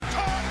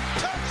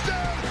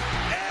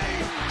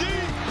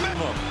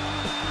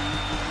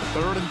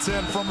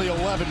Lexington from the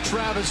 11.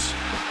 Travis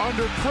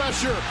under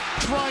pressure,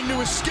 trying to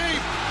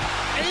escape,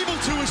 able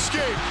to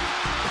escape.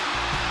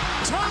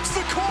 Turns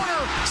the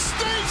corner,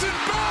 stays in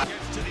back.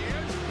 Gets to the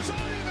edge.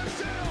 Sonny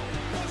Michelle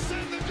will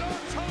send the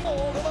dogs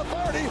home. To the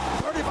 30,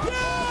 35.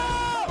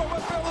 Yeah! Herman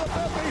Whitfield to the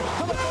 50,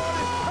 to the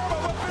 40. Herman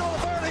Whitfield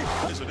to the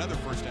 30. There's another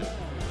first down.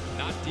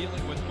 Not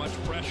dealing with much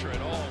pressure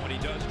at all when he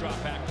does drop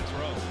back to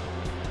throw.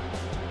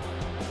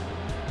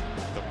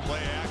 The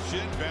play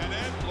action,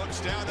 Bennett looks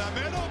down the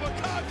middle.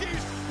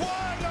 McConkey's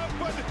wide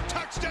open.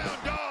 Touchdown,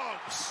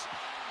 Dogs.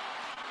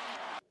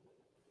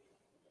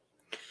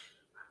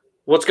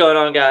 What's going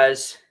on,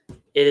 guys?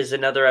 It is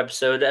another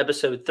episode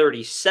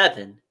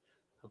 37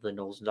 of the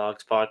Knowles and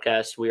Dogs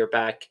podcast. We are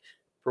back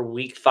for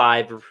week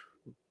 5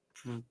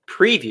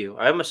 preview.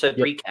 I almost said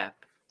recap.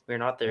 We're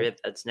not there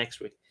yet. That's next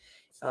week.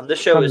 This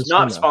show is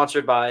not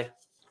sponsored by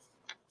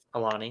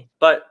Alani,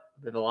 but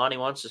if Alani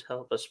wants to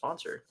help us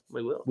sponsor,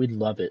 we will. We'd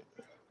love it.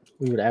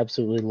 We would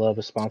absolutely love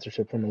a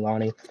sponsorship from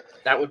Alani.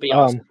 That would be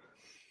awesome.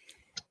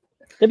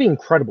 It'd be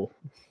incredible.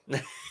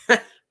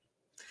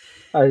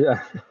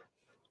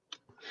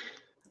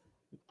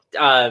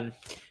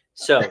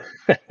 So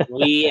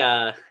we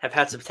have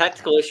had some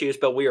technical issues,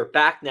 but we are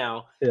back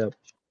now. Yep.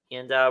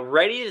 And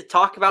ready to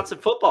talk about some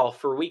football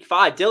for week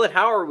 5. Dylan,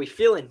 how are we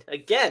feeling?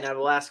 Again, I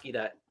will ask you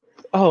that.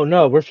 Oh,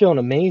 no, we're feeling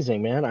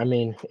amazing, man. I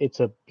mean, it's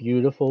a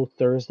beautiful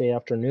Thursday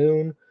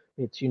afternoon.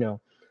 It's, I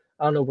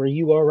don't know where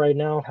you are right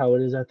now, how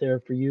it is out there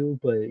for you,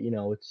 but,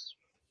 it's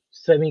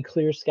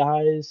semi-clear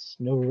skies,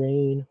 no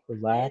rain,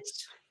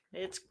 relaxed.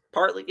 It's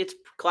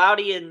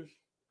cloudy and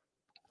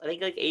I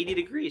think like 80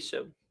 degrees,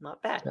 so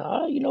not bad.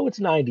 It's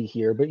 90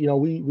 here, but,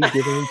 we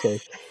give and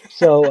take.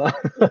 So, and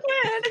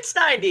it's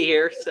 90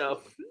 here,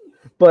 so.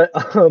 But,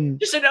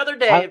 just another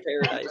day in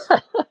paradise.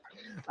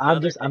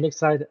 I'm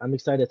excited. I'm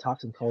excited to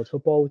talk some college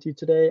football with you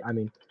today. I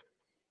mean,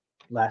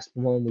 last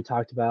one we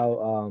talked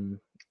about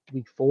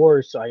week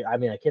 4. So I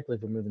can't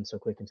believe we're moving so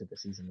quick into the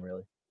season.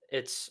 Really,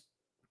 it's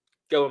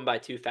going by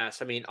too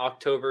fast. I mean,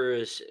 October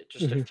is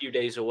just a few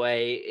days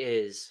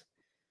away.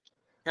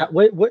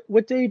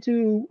 What day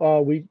do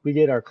we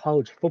get our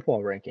college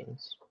football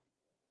rankings?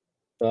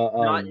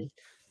 The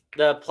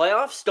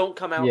playoffs don't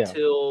come out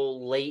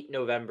till late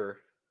November.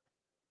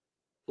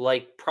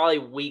 Like probably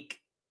week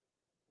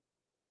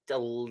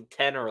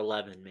 10 or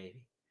 11,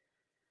 maybe.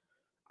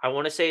 I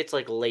want to say it's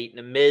like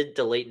mid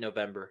to late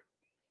November,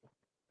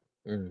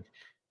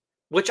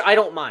 which I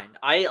don't mind.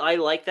 I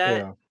like that.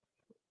 Yeah.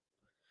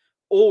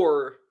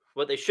 Or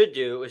what they should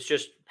do is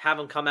just have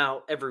them come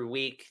out every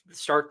week,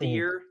 start the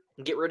year,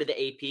 and get rid of the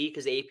AP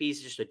because the AP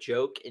is just a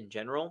joke in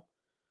general.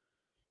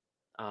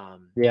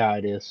 Yeah,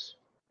 it is.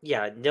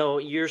 Yeah, no,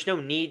 there's no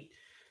need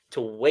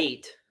to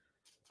wait.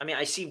 I mean,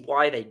 I see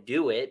why they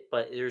do it,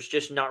 but there's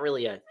just not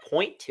really a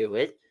point to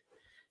it.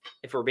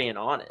 If we're being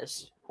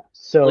honest.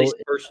 So, at least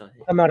personally.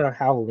 Come out on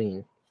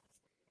Halloween.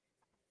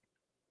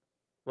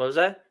 What was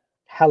that?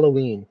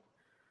 Halloween.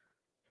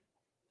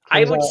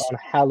 I would on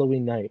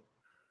Halloween night.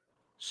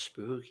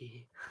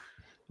 Spooky.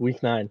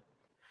 Week 9.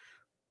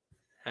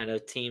 I know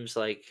teams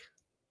like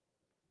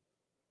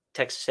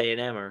Texas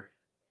A&M are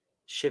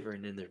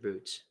shivering in their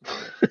boots.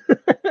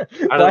 I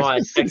don't know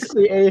why Texas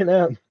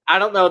A&M. I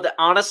don't know that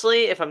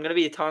honestly. If I'm going to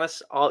be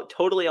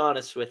totally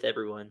honest with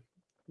everyone.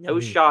 No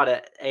shot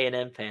at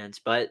A&M fans,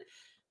 but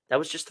that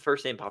was just the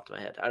first name popped in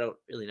my head. I don't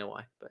really know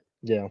why, but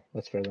yeah,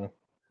 that's fair though.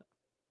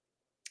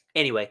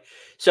 Anyway,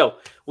 so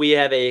we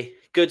have a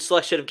good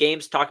selection of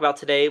games to talk about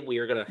today. We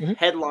are going to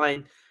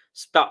headline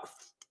about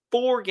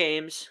 4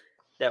 games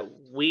that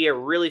we are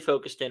really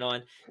focused in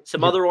on.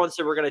 Some other ones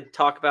that we're going to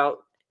talk about,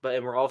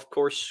 and we're all, of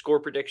course,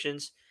 score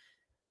predictions.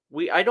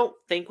 I don't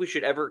think we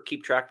should ever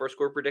keep track of our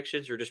score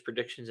predictions or just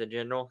predictions in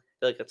general. I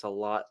feel like that's a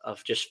lot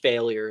of just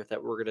failure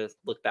that we're going to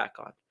look back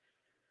on.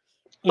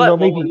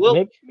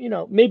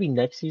 Maybe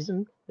next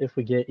season if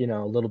we get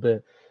a little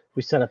bit,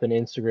 we set up an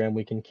Instagram,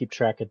 we can keep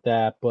track of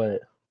that.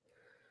 But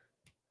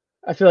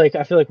I feel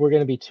like we're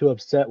gonna be too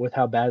upset with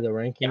how bad the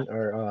ranking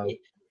or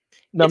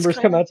numbers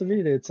come out to me.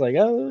 It's like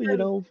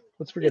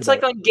let's forget. It's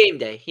like on game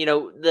day,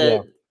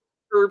 the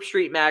Herb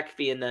Street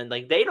McAfee, and then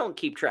like they don't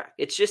keep track.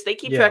 It's just they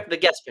keep track of the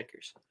guest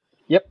pickers.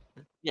 Yep.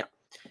 Yeah.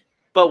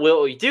 But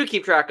what we do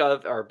keep track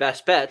of are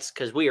best bets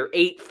because we are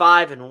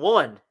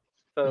 8-5-1,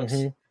 folks.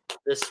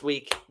 This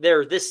week,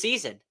 this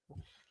season.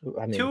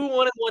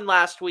 2-1-1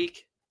 last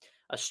week.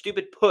 A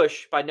stupid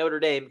push by Notre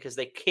Dame because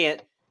they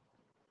can't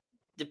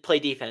play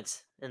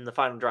defense in the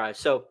final drive.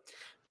 So,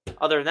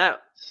 other than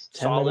that,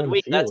 solid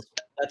week.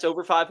 That's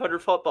over 500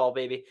 football,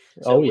 baby.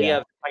 So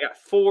I got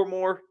 4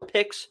 more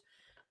picks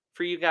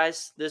for you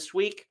guys this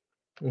week.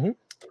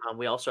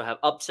 We also have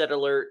upset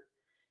alert,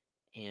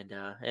 and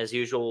as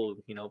usual,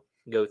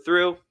 go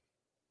through,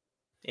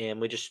 and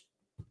we just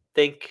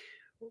think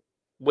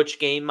which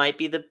game might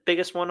be the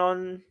biggest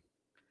one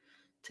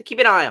to keep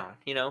an eye on,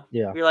 You're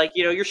like,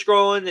 you're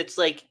scrolling, it's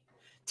like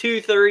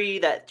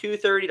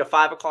 2:30 to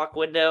 5 o'clock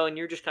window, and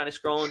you're just kind of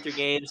scrolling through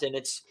games, and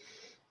it's,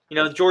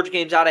 the Georgia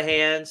game's out of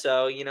hand,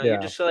 so, you're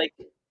just like,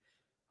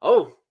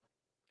 oh,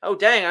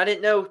 dang, I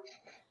didn't know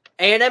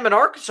A&M and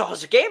Arkansas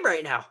is a game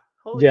right now.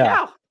 Holy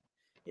cow!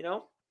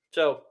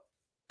 So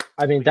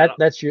I mean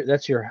that's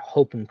your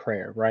hope and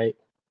prayer, right?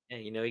 Yeah,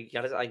 you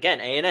got to again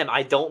A&M.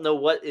 I don't know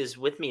what is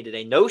with me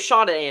today. No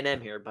shot at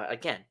A&M here, but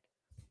again,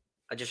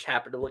 I just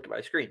happened to look at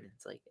my screen.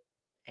 It's like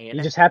A&M.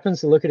 He just happens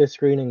to look at his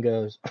screen and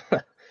goes,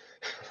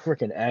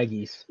 "Freaking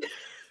Aggies."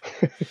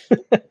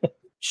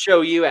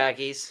 Show you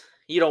Aggies.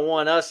 You don't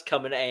want us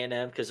coming to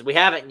A&M because we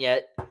haven't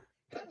yet.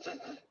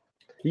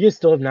 You guys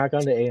still have not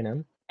gone to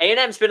A&M?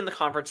 A&M's been in the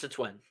conference since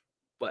when?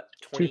 What?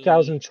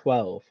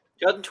 2012.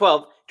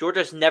 2012.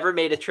 Georgia's never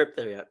made a trip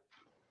there yet.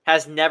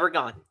 Has never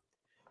gone.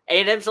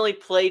 A&M's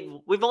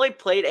we've only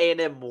played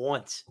A&M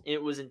once. And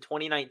it was in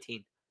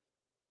 2019.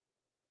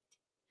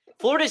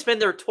 Florida's been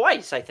there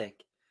twice, I think.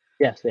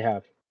 Yes, they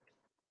have.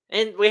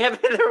 And we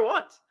haven't been there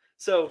once.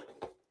 So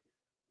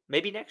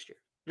maybe next year.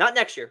 Not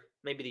next year.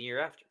 Maybe the year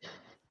after.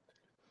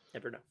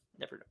 Never know.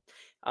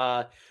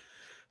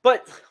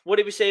 But what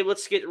did we say?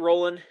 Let's get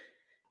rolling.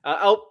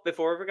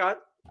 Before I forgot,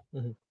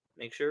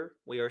 make sure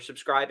we are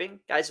subscribing.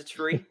 Guys, it's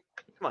free.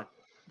 Come on.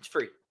 It's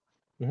free.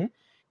 Mm-hmm.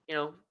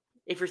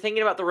 If you're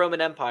thinking about the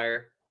Roman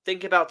Empire,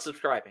 think about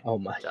subscribing. Oh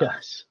my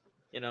gosh.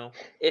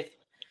 If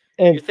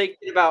you're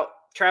thinking about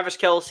Travis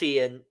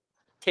Kelce and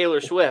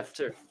Taylor Swift,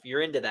 or if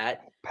you're into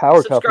that,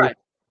 subscribe.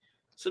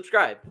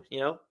 Subscribe.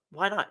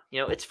 Why not?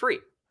 It's free.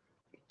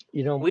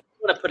 We don't want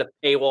to put a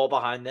paywall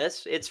behind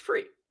this. It's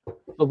free.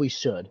 But we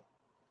should.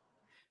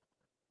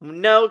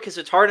 No, because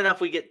it's hard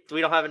enough. We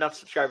don't have enough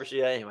subscribers to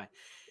do that anyway.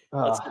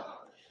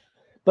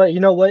 But you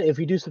know what? If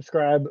you do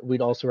subscribe,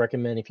 we'd also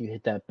recommend if you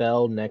hit that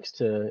bell next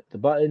to the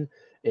button,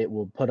 it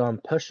will put on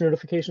push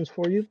notifications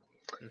for you.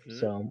 Mm-hmm.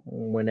 So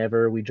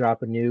whenever we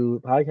drop a new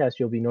podcast,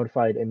 you'll be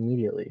notified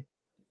immediately.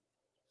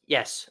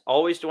 Yes,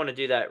 always want to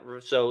do that.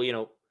 So,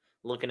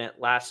 looking at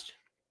last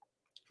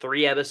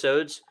 3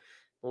 episodes,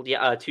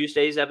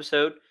 Tuesday's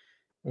episode,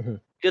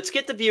 let's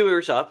get the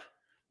viewers up.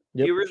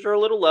 Yep. Viewers are a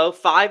little low.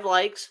 5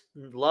 likes.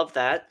 Love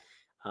that.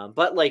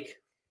 But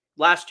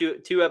last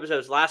two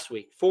episodes last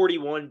week,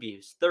 41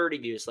 views, 30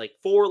 views,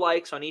 4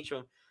 likes on each of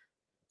them.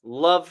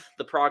 Love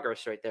the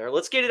progress right there.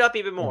 Let's get it up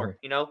even more.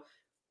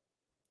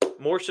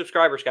 More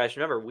subscribers, guys.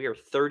 Remember, we are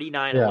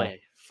 39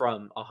 away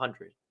from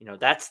 100.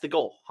 That's the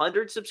goal.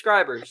 100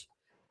 subscribers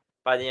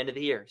by the end of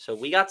the year. So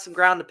we got some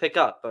ground to pick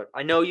up, but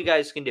I know you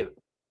guys can do it.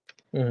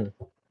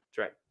 That's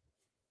right.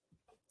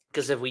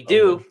 Because if we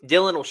do,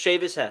 Dylan will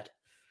shave his head.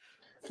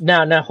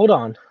 Now hold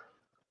on.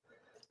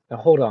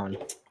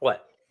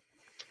 What?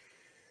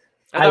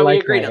 I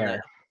like my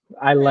hair.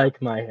 I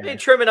like my hair. Maybe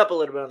trim it up a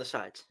little bit on the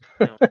sides.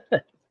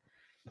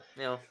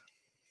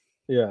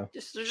 Yeah.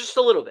 Just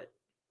a little bit.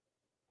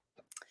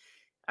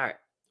 All right.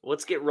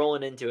 Let's get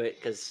rolling into it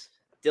because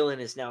Dylan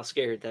is now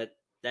scared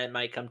that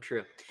might come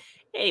true.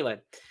 Anyway,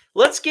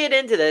 let's get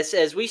into this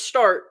as we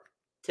start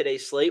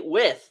today's slate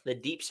with the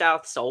Deep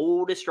South's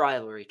oldest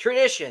rivalry,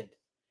 tradition.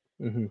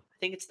 I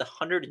think it's the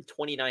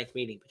 129th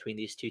meeting between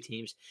these two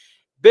teams.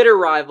 Bitter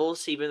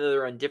rivals, even though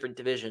they're on different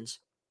divisions,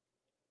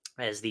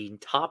 as the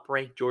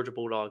top-ranked Georgia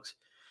Bulldogs,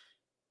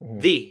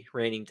 the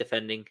reigning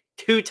defending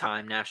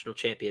 2-time national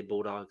champion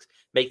Bulldogs,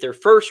 make their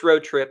first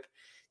road trip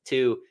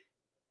to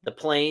the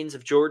plains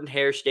of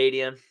Jordan-Hare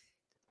Stadium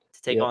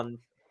to take on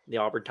the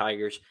Auburn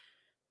Tigers.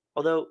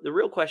 Although the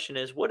real question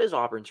is, what is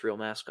Auburn's real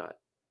mascot?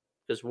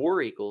 Because War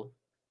Eagle,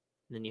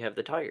 and then you have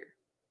the Tiger.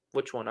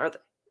 Which one are they?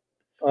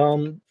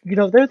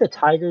 They're the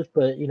Tigers,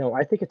 but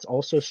I think it's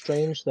also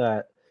strange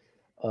that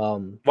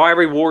why are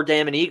we War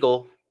Damn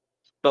Eagle,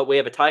 but we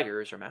have a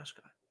Tiger as our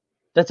mascot?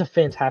 That's a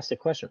fantastic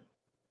question.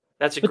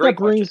 That's a great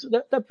question.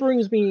 That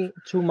brings me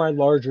to my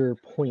larger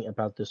point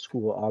about this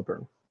school,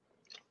 Auburn.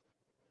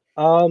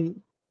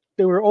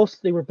 They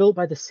were built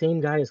by the same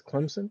guy as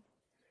Clemson,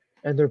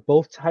 and they're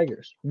both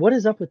Tigers. What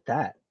is up with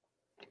that?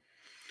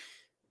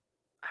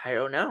 I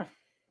don't know.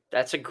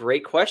 That's a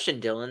great question,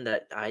 Dylan,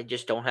 that I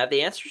just don't have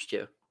the answers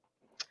to.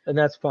 And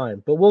that's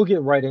fine, but we'll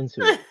get right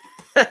into it.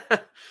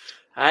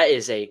 That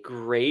is a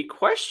great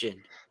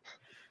question.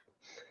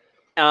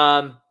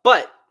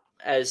 But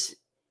as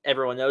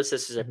everyone knows,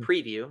 this is a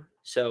preview,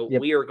 so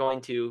we are going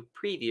to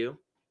preview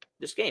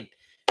this game.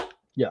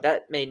 Yeah,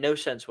 that made no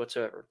sense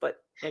whatsoever. But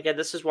again,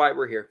 this is why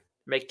we're here.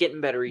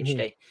 Getting better each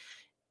day.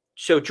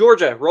 So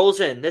Georgia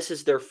rolls in. This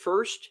is their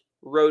first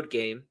road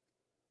game.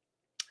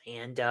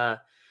 And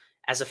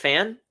as a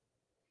fan,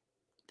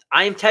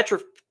 I am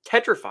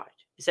tetrified.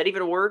 Is that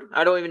even a word?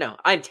 I don't even know.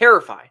 I'm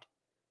terrified.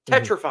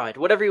 Tetrified,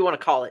 whatever you want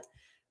to call it,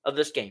 of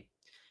this game.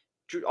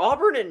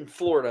 Auburn and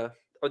Florida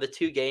are the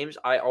 2 games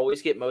I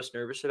always get most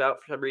nervous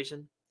about for some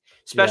reason.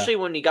 Especially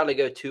when you got to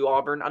go to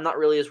Auburn. I'm not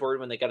really as worried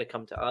when they got to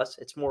come to us.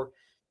 It's more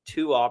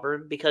to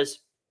Auburn because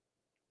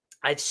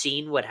I've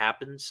seen what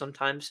happens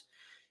sometimes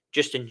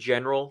just in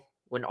general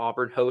when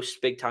Auburn hosts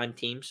big-time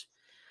teams.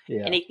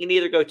 Yeah. And it can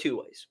either go 2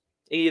 ways.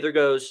 It either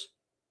goes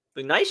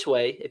the nice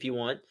way, if you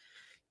want,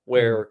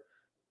 where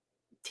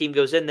team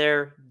goes in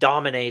there,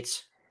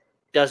 dominates,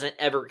 doesn't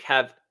ever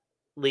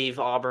leave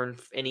Auburn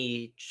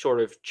any sort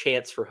of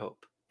chance for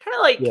hope. Kind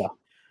of like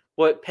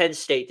what Penn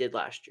State did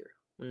last year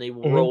when they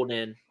rolled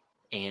in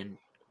and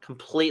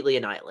completely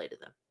annihilated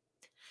them.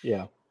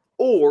 Yeah.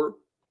 Or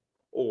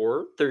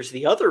there's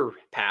the other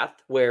path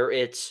where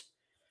it's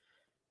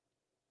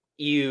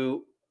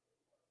you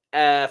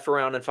F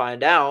around and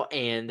find out,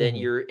 and then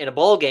you're in a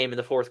ball game in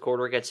the fourth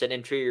quarter against an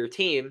inferior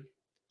team.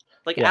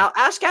 Like,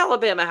 ask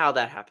Alabama how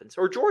that happens,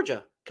 or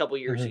Georgia a couple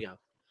years ago.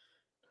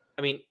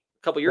 I mean,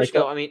 a couple years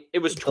ago, it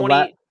was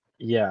 2019.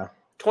 Yeah.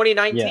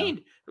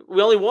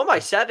 We only won by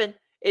 7.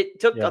 It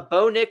took a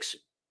Bo Nix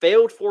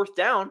failed fourth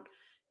down,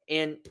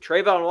 and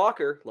Trayvon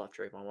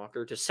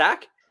Walker, to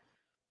sack,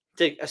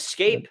 to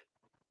escape.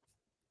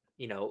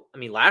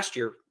 Last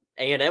year,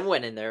 A&M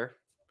went in there.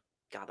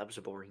 God, that was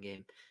a boring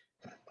game.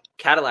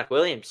 Cadillac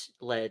Williams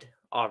led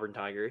Auburn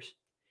Tigers.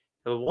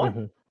 They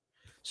won.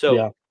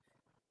 So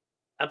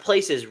that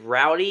place is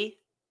rowdy.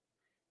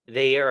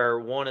 They are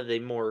one of the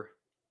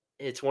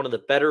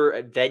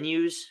better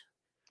venues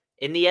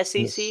in the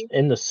SEC.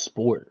 In the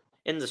sport.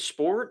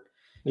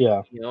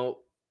 Yeah.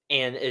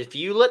 And if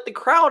you let the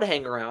crowd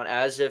hang around,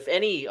 as if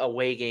any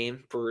away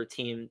game for a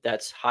team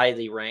that's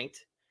highly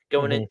ranked,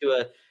 going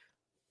into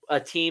a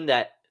team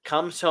that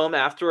comes home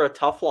after a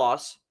tough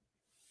loss,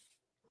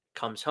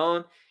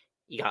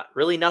 you got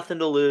really nothing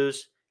to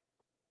lose.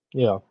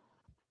 Yeah.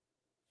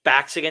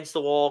 Backs against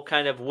the wall,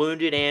 kind of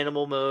wounded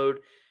animal mode.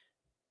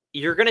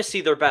 You're going to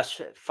see their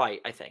best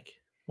fight, I think,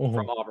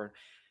 from Auburn.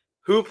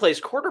 Who plays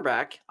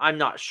quarterback? I'm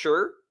not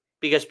sure,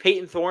 because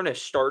Peyton Thorne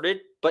has started,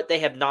 but they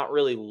have not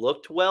really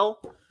looked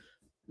well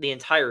the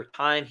entire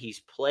time he's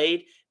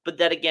played. But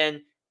then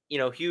again,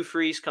 Hugh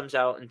Freeze comes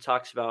out and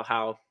talks about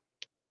how,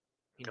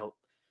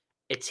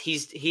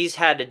 he's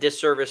had a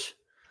disservice.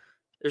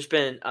 There's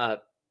been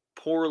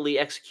poorly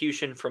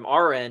execution from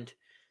our end,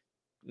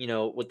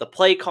 with the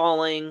play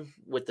calling,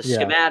 with the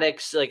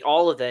schematics, like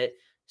all of it.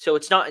 So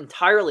it's not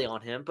entirely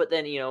on him, but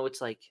then,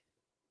 it's like,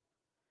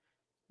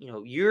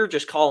 you're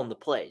just calling the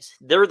plays.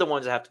 They're the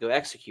ones that have to go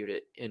execute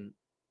it. And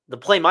the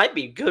play might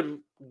be good,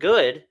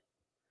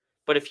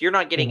 but if you're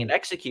not getting it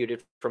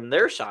executed from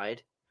their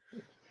side,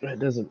 it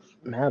doesn't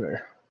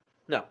matter.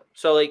 No.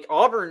 So like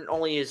Auburn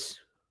only is,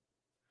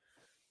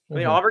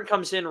 Auburn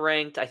comes in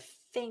ranked, I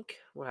think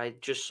what I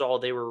just saw,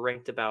 they were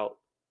ranked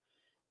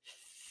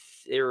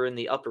they were in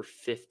the upper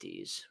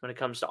 50s when it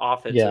comes to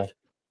offensive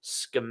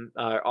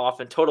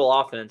total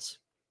offense.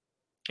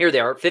 Here they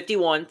are,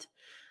 51.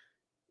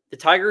 The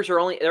Tigers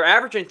they're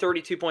averaging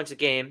 32 points a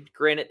game.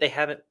 Granted, they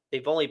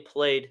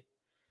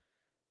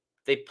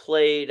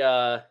played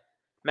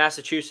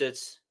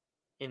Massachusetts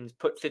and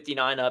put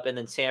 59 up, and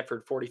then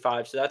Sanford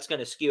 45. So that's going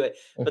to skew it.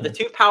 But the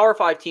two Power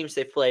 5 teams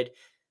they've played,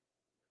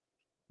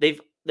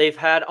 they've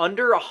had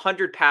under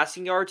 100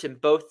 passing yards in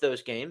both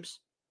those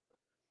games.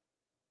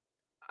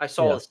 I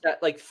saw the stat,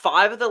 like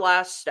 5 of the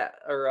last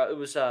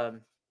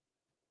the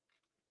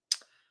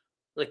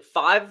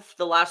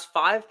last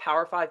 5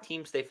 Power 5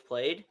 teams they've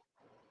played,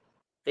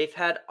 they've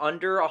had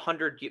under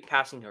 100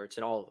 passing yards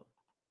in all of them.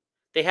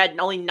 They had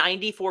only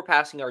 94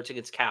 passing yards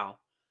against Cal.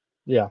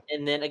 Yeah.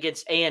 And then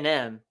against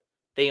A&M,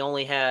 they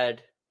only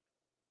had,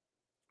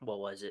 what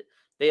was it?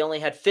 They only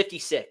had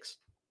 56.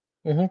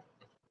 And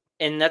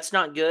that's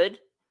not good.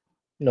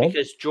 No.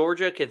 Because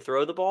Georgia can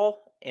throw the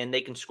ball and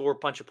they can score a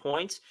bunch of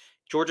points.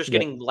 Georgia's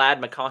getting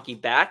Lad McConkey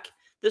back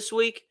this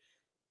week.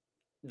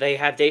 They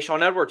have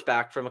Deshaun Edwards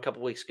back from a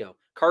couple weeks ago.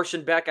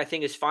 Carson Beck, I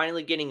think, is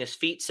finally getting his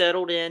feet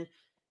settled in.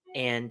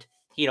 And,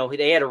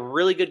 they had a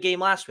really good game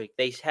last week.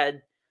 They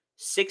had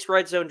 6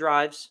 red zone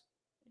drives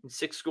and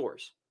 6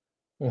 scores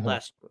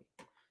last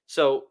week.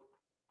 So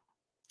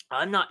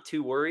I'm not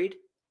too worried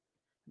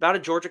about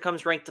it. Georgia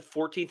comes ranked the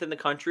 14th in the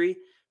country,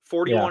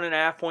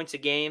 41.5 points a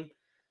game.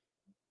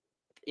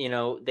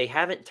 They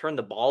haven't turned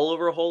the ball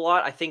over a whole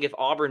lot. I think if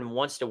Auburn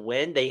wants to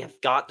win, they have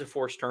got to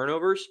force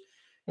turnovers.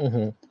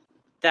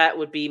 That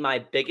would be my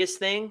biggest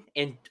thing.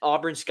 And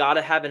Auburn's got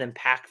to have an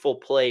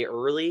impactful play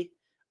early,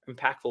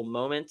 impactful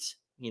moments,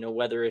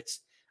 whether it's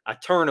a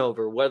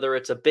turnover, whether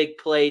it's a big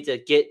play to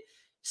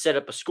set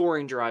up a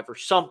scoring drive or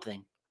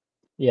something.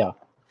 Yeah.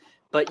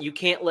 But you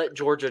can't let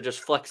Georgia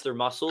just flex their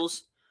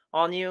muscles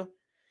on you.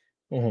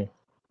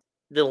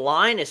 The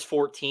line is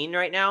 14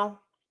 right now.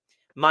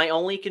 My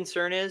only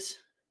concern is,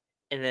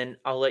 and then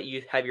I'll let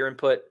you have your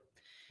input.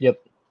 Yep.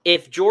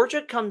 If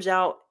Georgia comes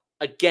out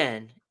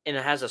again and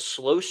it has a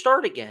slow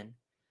start again,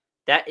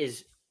 that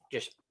is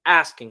just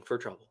asking for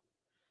trouble.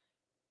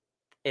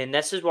 And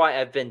this is why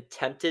I've been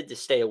tempted to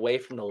stay away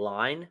from the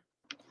line.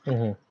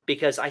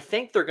 Because I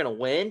think they're going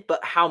to win,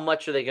 but how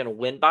much are they going to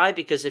win by?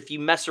 Because if you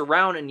mess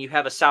around and you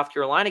have a South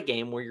Carolina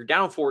game where you're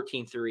down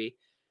 14-3,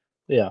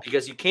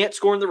 because you can't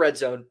score in the red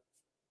zone,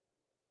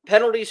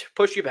 penalties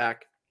push you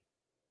back,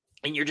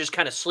 and you're just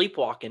kind of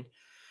sleepwalking,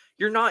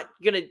 you're not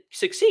going to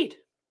succeed.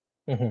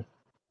 You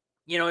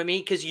know what I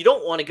mean? Because you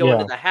don't want to go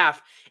into the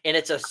half, and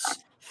it's a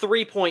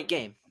 3-point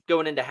game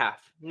going into half.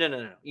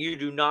 No. You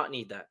do not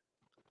need that.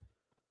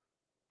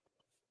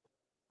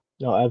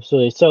 No,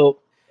 absolutely. So,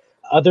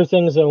 other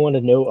things I want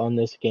to note on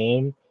this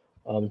game,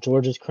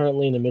 Georgia's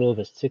currently in the middle of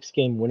a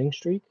 6-game winning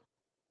streak,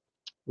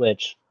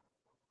 which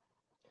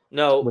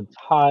would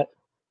tie.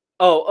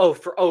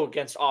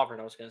 Against Auburn,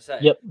 I was going to say.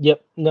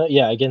 Yep. No,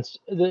 yeah,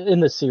 in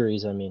the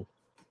series, I mean.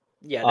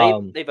 Yeah,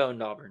 they've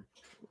owned Auburn.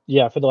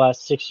 Yeah, for the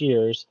last 6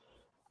 years.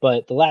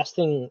 But the last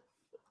thing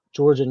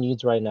Georgia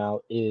needs right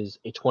now is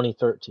a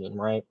 2013,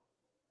 right?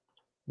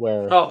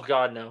 Where Oh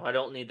God, no! I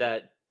don't need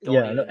that.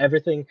 No,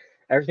 everything's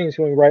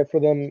going right for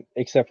them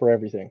except for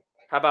everything.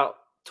 How about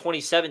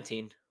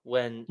 2017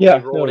 when Yeah,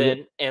 they rolled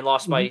in and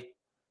lost by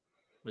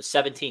was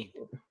 17?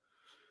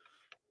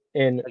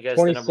 In I guess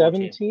the number one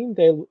team.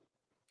 2017,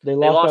 they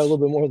lost by a little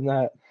bit more than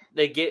that.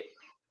 They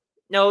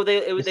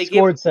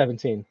scored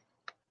 17.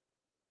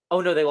 Oh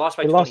no, they lost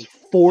by 20. They lost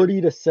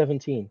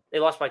 40-17. They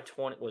lost by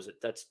 20. Was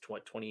it? That's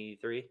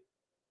 23.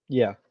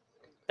 Yeah,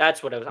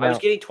 that's what I was. I was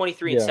getting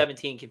 23 and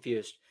 17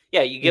 confused.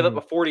 Yeah, you give up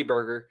a 40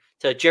 burger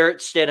to Jarrett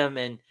Stidham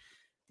and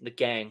the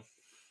gang.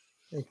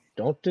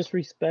 Don't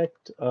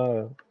disrespect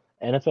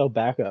NFL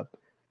backup.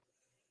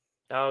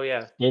 Oh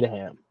yeah,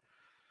 Stidham.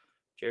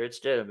 Jarrett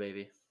Stidham,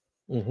 baby.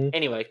 Mm-hmm.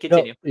 Anyway,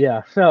 continue.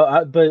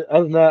 But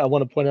other than that, I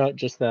want to point out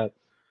just that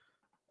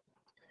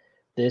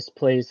this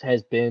place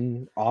has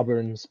been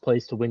Auburn's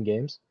place to win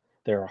games.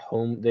 They're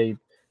home. They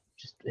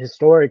just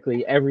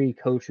historically, every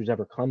coach who's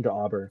ever come to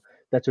Auburn,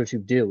 that's what you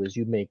do is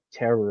you make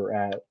terror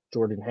at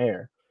Jordan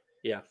Hare.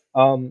 Yeah.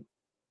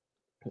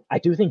 I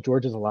do think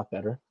Georgia's a lot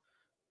better.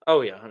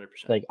 Oh yeah, 100%.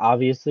 Like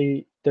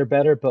obviously they're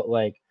better, but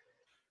like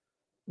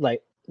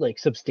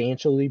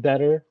substantially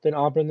better than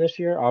Auburn this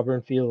year.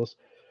 Auburn feels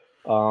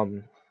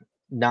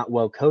not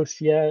well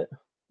coached yet.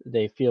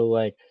 They feels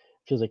like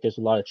there's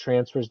a lot of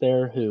transfers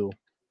there who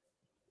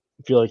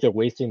feel like they're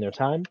wasting their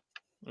time.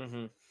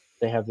 Mm-hmm.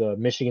 They have the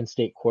Michigan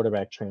State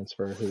quarterback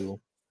transfer who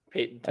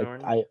Peyton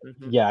Thorne.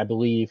 I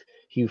believe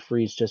Hugh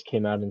Freeze just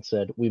came out and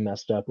said we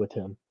messed up with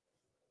him.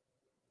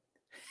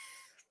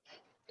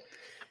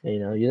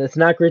 It's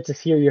not great to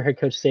hear your head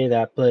coach say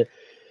that, but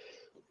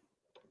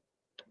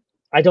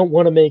I don't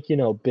want to make,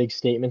 big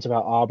statements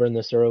about Auburn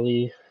this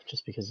early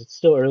just because it's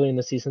still early in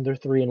the season. They're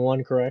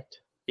 3-1,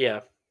 correct? Yeah.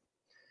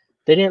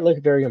 They didn't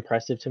look very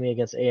impressive to me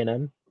against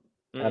A&M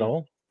at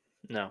all.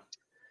 No.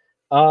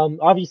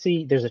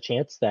 Obviously, there's a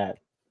chance that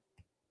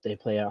they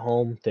play at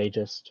home. They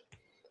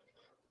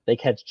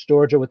catch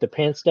Georgia with their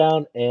pants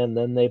down, and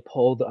then they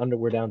pull the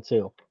underwear down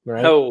too,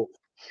 right? Oh,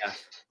 yeah.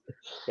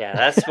 Yeah,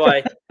 that's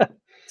why.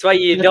 That's why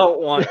you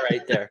don't want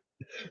right there.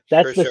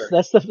 That's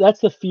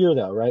the fear,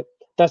 though, right?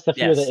 That's the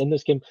fear that in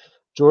this game,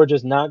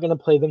 Georgia's not going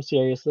to play them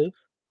seriously.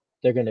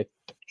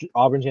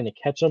 Auburn's going to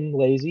catch them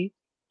lazy,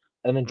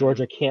 and then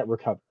Georgia can't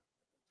recover.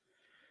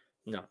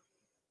 No,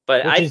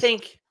 but I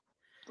think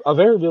a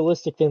very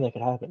realistic thing that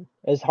could happen.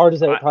 As hard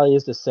as that probably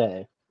is to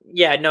say.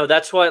 Yeah, no,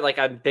 that's what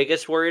I'm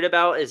biggest worried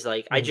about is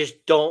I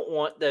just don't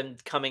want them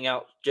coming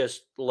out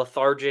just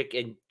lethargic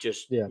and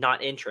just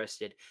not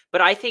interested. But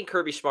I think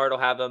Kirby Smart will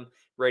have them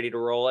ready to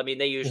roll. I mean,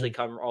 they usually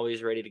come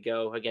always ready to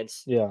go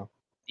against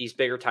these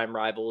bigger time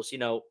rivals,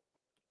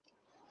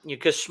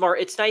 because Smart,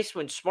 it's nice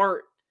when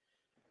Smart,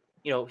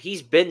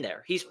 he's been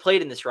there. He's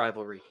played in this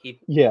rivalry.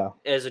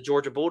 As a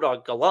Georgia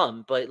Bulldog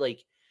alum, but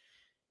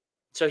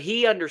so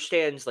he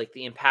understands the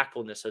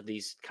impactfulness of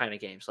these kind of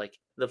games, like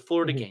the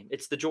Florida game.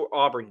 It's the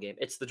Auburn game.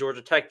 It's the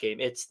Georgia Tech game.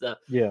 It's the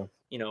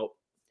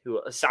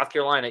South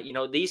Carolina.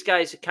 These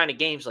guys kind of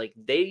games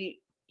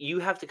you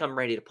have to come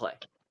ready to play.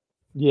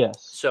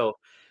 Yes. So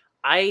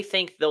I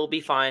think they'll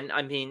be fine.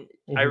 I mean,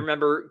 I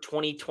remember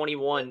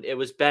 2021. It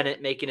was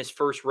Bennett making his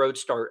first road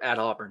start at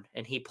Auburn,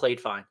 and he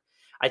played fine.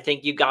 I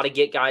think you got to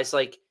get guys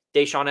like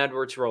Deshaun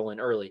Edwards rolling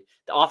early.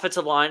 The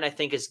offensive line, I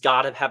think, has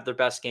got to have their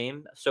best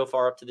game so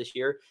far up to this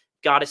year.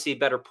 Got to see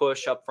better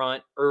push up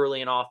front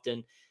early and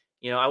often.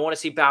 I want to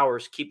see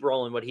Bowers keep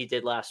rolling what he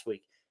did last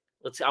week.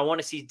 I want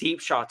to see deep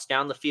shots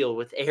down the field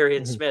with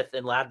Arian Smith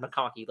and Ladd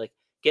McConkey.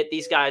 Get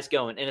these guys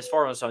going. And as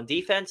far as on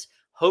defense,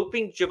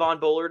 hoping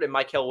Javon Bullard and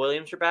Mykel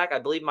Williams are back. I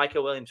believe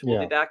Mykel Williams will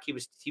be back. He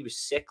was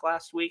sick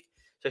last week,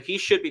 so he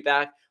should be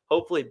back.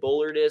 Hopefully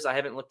Bullard is. I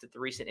haven't looked at the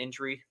recent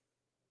injury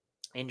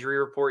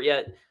report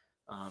yet,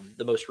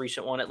 the most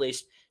recent one at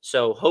least.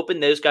 So hoping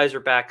those guys are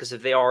back, because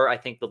if they are, I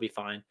think they'll be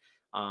fine.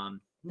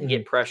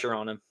 Get pressure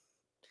on them.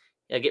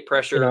 Get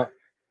pressure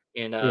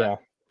and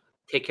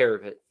take care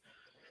of it.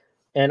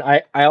 And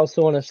I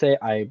also want to say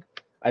I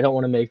don't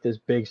want to make this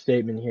big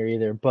statement here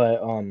either,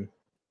 but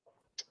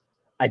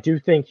I do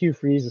think Hugh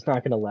Freeze is not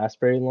going to last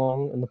very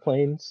long in the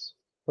Plains.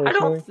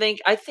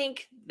 Personally. I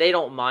think they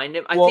don't mind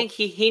him. I think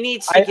he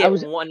needs to get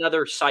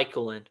another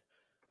cycle in.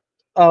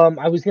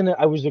 I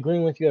was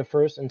agreeing with you at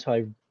first until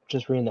I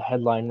just reading the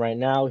headline right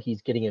now.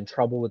 He's getting in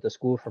trouble with the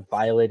school for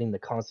violating the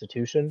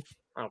Constitution.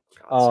 Oh,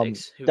 for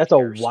God's sakes. That's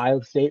cares? A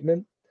wild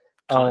statement.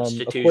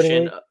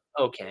 Constitution.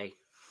 Okay.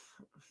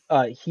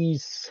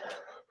 He's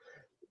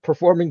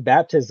performing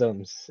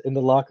baptisms in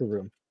the locker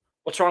room.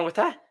 What's wrong with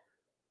that?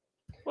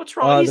 What's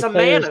wrong? He's a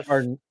man of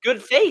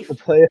good faith.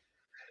 The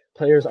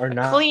players are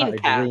not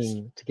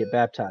agreeing to get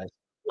baptized.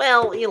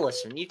 Well, you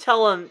listen. You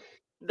tell him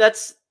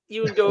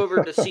you would go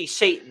over to see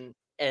Satan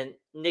and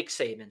Nick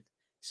Saban.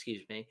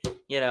 Excuse me.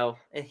 And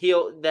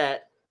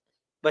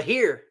but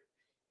here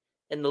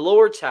in the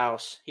Lord's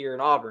house here in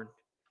Auburn,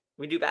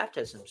 We do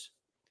baptisms.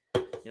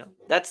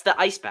 That's the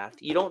ice bath.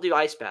 You don't do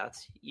ice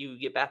baths. You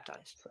get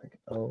baptized. It's like,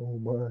 oh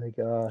my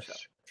gosh.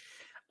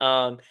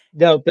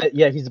 No, but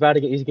yeah, he's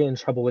getting in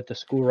trouble with the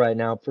school right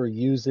now for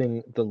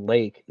using the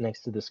lake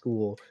next to the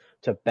school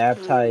to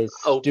baptize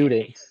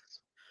students.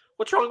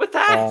 What's wrong with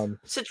that?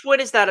 Since when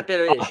is that a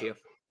bit of an issue?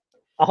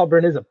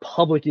 Auburn is a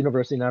public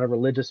university, not a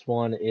religious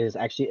one, is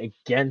actually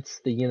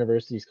against the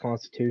university's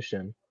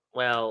constitution.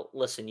 Well,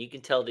 listen, you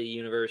can tell the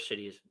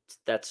universities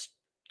that's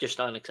just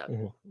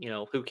unacceptable.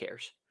 Who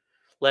cares?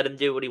 Let him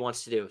do what he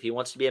wants to do. If he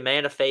wants to be a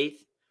man of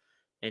faith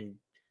and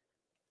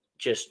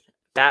just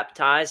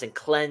baptize and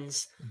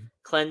cleanse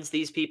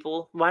these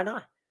people, why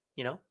not?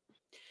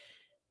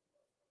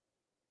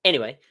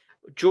 Anyway,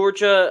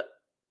 Georgia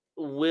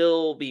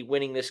will be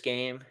winning this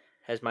game,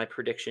 as my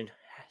prediction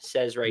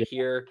says right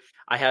here.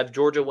 I have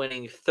Georgia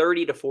winning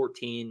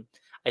 30-14.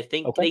 I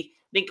think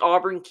think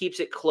Auburn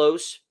keeps it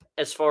close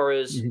as far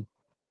as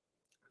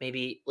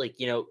maybe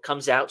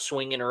comes out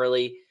swinging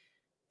early,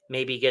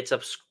 maybe gets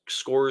up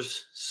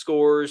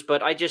scores,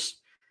 but I think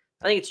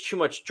it's too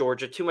much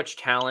Georgia, too much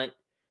talent,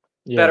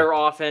 better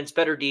offense,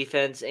 better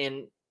defense,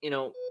 and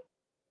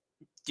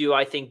do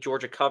I think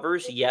Georgia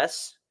covers?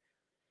 Yes.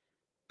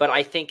 But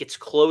I think it's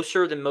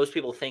closer than most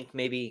people think.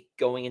 Maybe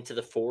going into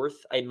the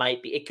fourth,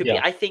 it could be.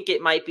 I think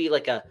it might be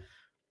like a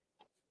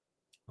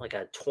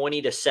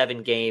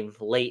 20-7 game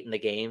late in the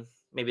game,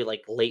 maybe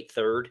like late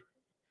third.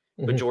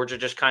 But Georgia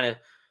just kind of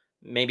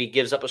maybe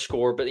gives up a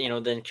score, but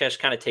then just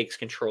kind of takes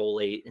control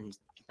late, and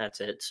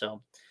that's it.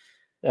 So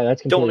yeah,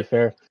 that's completely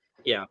fair.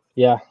 Yeah.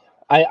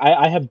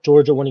 I have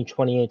Georgia winning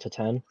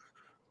 28-10.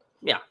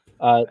 Yeah.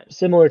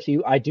 Similar to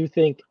you, I do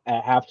think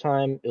at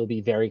halftime it'll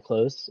be very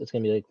close. It's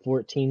gonna be like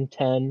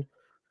 14-10.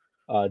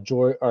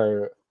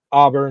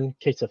 Auburn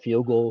kicks a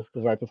field goal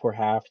right before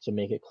half to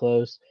make it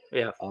close.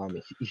 Yeah.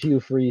 Hugh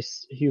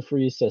Freeze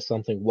says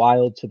something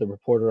wild to the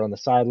reporter on the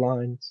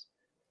sidelines.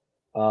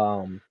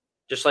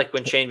 Just like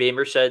when Shane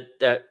Beamer said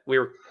that we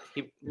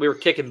were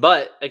kicking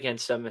butt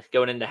against them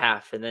going into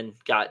half, and then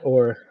got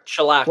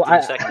shellacked in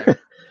the second.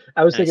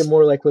 I was thinking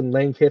more like when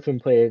Lane Kiffin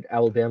played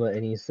Alabama,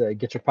 and he said,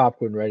 "Get your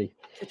popcorn ready.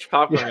 Get your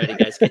popcorn ready,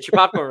 guys. Get your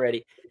popcorn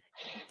ready."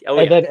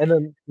 But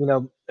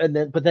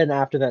then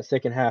after that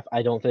second half,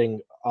 I don't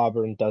think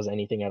Auburn does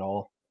anything at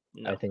all.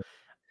 No. I think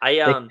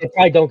they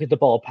probably don't get the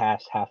ball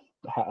past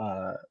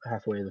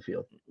halfway of the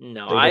field.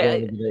 No,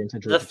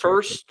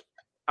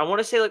 I want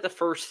to say like the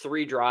first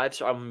 3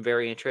 drives, I'm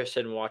very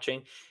interested in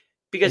watching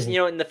because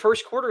in the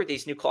first quarter of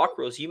these new clock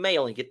rules, you may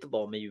only get the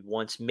ball maybe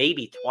once,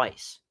 maybe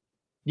twice.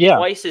 Yeah,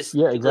 twice is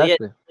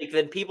exactly.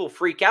 Then people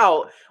freak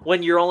out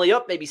when you're only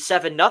up maybe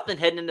 7-0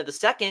 heading into the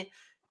second.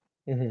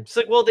 It's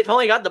like, well, they've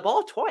only got the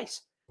ball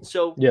twice,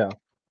 so yeah.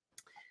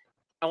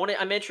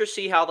 I'm interested to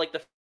see how like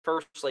the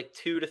first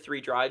 2 to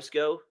 3 drives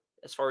go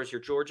as far as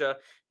your Georgia,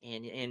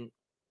 and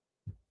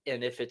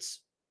if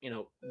it's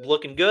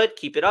looking good,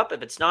 keep it up.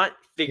 If it's not,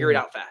 figure it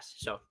out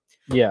fast. So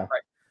yeah,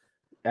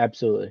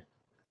 absolutely.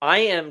 I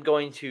am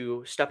going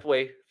to step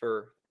away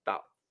for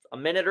about a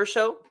minute or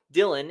so.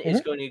 Dylan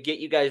is going to get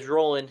you guys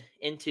rolling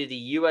into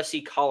the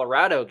USC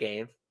Colorado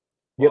game.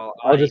 Yep,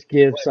 I'll just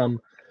give some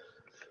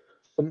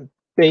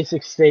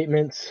basic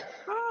statements.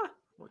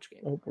 Which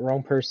game? Oh,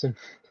 wrong person.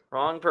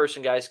 Wrong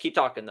person, guys. Keep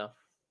talking though.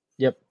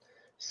 Yep.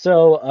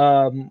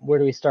 So, where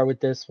do we start with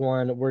this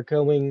one? We're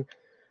going.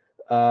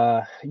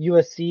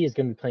 USC is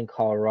going to be playing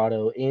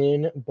Colorado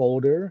in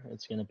Boulder.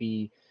 It's going to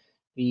be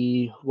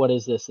the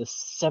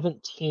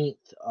 17th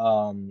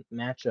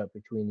matchup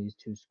between these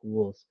two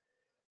schools.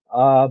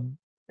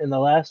 And the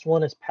last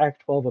one is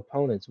Pac-12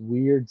 opponents.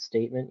 Weird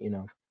statement,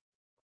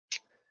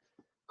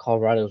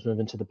 Colorado's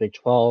moving to the Big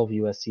 12.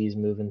 USC's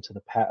moving to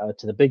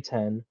the Big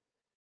 10.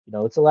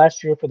 It's the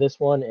last year for this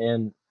one,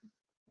 and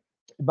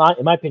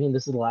in my opinion,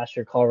 this is the last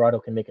year Colorado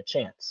can make a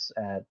chance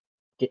at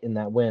getting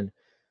that win.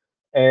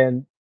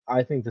 And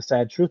I think the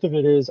sad truth of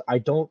it is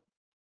I'll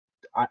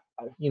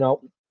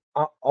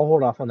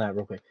hold off on that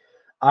real quick.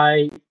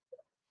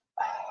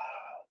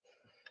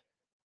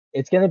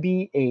 It's going to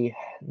be a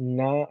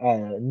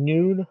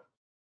noon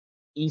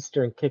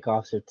Eastern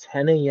kickoff, so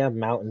 10 a.m.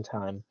 Mountain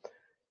Time.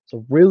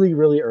 So really,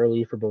 really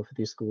early for both of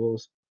these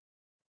schools.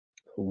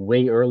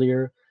 Way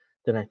earlier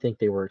than I think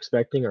they were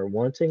expecting or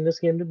wanting this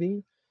game to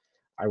be.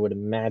 I would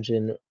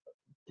imagine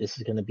this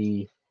is going to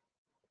be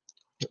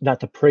not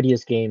the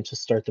prettiest game to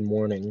start the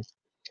morning.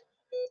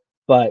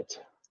 But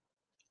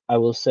I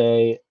will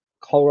say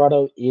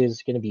Colorado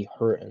is going to be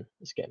hurting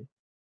this game.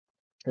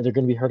 And they're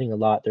going to be hurting a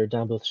lot. They're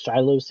down both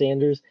Shiloh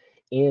Sanders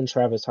and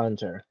Travis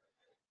Hunter.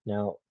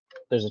 Now,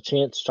 there's a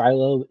chance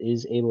Shiloh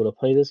is able to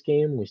play this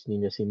game. We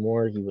need to see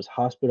more. He was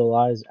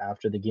hospitalized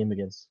after the game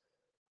against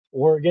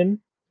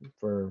Oregon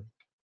for,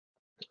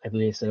 I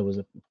believe they said it was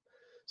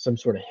some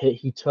sort of hit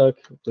he took,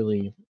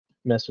 really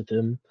messed with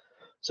him.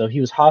 So he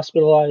was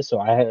hospitalized. So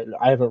I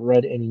haven't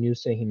read any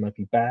news saying he might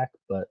be back,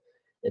 but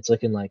it's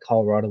looking like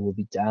Colorado will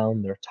be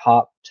down their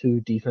top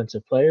 2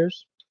 defensive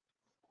players,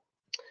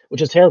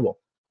 which is terrible.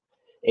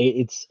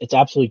 It's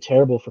absolutely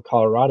terrible for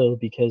Colorado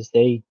because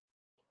they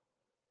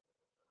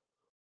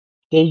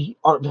They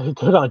aren't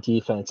good on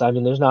defense. I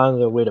mean, there's not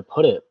another way to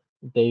put it.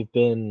 They've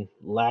been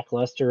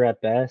lackluster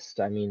at best.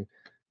 I mean,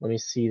 let me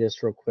see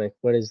this real quick.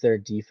 What is their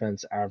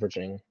defense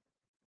averaging?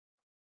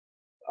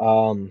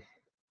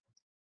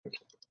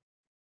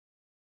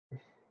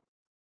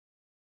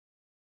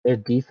 Their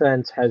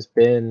defense has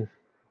been.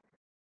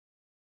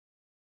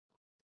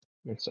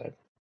 Let's see.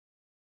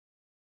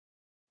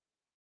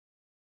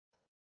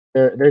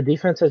 Their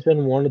defense has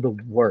been one of the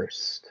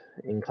worst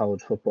in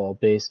college football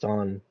based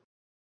on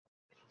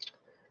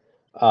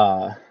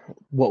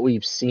what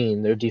we've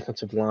seen. Their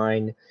defensive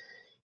line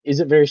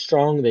isn't very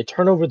strong. They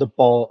turn over the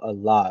ball a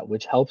lot,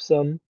 which helps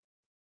them.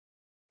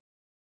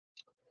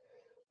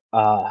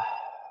 It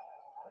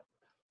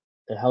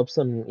helps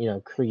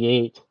them,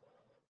 create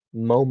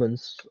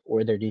moments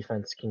where their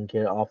defense can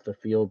get off the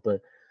field.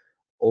 But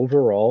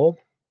overall,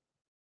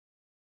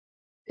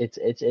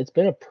 it's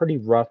been a pretty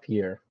rough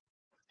year.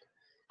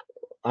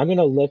 I'm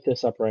gonna look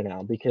this up right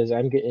now because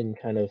I'm getting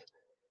kind of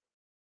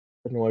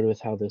annoyed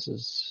with how this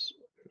is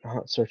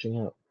not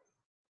searching up.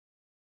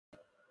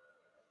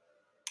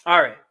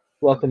 All right.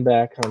 Welcome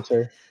back,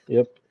 Hunter.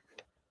 Yep.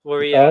 Where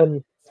were you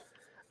at?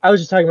 I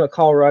was just talking about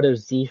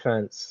Colorado's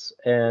defense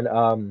and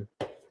trying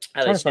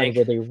to find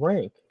where they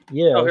rank.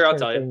 Yeah. Oh, here, I'll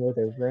tell you. Where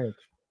they rank.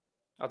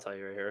 I'll tell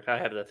you right here. I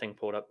have the thing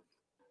pulled up.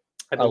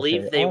 I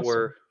believe they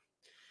were.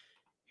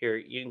 Here,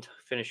 you can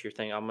finish your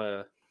thing.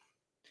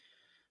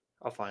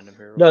 I'll find them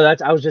here. No,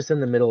 I was just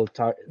in the middle of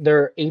talk.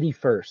 They're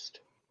 81st.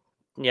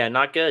 Yeah,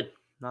 not good.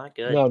 Not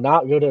good. No,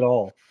 not good at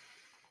all.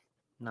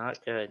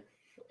 Not good.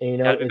 And,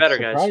 it's better,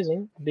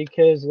 surprising guys.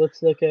 Because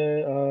let's look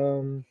at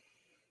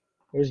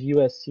where's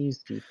USC's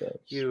defense?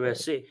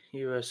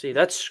 USC.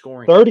 That's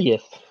scoring.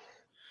 30th.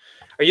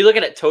 Are you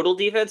looking at total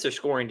defense or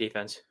scoring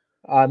defense?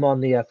 I'm on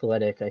the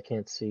Athletic. I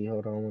can't see.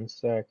 Hold on one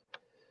sec.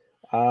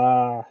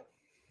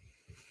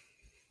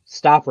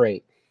 Stop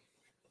rate.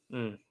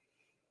 I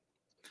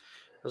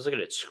was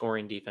looking at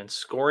scoring defense.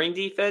 Scoring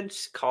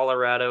defense,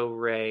 Colorado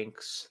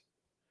ranks.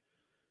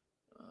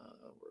 Where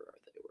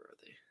are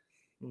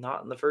they?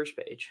 Not on the first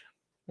page.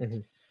 Mm-hmm.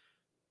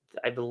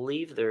 I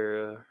believe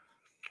they're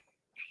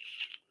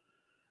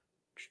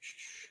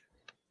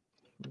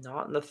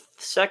not on the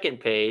second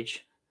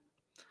page.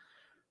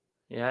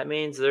 Yeah, that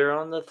means they're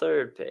on the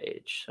third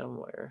page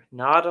somewhere.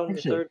 Not on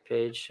the third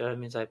page. That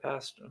means I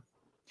passed them.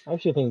 I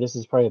actually think this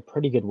is probably a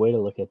pretty good way to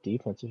look at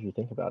defense if you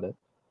think about it.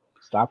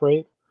 Stop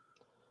rate.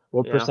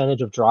 What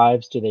percentage of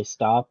drives do they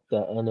stop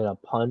that end in a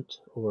punt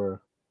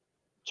or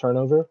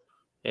turnover?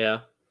 Yeah.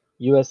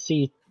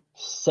 USC,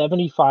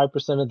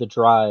 75% of the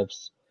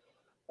drives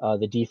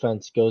the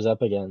defense goes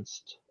up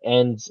against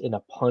ends in a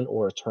punt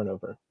or a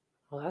turnover.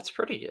 Well, that's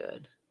pretty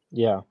good.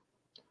 Yeah.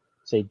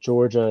 Say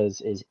Georgia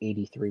is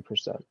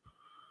 83%.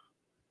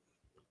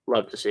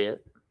 Love to see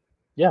it.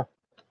 Yeah.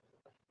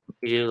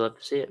 You do love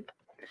to see it.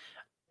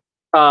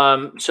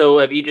 So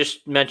have you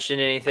just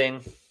mentioned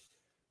anything?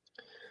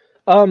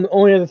 The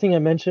only other thing I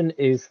mentioned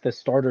is the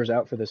starters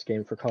out for this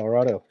game for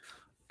Colorado.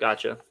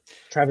 Gotcha.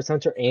 Travis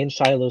Hunter and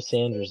Shiloh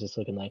Sanders is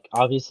looking like.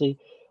 Obviously,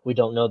 we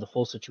don't know the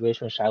full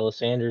situation with Shiloh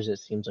Sanders. It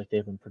seems like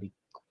they've been pretty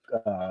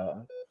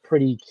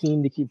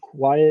keen to keep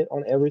quiet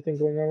on everything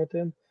going on with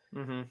him.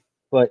 Mm-hmm.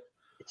 But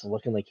it's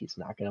looking like he's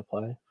not going to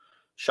play.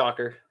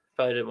 Shocker.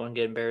 Probably didn't want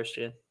to get embarrassed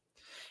again.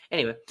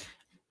 Anyway,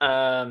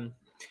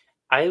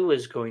 I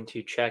was going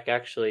to check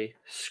actually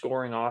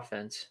scoring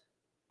offense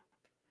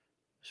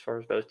as far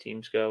as both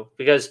teams go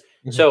because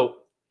so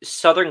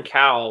Southern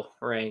Cal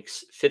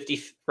ranks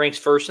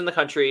first in the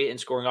country in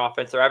scoring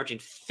offense. They're averaging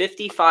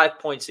 55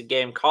 points a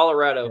game.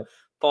 Colorado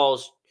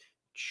falls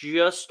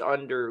just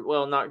under,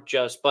 well, not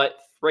just, but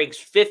ranks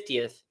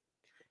 50th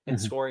in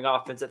scoring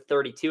offense at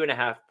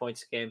 32.5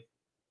 points a game.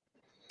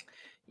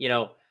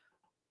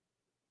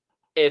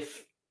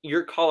 If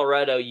you're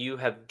Colorado, you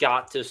have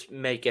got to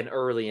make an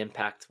early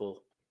impactful.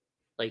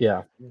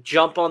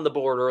 Jump on the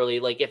board early.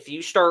 Like, if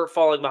you start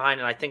falling behind,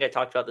 and I think I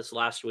talked about this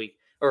last week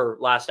or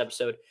last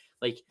episode,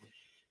 like,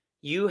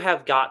 you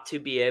have got to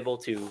be able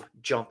to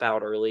jump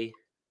out early,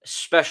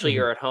 especially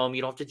you're at home.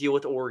 You don't have to deal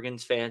with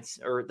Oregon's fans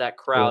or that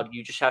crowd.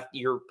 You just have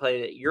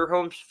your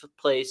home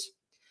place.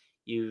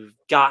 You've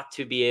got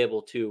to be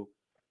able to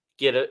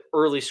get an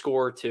early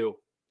score or two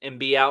and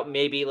be out.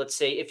 Maybe, let's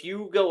say, if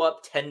you go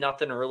up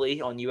 10-0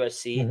 early on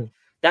USC,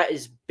 that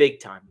is big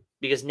time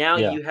because now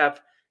you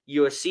have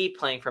USC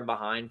playing from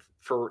behind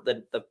for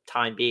the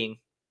time being,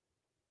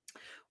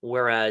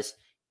 whereas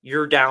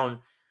you're down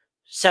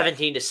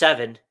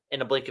 17-7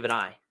 in a blink of an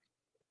eye,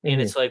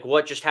 and it's like,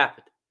 what just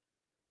happened?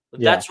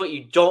 That's what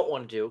you don't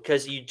want to do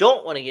because you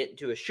don't want to get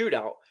into a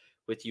shootout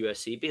with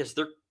USC because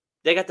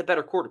they got the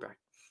better quarterback.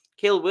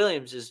 Caleb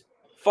Williams is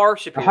far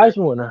superior. A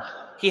Heisman winner.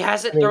 He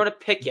hasn't thrown a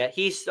pick yet.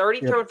 He's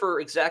already thrown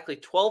for exactly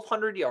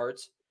 1,200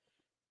 yards,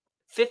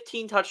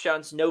 15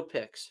 touchdowns, no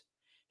picks.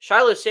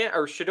 Shador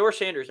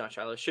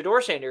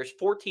Sanders,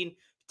 14-10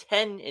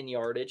 in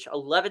yardage,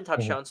 11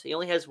 touchdowns. He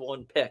only has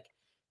one pick.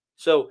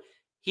 So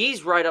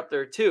he's right up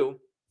there too.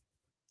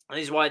 And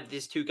this is why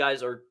these two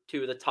guys are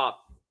two of the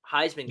top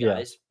Heisman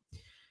guys.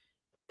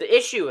 The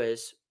issue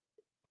is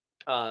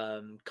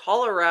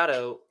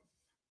Colorado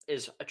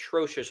is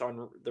atrocious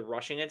on the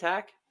rushing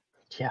attack.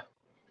 Yeah.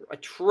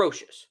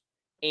 Atrocious.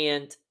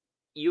 And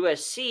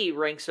USC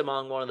ranks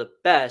among one of the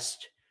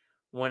best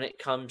when it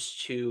comes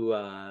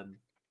to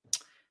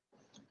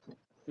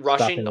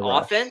rushing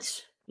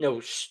offense.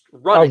 No,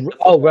 running.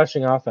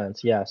 Rushing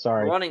offense. Yeah,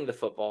 sorry. Running the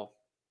football.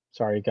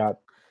 Sorry, got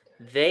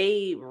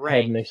they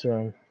rank. Head mixed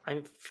around.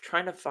 I'm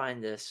trying to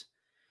find this.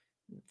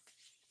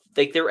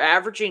 Like they're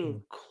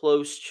averaging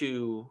close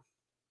to.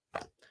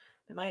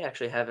 They might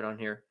actually have it on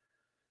here.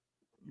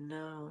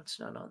 No, it's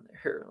not on there.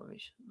 Here,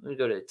 let me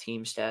go to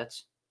team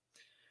stats.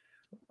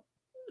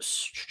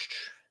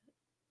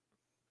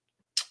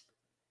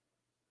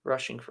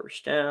 Rushing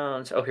first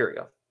downs. Oh, here we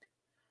go.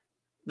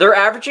 They're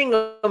averaging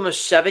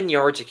almost 7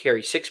 yards a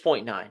carry,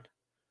 6.9.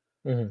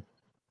 Mm-hmm.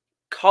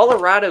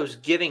 Colorado's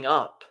giving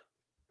up.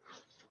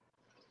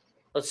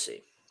 Let's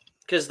see,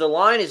 because the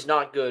line is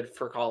not good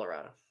for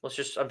Colorado. Let's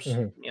just,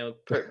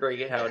 break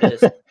it how it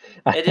is.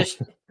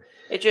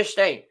 it just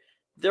ain't.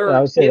 They're I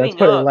would say that's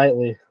putting it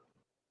lightly.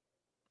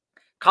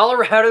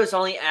 Colorado's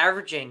only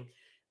averaging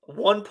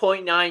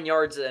 1.9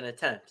 yards an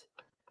attempt.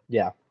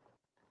 Yeah,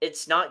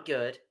 it's not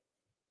good,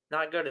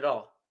 not good at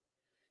all,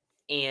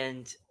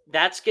 and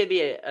that's going to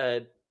be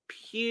a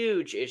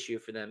huge issue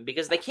for them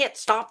because they can't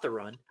stop the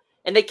run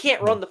and they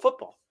can't run the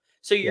football.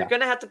 So you're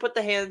going to have to put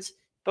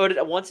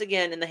it once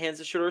again in the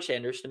hands of Shedeur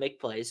Sanders to make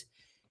plays.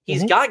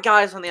 He's got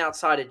guys on the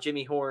outside of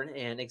Jimmy Horn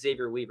and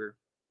Xavier Weaver.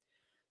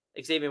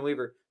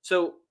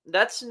 So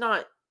that's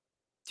not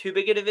too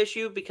big of an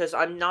issue because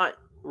I'm not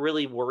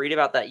really worried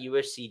about that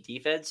USC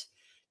defense.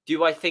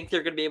 Do I think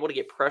they're going to be able to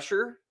get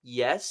pressure?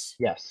 Yes.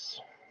 Yes.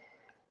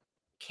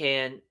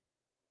 Can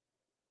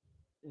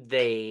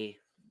they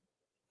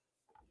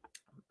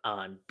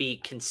be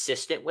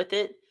consistent with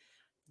it?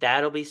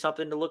 That'll be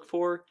something to look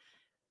for.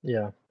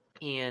 Yeah.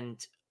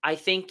 And I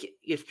think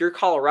if you're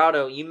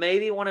Colorado, you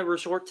maybe want to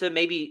resort to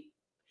maybe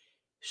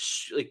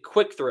like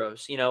quick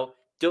throws,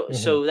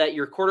 so that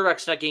your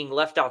quarterback's not getting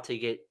left out to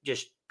get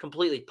just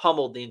completely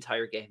pummeled the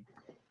entire game.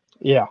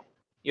 Yeah.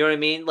 You know what I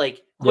mean?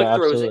 Like quick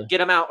throws, absolutely. Get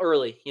them out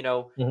early,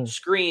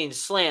 screens,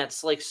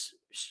 slants,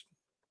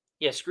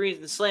 screens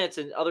and slants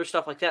and other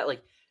stuff like that.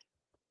 Like,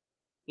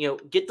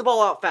 get the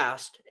ball out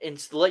fast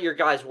and let your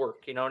guys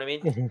work. You know what I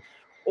mean?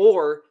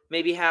 Or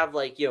maybe have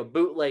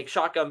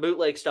shotgun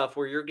bootleg stuff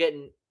where you're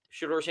getting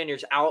Shedeur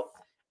Sanders out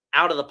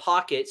of the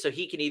pocket so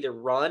he can either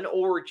run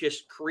or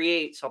just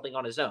create something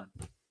on his own.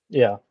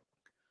 Yeah.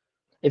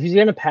 If he's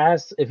gonna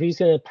pass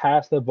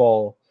the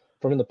ball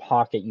from the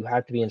pocket, you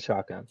have to be in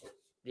shotgun.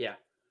 Yeah.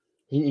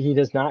 He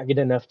does not get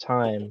enough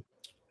time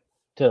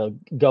to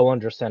go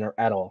under center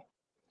at all.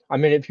 I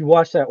mean, if you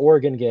watch that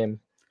Oregon game,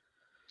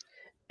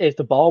 if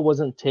the ball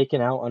wasn't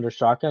taken out under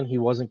shotgun, he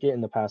wasn't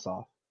getting the pass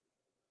off.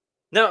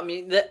 No, I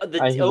mean the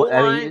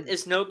O-line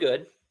is no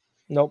good.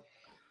 Nope.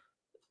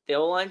 The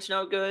O-line's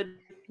no good.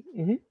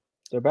 Mm-hmm.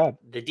 They're bad.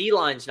 The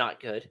D-line's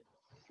not good.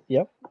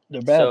 Yep,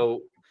 they're bad.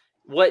 So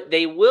what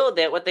they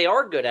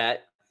are good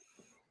at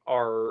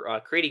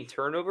are creating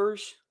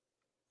turnovers.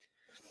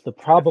 The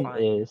problem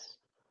is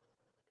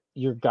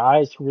your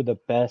guys who were the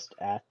best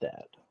at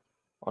that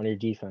on your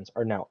defense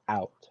are now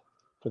out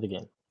for the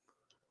game.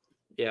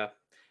 Yeah.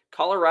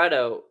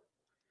 Colorado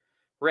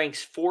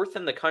ranks 4th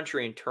in the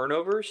country in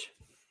turnovers.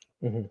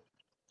 Mm-hmm.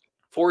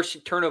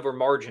 Forced turnover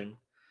margin.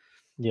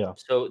 Yeah.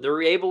 So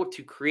they're able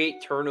to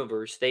create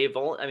turnovers. They've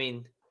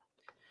only,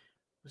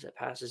 was that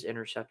passes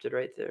intercepted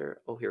right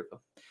there? Oh, here we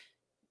go.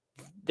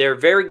 They're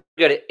very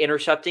good at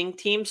intercepting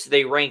teams.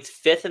 They ranked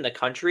 5th in the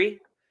country.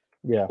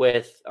 Yeah.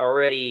 With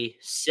already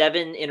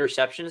 7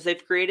 interceptions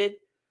they've created.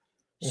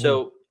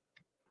 So,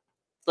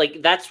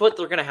 that's what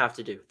they're going to have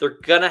to do.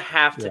 They're going to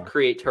have to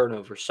create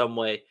turnovers some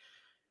way.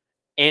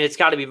 And it's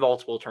got to be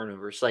multiple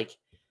turnovers, like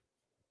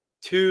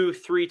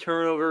 2-3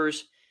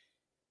 turnovers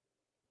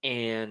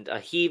and a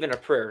heave and a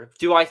prayer.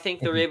 Do I think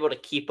they're able to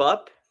keep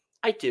up?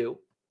 I do.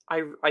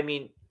 I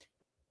mean,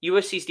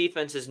 USC's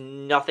defense is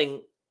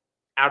nothing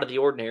out of the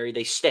ordinary.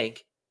 They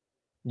stink,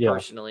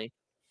 personally.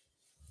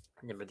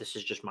 But this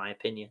is just my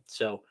opinion.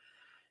 So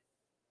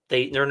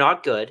they're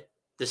not good.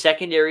 The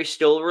secondary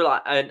still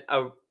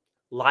a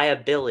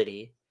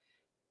liability.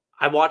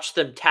 I watched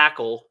them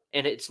tackle,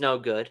 and it's no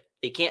good.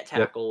 They can't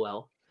tackle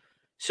well.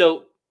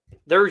 So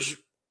there's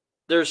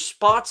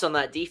spots on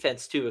that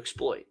defense to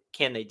exploit.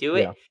 Can they do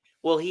it? Yeah.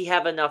 Will he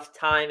have enough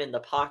time in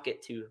the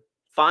pocket to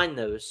find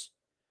those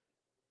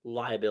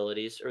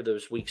liabilities or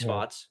those weak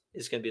spots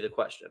is going to be the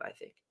question, I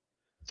think.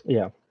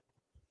 Yeah.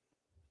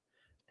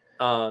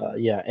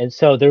 And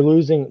so they're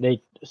losing.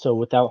 So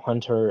without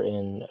Hunter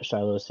and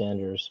Shiloh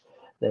Sanders,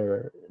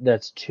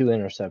 that's 2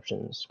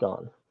 interceptions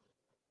gone.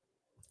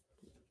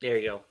 There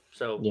you go.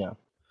 So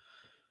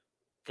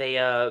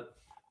they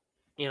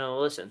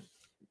listen.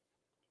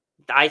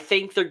 I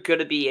think they're going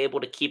to be able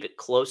to keep it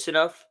close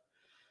enough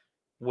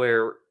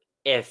where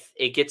if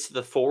it gets to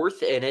the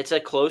 4th and it's a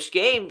close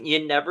game,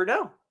 you never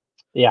know.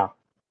 Yeah,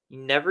 you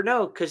never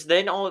know because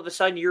then all of a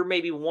sudden you're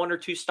maybe 1 or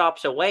 2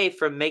 stops away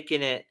from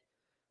making it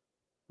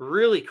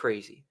really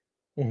crazy.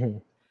 Mm-hmm.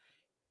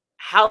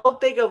 How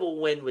big of a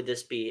win would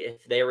this be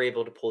if they were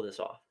able to pull this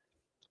off?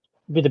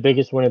 It'd be the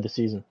biggest win of the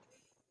season.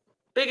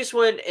 Biggest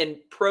win in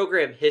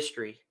program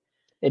history.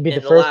 It'd be the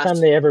first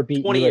time they ever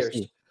beat 20 USC.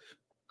 years.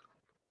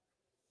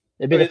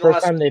 It'd be the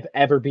first time they've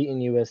ever beaten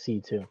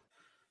USC, too.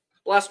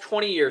 Last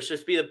 20 years, so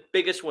it'd be the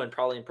biggest win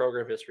probably in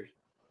program history.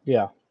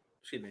 Yeah.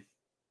 Excuse me.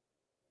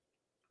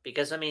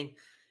 Because, I mean,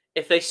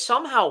 if they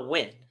somehow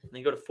win and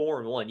they go to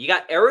 4-1, you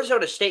got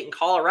Arizona State and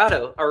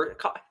Colorado, or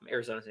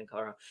Arizona State and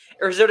Colorado,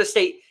 Arizona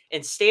State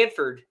and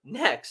Stanford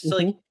next. So,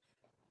 like,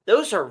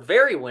 those are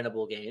very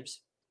winnable games.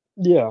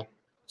 Yeah.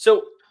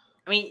 So,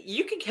 I mean,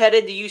 you can head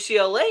into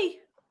UCLA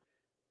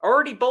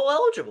already bowl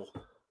eligible.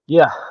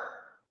 Yeah.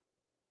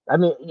 I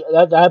mean,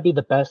 that'd be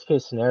the best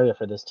case scenario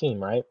for this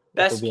team, right?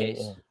 Best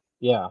case.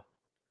 Yeah.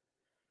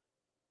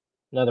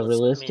 Now, the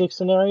realistic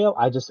scenario,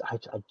 I just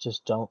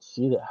don't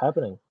see that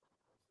happening.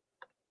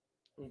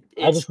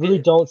 I just really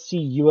don't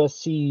see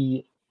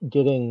USC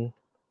getting,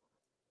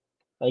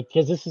 like,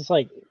 because this is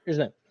like,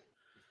 isn't it?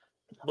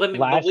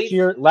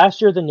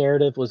 Last year the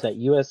narrative was that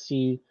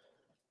USC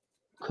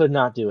could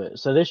not do it.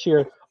 So this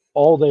year,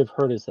 all they've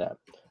heard is that.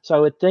 So I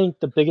would think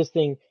the biggest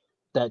thing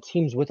that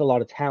teams with a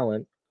lot of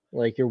talent,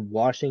 like your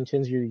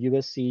Washingtons, your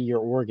USC, your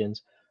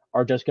Oregons,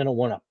 are just going to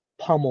want to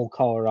pummel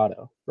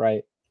Colorado,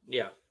 right?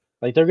 Yeah.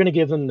 Like, they're going to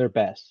give them their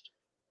best.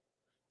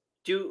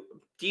 Do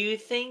you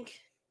think,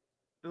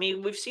 I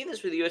mean, we've seen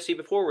this with USC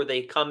before where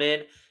they come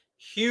in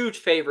huge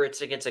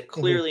favorites against a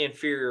clearly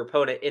inferior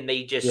opponent and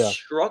they just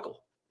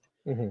struggle.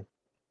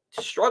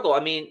 Struggle. I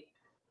mean,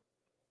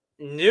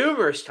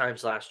 numerous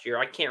times last year,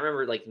 I can't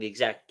remember, like, the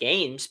exact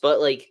games, but,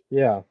 like,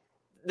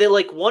 they,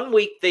 like, 1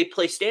 week they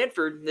play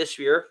Stanford this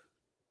year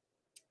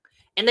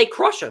and they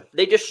crush them.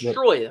 They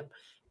destroy them.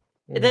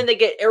 And then they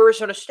get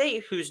Arizona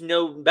State, who's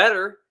no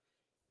better,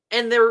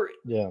 and they're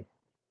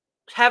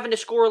having to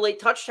score a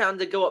late touchdown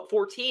to go up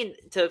 14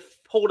 to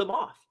hold them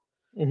off.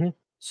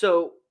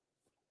 So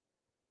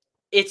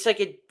it's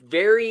like a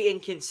very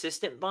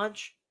inconsistent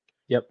bunch.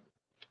 Yep.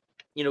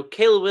 You know,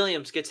 Caleb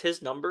Williams gets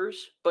his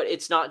numbers, but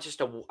it's not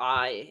just a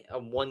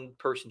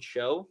one-person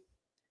show.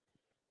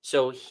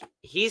 So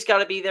he's got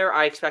to be there.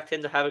 I expect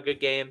him to have a good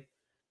game.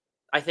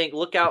 I think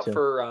look out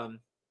for,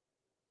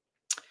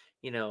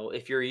 you know,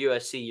 if you're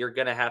USC, you're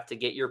going to have to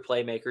get your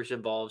playmakers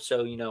involved.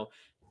 So, you know,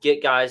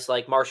 get guys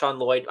like Marshawn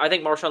Lloyd. I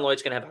think Marshawn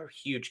Lloyd's going to have a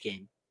huge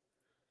game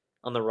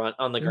on the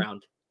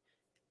ground.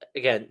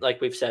 Again,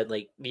 like we've said,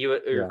 like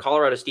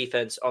Colorado's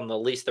defense on the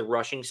least the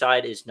rushing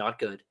side is not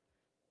good.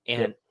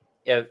 And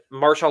if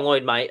Marshawn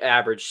Lloyd might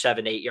average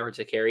 7-8 yards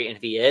a carry, and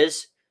if he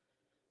is,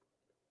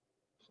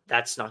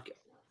 that's not good.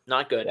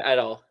 Not good at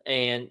all.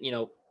 And, you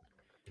know,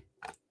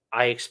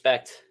 I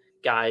expect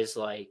guys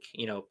like,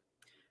 you know,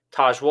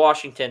 Taj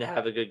Washington to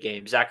have a good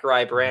game.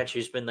 Zachariah Branch,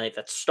 who's been like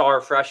that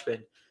star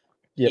freshman,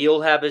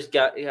 he'll have a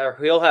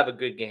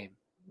good game.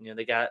 You know,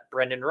 they got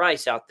Brendan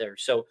Rice out there.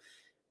 So,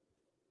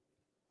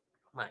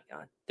 my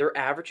God, they're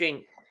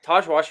averaging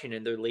Taj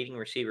Washington, their leading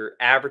receiver,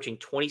 averaging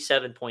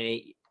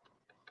 27.8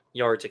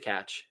 yards a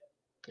catch.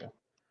 Yeah,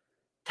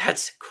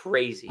 that's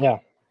crazy. Yeah.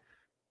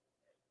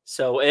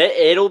 So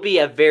it'll be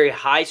a very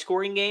high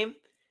scoring game.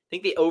 I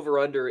think the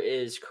over-under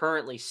is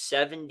currently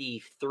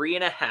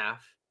 73.5.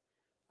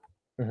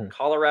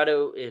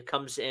 Colorado, it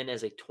comes in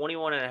as a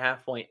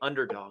 21.5 point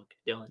underdog,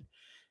 Dylan.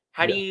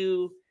 How do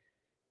you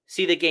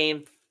see the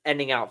game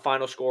ending out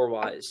final score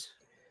wise?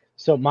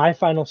 So my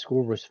final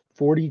score was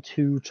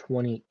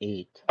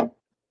 42-28.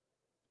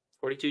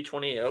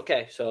 42-28.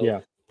 Okay.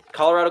 So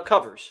Colorado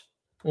covers.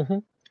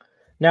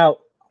 Now,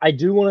 I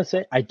do want to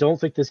say, I don't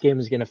think this game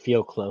is going to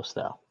feel close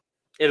though.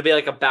 It'll be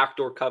like a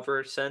backdoor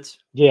cover sense.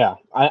 Yeah.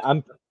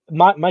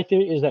 My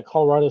theory is that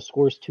Colorado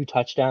scores 2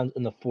 touchdowns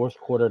in the fourth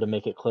quarter to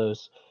make it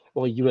close.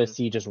 Well,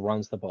 USC just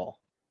runs the ball.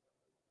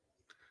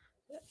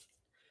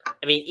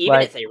 I mean,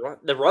 even if they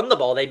run the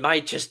ball, they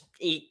might just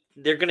eat.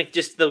 They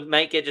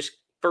might get just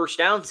first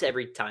downs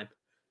every time.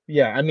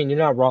 Yeah, I mean, you're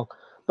not wrong.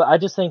 But I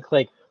just think,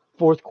 like,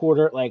 fourth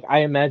quarter, like, I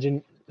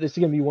imagine this is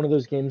going to be one of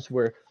those games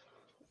where,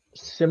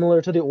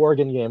 similar to the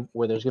Oregon game,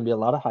 where there's going to be a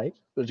lot of hype,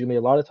 there's going to be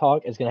a lot of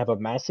talk, it's going to have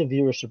a massive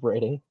viewership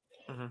rating.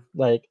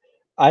 Like,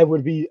 I'd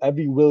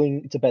be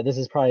willing to bet this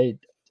is probably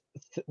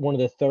one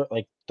of the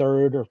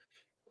third or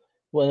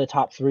one of the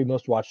top 3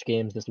 most watched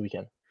games this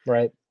weekend,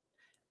 right?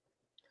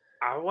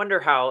 I wonder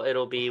how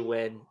it'll be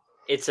when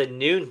it's a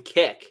noon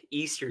kick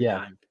Eastern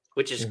time,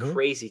 which is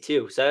crazy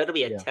too. So it'll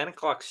be a 10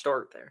 o'clock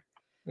start there.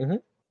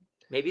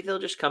 Maybe they'll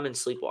just come in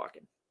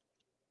sleepwalking.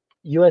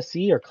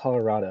 USC or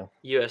Colorado?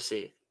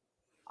 USC.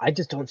 I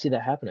just don't see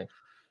that happening.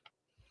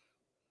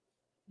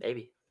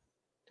 Maybe.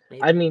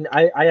 I mean,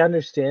 I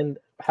understand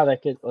how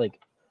that could, like,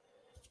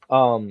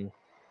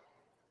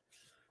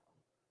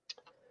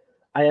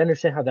 I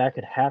understand how that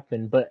could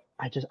happen, but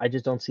I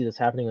just don't see this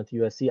happening with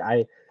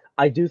USC.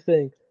 I do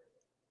think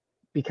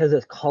because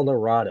it's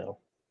Colorado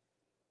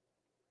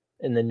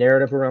and the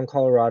narrative around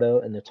Colorado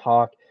and the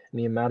talk and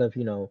the amount of,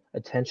 you know,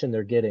 attention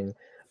they're getting,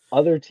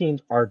 other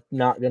teams are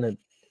not going to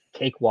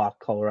cakewalk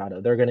Colorado.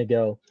 They're going to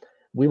go,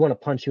 we want to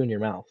punch you in your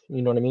mouth.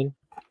 You know what I mean?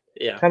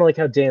 Yeah. Kind of like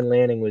how Dan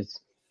Lanning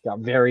was got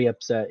very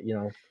upset,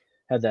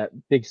 had that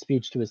big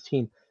speech to his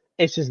team.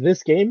 It's just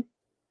this game,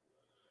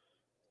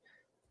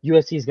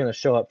 USC is going to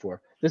show up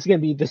for. This is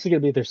going to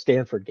be their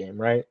Stanford game,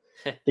 right?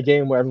 The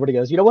game where everybody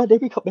goes, you know what?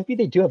 Maybe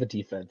they do have a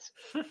defense,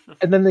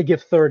 and then they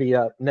give 30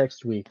 up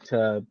next week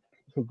to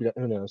who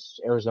knows,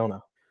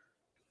 Arizona.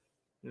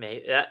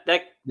 Maybe that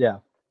yeah,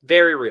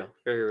 very real,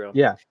 very real.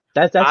 Yeah,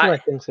 that's what I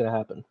think is going to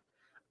happen.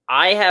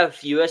 I have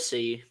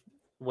USC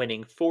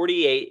winning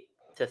 48-38.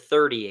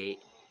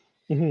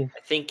 Mm-hmm. I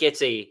think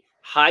it's a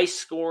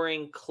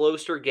high-scoring,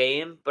 closer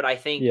game, but I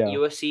think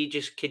USC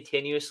just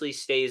continuously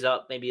stays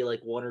up, maybe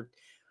like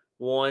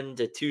 1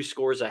 to 2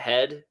 scores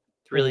ahead,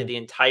 really the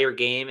entire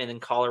game, and then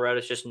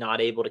Colorado's just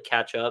not able to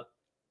catch up.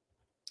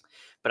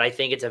 But I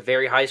think it's a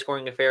very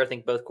high-scoring affair. I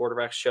think both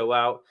quarterbacks show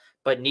out,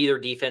 but neither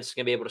defense is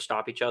going to be able to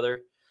stop each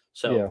other.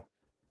 So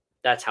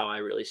that's how I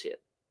really see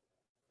it.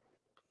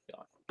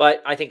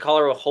 But I think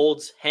Colorado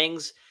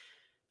hangs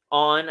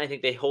on. I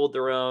think they hold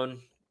their own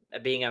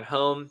at being at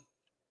home.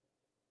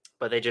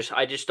 But I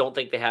just don't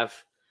think they have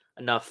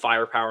enough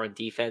firepower on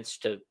defense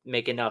to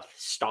make enough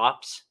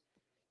stops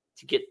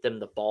to get them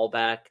the ball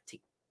back to,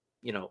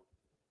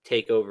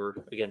 take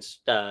over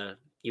against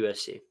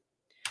USC.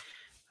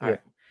 All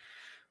right.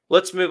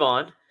 Let's move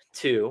on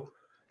to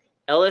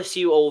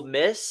LSU Ole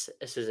Miss.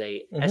 This is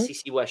a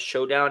SEC West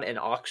showdown in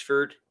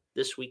Oxford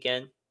this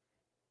weekend.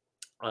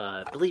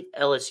 I believe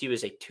LSU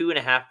is a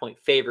 2.5-point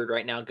favorite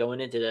right now going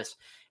into this.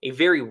 A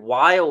very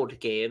wild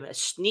game, a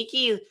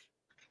sneaky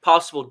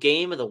possible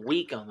game of the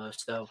week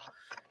almost, though,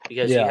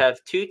 because you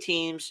have two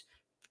teams,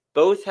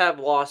 both have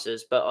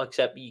losses, but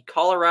except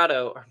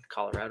Colorado.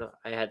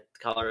 I had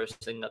Colorado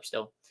sitting up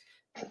still.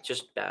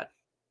 Just bad.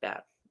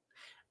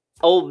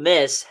 Ole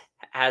Miss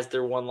has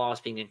their one loss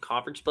being in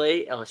conference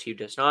play. LSU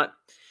does not.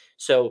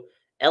 So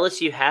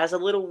LSU has a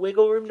little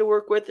wiggle room to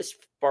work with as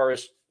far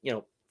as,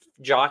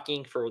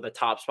 jockeying for the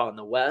top spot in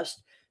the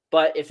West.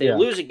 But if they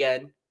lose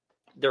again,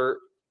 they're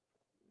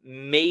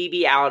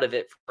maybe out of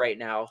it right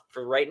now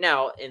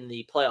in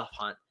the playoff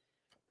hunt.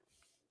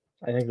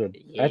 I think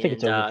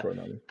it's over for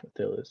them if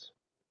they lose.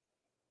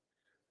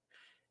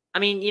 I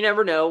mean, you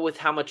never know with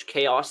how much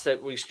chaos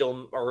that we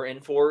still are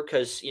in for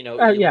because, the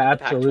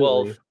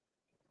absolutely. Pac-12,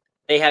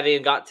 they haven't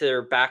even got to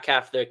their back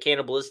half, the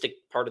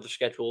cannibalistic part of the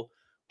schedule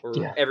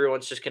where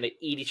everyone's just going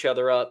to eat each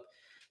other up.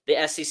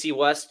 The SEC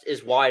West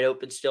is wide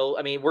open still.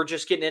 I mean, we're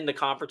just getting into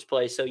conference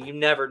play, so you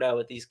never know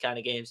with these kind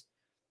of games.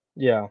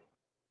 Yeah.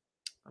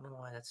 I don't know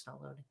why that's not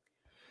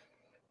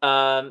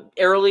loading.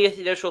 Early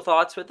initial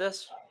thoughts with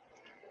this?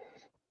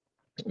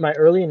 My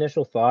early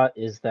initial thought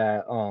is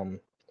that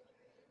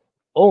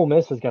Ole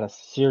Miss has got to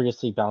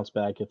seriously bounce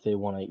back if they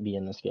want to be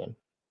in this game.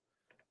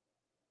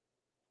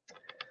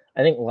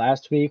 I think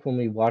last week when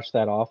we watched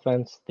that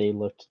offense, they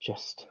looked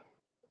just...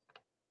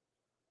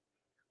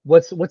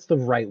 What's the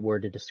right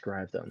word to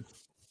describe them?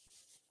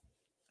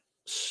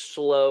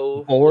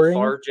 Slow, boring,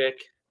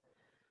 lethargic,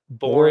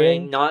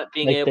 boring, not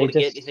being able to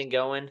get anything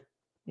going.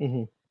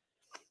 Mm-hmm.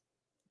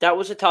 That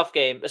was a tough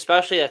game,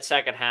 especially that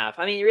second half.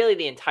 I mean, really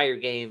the entire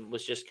game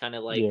was just kind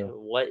of like,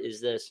 what is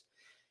this?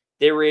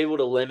 They were able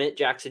to limit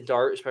Jackson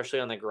Dart, especially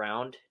on the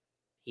ground.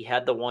 He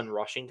had the one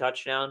rushing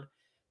touchdown,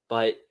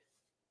 but,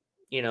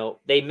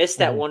 they missed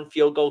that one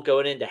field goal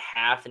going into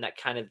half, and that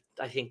kind of,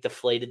 I think,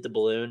 deflated the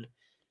balloon.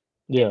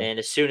 Yeah. And then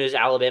as soon as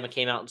Alabama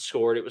came out and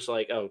scored, it was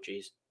like, oh,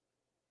 geez.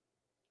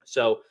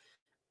 So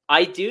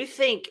I do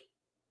think,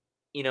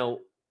 we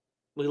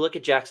look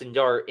at Jackson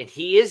Dart, and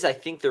he is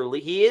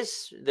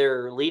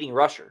their leading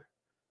rusher.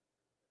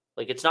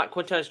 Like, it's not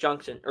Quintus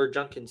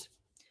Junkins.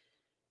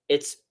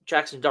 It's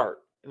Jackson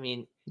Dart. I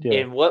mean,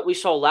 and what we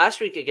saw last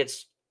week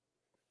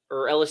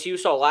LSU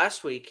saw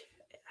last week,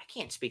 I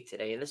can't speak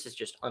today, and this is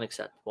just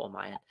unacceptable on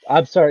my end.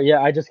 I'm sorry.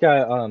 Yeah, I just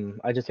got a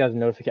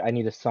notification. I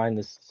need to sign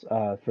this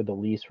for the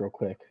lease real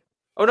quick.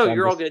 Oh no,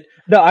 you're all good.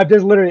 No, I'm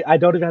just literally. I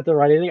don't even have to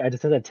write anything. I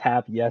just have to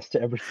tap yes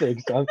to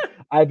everything. So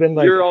I've been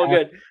like, you're all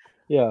good.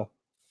 Yeah.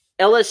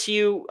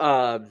 LSU,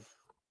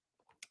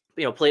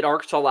 played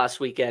Arkansas last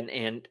weekend,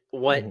 and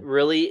what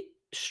really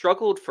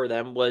struggled for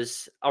them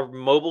was a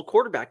mobile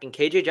quarterback, and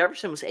KJ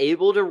Jefferson was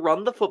able to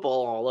run the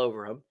football all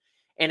over him.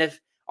 And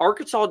if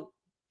Arkansas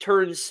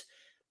turns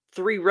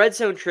 3 red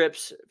zone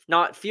trips,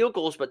 not field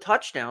goals, but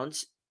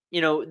touchdowns,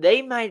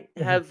 they might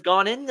have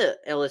gone into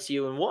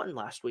LSU and won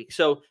last week.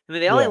 So, I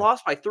mean, they only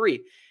lost by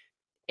 3.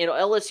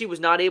 LSU was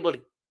not able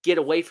to get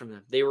away from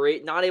them. They were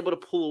not able to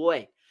pull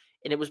away.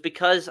 And it was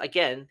because,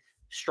 again,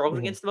 struggled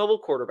against the mobile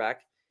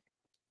quarterback.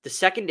 The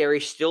secondary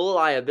still a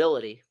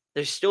liability.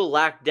 They still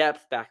lack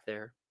depth back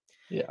there.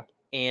 Yeah.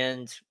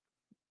 And,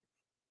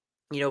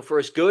 for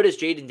as good as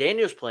Jaden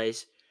Daniels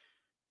plays,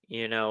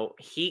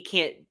 he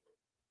can't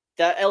 –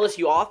 the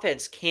LSU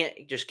offense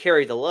can't just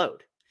carry the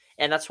load.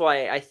 And that's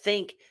why I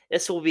think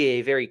this will be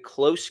a very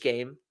close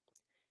game.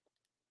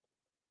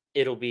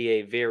 It'll be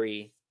a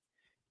very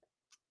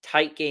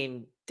tight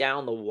game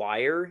down the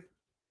wire.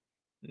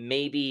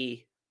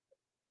 Maybe,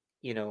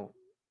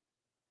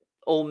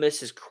 Ole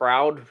Miss's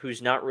crowd,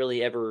 who's not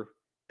really ever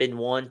been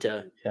one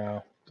to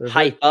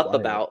hype up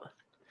about.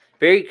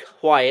 very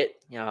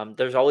quiet.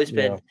 There's always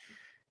been,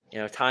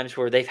 times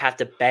where they've had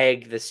to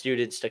beg the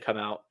students to come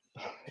out,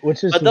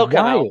 which is but they'll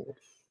come out. wild.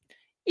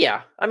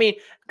 Yeah,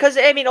 because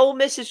Ole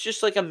Miss is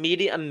just like a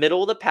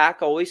middle of the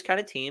pack, always kind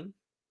of team.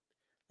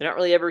 They're not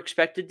really ever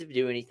expected to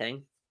do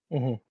anything,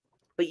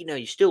 but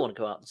you still want to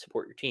go out and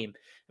support your team.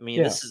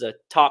 This is a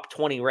top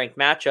 20 ranked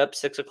matchup,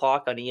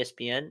 6:00 on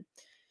ESPN.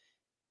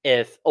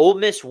 If Ole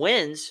Miss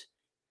wins,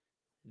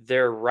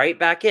 they're right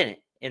back in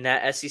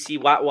that SEC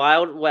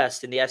Wild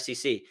West in the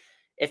SEC.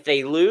 If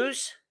they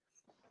lose,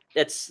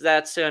 that's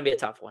going to be a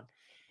tough one.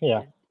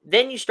 Yeah.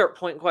 Then you start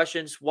pointing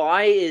questions.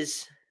 Why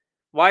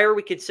are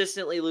we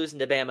consistently losing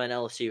to Bama and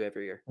LSU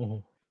every year?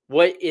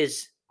 What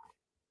is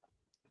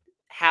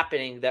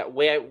happening that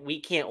we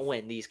can't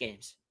win these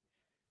games?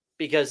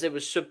 Because it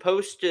was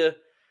supposed to,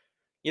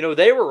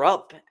 they were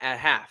up at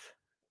half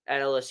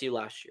at LSU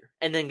last year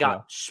and then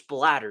got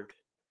splattered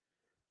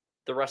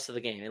the rest of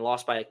the game and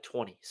lost by like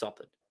 20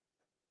 something.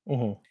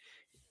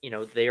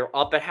 They are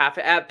up at half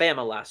at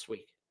Bama last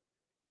week.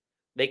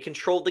 They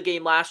controlled the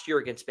game last year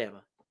against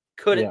Bama.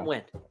 Couldn't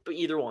win, but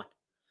either one.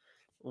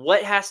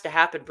 What has to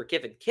happen for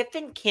Kiffin?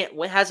 Kiffin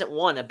hasn't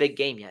won a big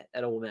game yet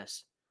at Ole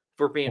Miss, if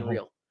we're being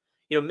real.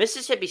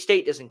 Mississippi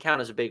State doesn't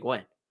count as a big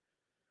win.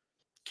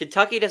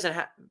 Kentucky doesn't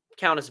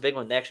count as a big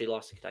one. They actually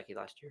lost to Kentucky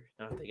last year.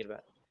 Now I'm thinking about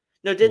it.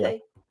 No, did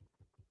they?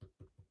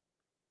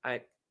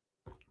 I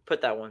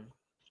put that one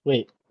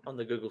on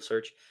the Google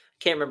search.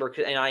 Can't remember,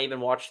 and I even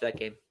watched that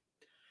game.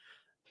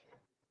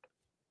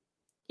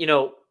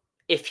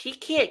 If he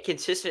can't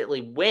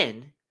consistently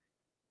win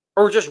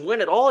or just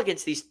win at all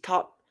against these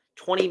top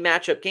 20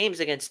 matchup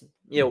games against,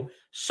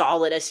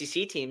 solid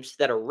SEC teams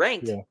that are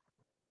ranked,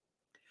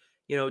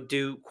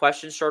 do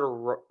questions start,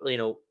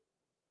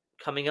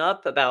 coming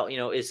up about,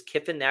 is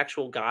Kiffin the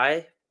actual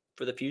guy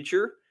for the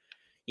future?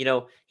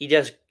 He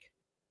does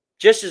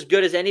just as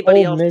good as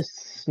anybody else. Ole Miss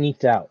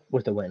sneaked out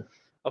with a win.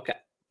 Okay.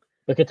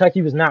 But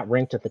Kentucky was not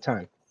ranked at the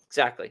time.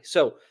 Exactly.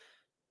 So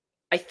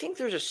I think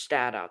there's a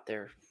stat out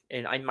there,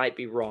 and I might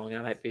be wrong.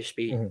 I might just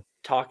be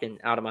talking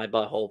out of my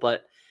butthole,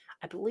 but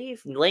I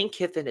believe Lane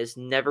Kiffin has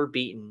never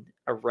beaten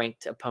a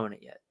ranked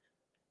opponent yet.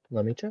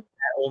 Let me check.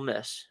 At Ole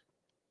Miss.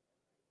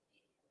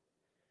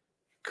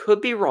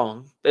 Could be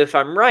wrong, but if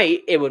I'm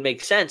right, it would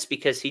make sense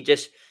because they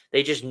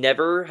just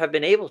never have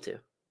been able to.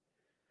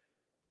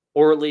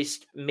 Or at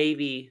least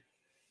maybe,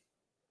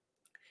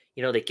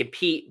 they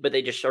compete, but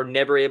they just are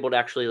never able to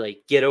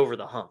actually get over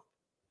the hump.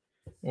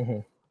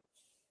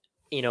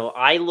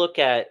 I look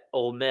at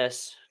Ole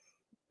Miss,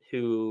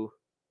 who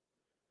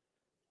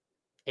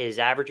is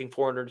averaging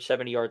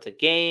 470 yards a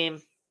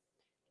game.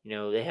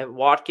 They have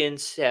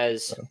Watkins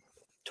has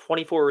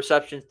 24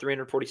 receptions,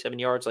 347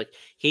 yards.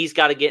 He's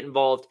got to get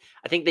involved.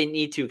 I think they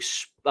need to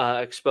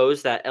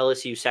expose that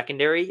LSU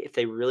secondary if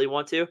they really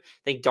want to.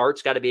 I think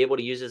Dart's got to be able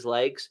to use his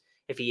legs.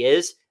 If he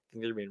is, I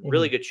think they're in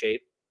really good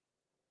shape.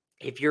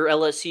 If you're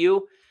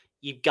LSU,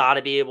 you've got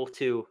to be able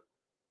to,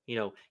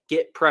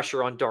 get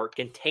pressure on Dart,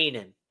 contain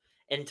him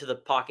into the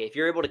pocket. If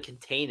you're able to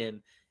contain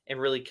him and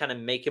really kind of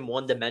make him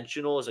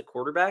one-dimensional as a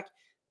quarterback,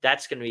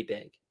 that's going to be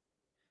big.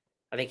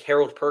 I think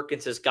Harold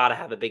Perkins has got to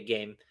have a big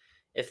game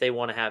if they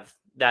want to have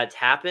that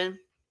happen.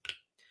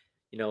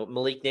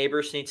 Malik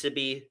Neighbors needs to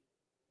be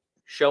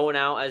showing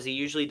out as he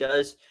usually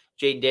does.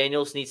 Jaden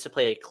Daniels needs to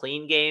play a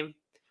clean game.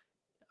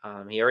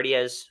 He already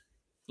has,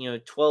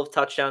 12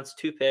 touchdowns,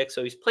 2 picks,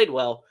 so he's played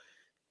well.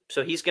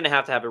 So he's going to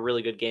have a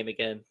really good game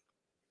again.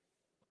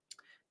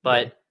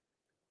 But,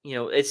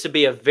 it's to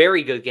be a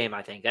very good game,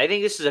 I think. I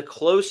think this is a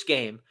close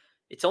game.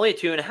 It's only a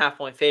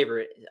 2.5-point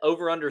favorite.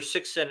 Over under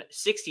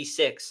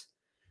 66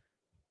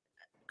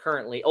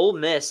 currently. Ole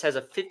Miss has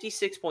a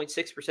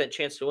 56.6%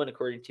 chance to win,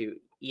 according to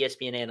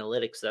ESPN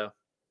Analytics, though.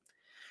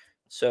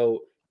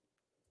 So,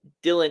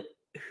 Dylan,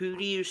 who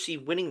do you see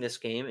winning this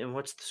game, and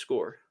what's the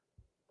score?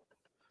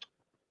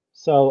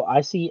 So,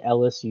 I see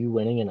LSU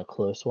winning in a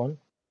close one.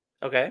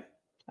 Okay.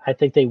 I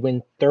think they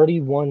win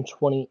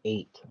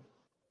 31-28.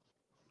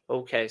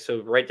 Okay,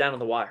 so right down to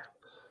the wire.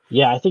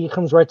 Yeah, I think it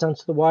comes right down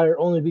to the wire,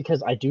 only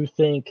because I do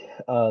think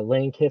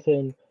Lane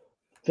Kiffin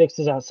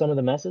fixes out some of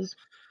the messes.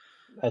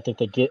 I think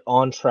they get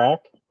on track,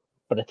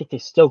 but I think they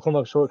still come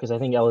up short because I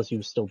think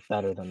LSU is still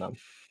better than them.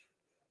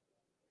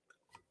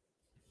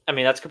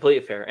 That's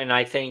completely fair. And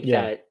I think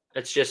that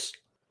it's just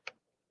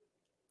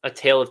a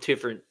tale of two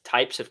different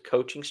types of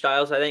coaching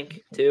styles, I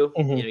think, too.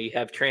 You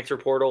have transfer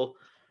portal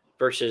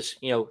versus,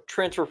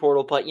 transfer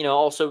portal, but,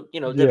 also,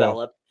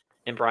 develop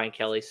and Brian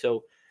Kelly.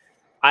 So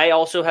I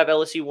also have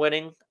LSU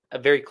winning a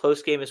very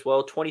close game as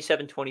well.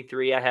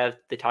 27-23. I have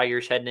the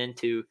Tigers heading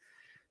into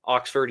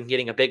Oxford and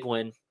getting a big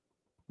win.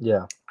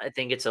 Yeah. I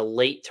think it's a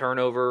late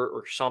turnover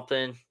or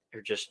something,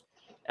 or just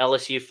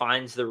LSU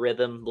finds the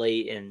rhythm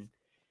late and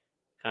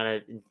kind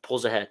of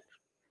pulls ahead.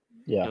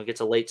 Yeah. Gets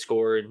a late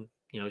score and,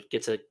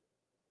 gets a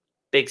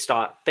big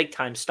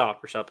time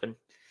stop or something.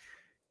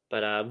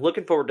 But I'm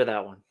looking forward to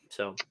that one.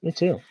 So me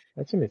too.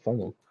 That's going to be a fun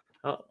one.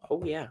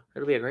 Oh, yeah.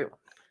 It'll be a great one.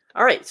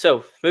 All right.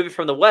 So moving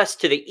from the west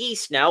to the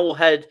east now, we'll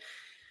head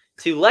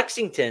to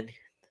Lexington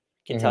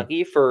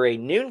Kentucky for a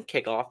noon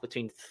kickoff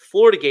between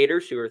Florida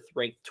Gators, who are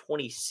ranked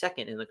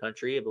 22nd in the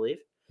country, I believe,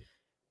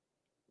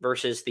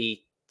 versus the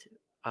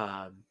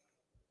unranked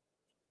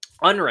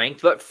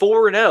but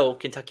 4-0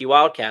 Kentucky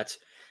Wildcats.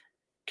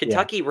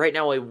 Kentucky right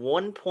now a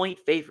 1-point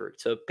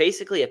favorite, so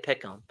basically a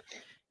pick-em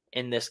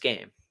in this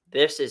game.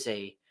 This is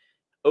a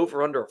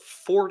over-under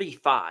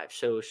 45,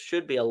 so it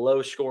should be a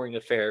low-scoring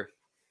affair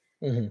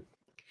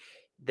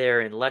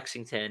there in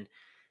Lexington.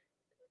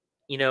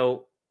 You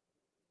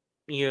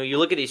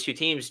look at these two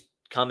teams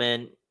come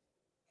in,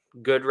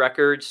 good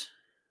records.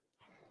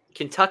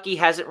 Kentucky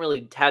hasn't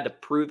really had to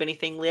prove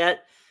anything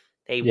yet.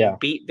 They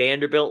beat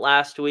Vanderbilt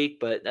last week,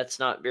 but that's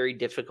not very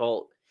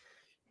difficult.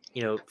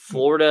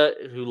 Florida,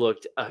 who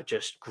looked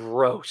just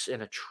gross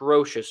and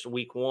atrocious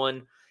week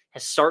 1,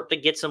 has started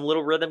to get some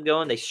little rhythm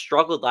going. They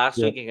struggled last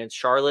week against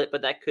Charlotte,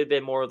 but that could have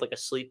been more of like a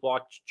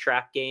sleepwalk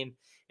trap game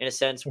in a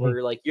sense where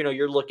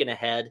you're looking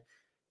ahead.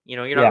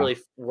 You're not really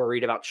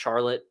worried about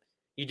Charlotte.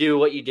 You do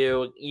what you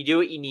do. You do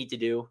what you need to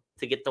do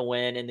to get the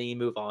win, and then you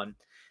move on.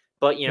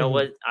 But you know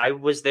what? I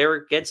was there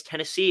against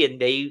Tennessee, and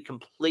they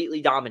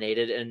completely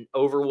dominated and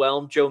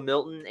overwhelmed Joe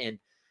Milton, and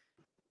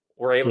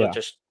were able to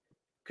just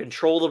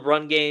control the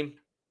run game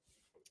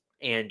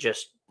and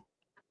just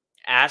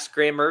ask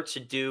Graham Mertz to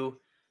do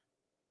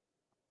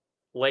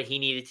what he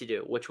needed to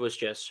do, which was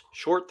just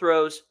short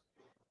throws,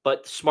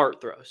 but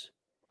smart throws.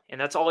 And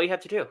that's all you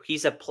have to do.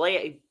 He's a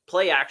play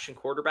action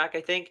quarterback,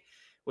 I think.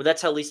 Well,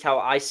 that's at least how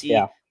I see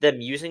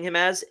them using him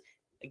as.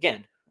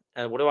 Again,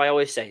 what do I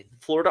always say?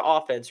 The Florida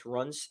offense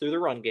runs through the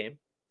run game.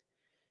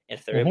 And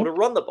if they're able to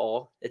run the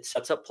ball, it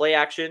sets up play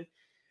action.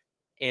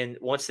 And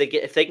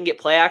if they can get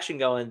play action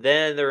going,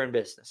 then they're in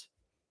business.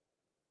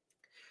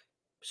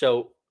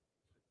 So,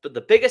 but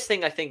the biggest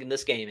thing I think in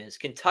this game is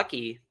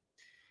Kentucky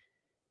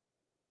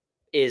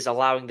is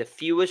allowing the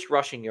fewest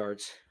rushing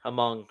yards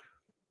among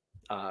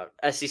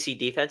SEC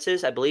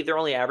defenses. I believe they're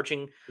only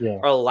averaging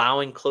or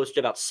allowing close to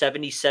about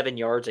 77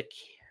 yards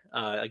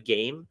a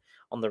game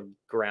on the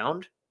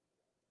ground.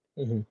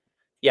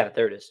 Yeah,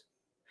 there it is.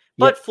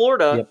 But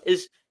Florida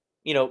is,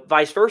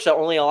 vice versa,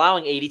 only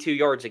allowing 82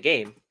 yards a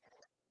game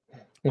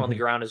on the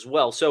ground as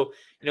well. So,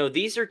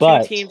 these are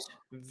two teams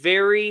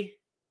very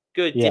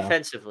good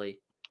defensively.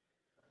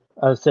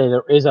 I would say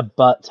there is a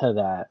but to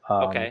that.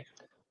 Okay.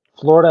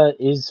 Florida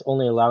is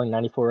only allowing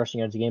 94 rushing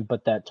yards a game,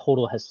 but that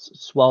total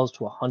swells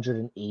to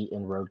 108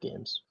 in road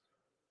games.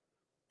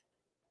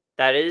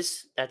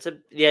 That's a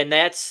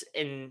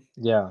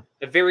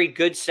very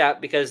good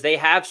stat because they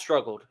have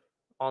struggled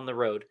on the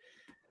road.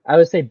 I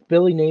would say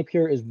Billy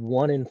Napier is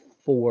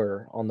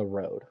 1-4 on the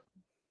road.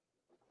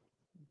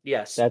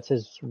 Yes. That's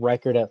his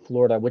record at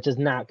Florida, which is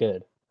not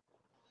good.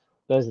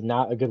 That is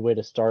not a good way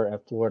to start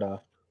at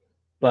Florida.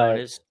 But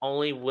his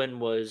only win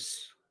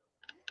was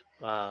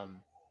what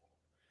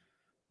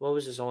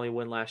was his only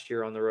win last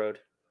year on the road?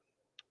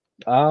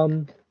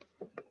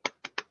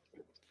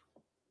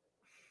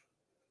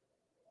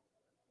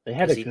 They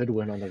had a good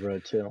win on the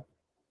road too.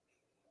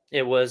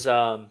 It was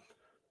who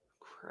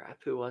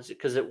was it?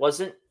 Because it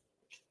wasn't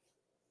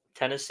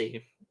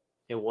Tennessee.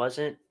 It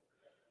wasn't.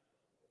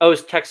 Oh, it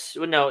was Texas.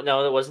 No,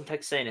 it wasn't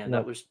Texas A&M. No.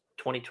 That was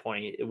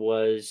 2020. It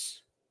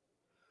was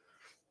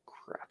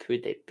who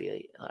did they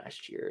beat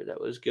last year?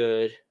 That was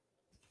good.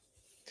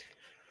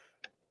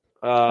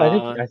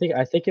 I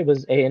think it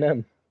was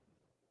A&M.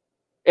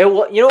 It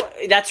was,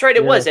 that's right.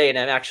 It was A&M.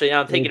 Actually,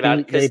 now I'm thinking about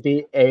it because they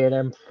beat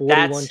A&M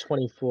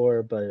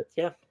 41-24. But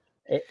yeah,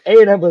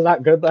 A&M was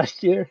not good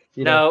last year.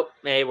 No,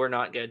 they were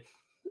not good.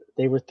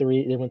 They went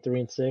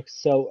 3-6.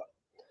 So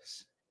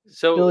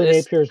Billy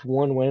Napier's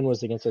one win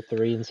was against a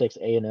 3-6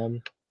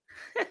 A&M.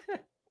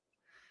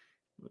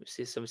 Let me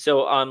see some.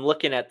 So I'm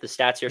looking at the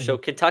stats here. So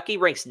Kentucky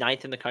ranks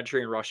 9th in the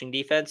country in rushing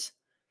defense.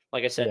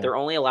 Like I said, they're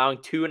only allowing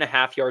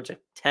 2.5 yards an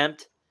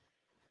attempt,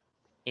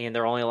 and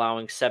they're only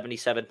allowing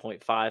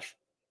 77.5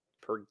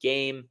 per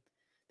game.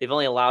 They've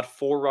only allowed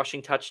 4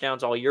 rushing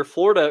touchdowns all year.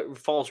 Florida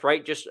falls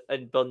right just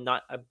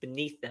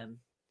beneath them.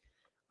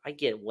 I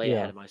get way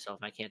ahead of myself.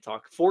 I can't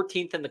talk.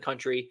 14th in the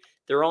country.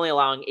 They're only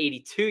allowing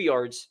 82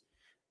 yards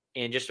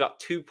and just about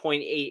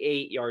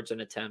 2.88 yards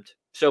an attempt.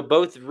 So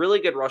both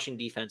really good rushing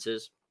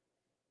defenses.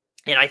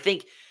 And I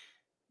think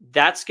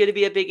that's going to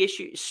be a big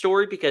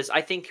story because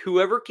I think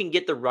whoever can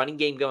get the running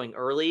game going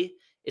early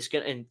is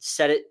going to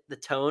set the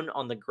tone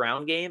on the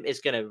ground game is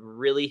going to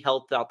really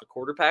help out the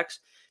quarterbacks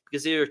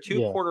because there are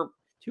two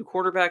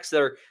quarterbacks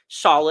that are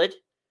solid.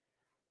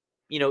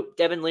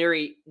 Devin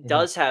Leary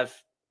does have,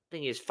 I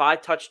think he has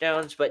 5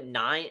 touchdowns, but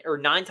 9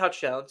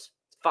 touchdowns,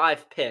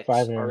 5 picks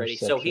already.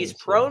 So he's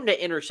prone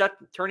to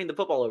turning the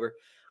football over.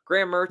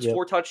 Graham Mertz,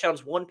 4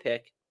 touchdowns, 1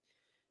 pick.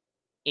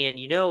 And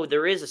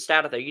there is a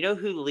stat out there. You know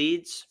who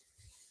leads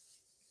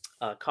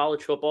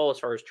college football as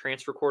far as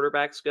transfer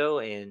quarterbacks go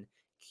and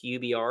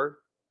QBR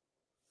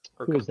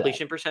or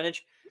completion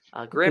percentage?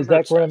 Graham Mertz. Is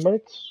that Graham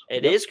Mertz?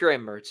 It is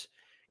Graham Mertz.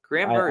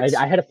 Graham Mertz.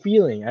 I had a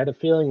feeling.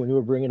 When you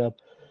were bringing up,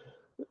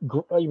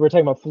 you were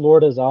talking about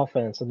Florida's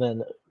offense and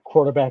then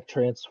quarterback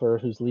transfer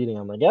who's leading.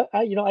 I'm like,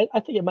 I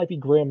think it might be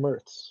Graham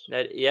Mertz.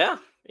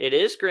 It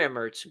is Graham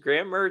Mertz.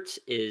 Graham Mertz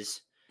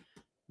is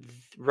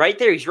right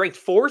there. He's ranked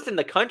 4th in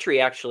the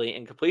country, actually,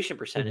 in completion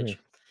percentage.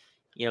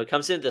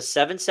 Comes into the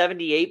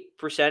 778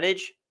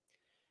 percentage.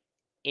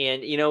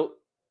 And,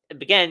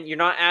 again, you're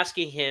not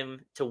asking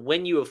him to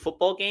win you a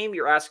football game.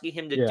 You're asking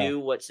him to do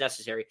what's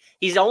necessary.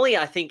 He's only,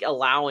 I think,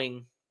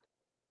 allowing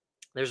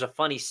 – there's a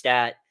funny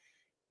stat.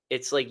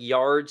 It's like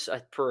yards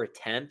per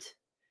attempt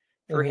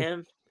for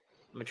him.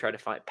 I'm going to try to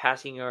find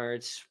passing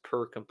yards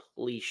per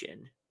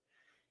completion.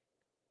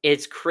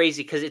 It's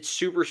crazy because it's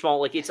super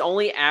small. Like, it's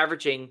only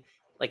averaging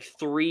like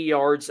 3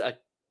 yards a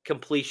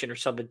completion or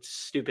something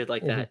stupid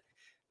like that.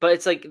 But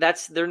it's like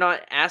they're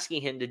not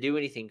asking him to do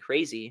anything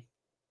crazy.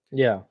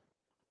 Yeah. I'm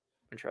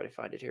going to try to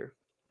find it here.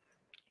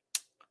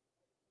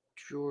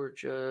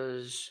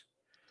 Georgia's.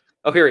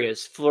 Oh, here he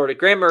is. Florida.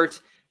 Graham Mertz,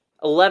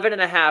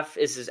 11.5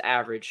 is his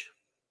average.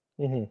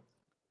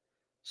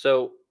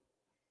 So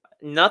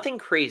nothing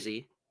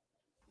crazy.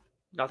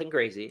 Nothing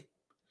crazy.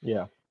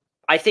 Yeah.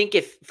 I think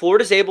if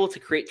Florida's able to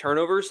create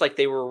turnovers like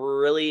they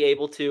were really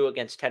able to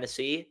against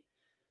Tennessee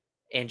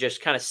and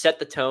just kind of set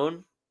the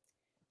tone,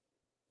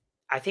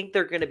 I think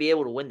they're going to be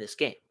able to win this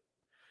game.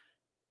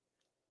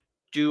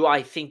 Do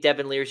I think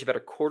Devin Leary's a better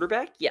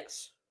quarterback?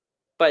 Yes.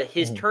 But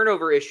his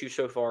turnover issue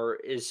so far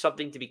is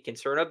something to be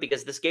concerned of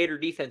because this Gator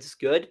defense is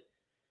good.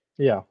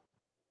 Yeah.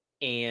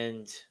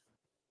 And,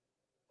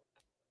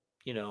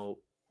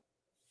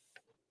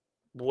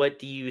 what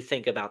do you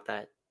think about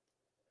that?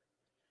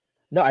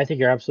 No, I think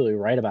you're absolutely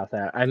right about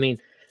that. I mean,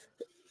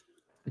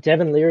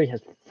 Devin Leary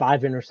has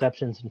 5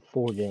 interceptions in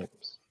 4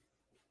 games.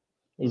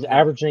 He's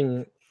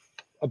averaging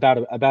about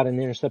an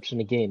interception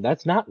a game.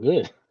 That's not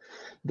good.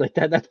 Like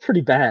that's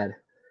pretty bad.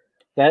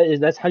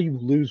 That's how you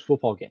lose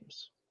football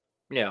games.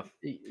 Yeah.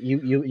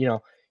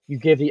 You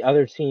give the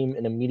other team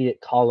an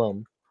immediate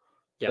column.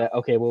 Yeah. That,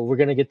 okay, well we're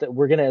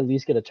gonna at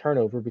least get a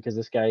turnover because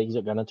this guy he's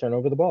gonna turn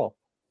over the ball.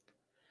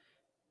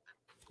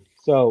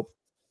 So,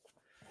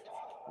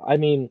 I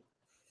mean,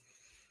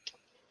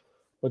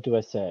 what do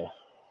I say?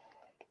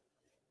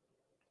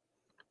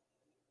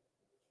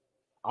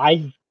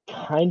 I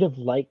kind of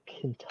like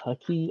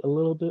Kentucky a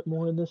little bit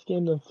more in this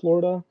game than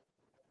Florida.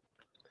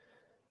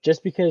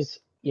 Just because,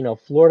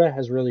 Florida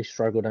has really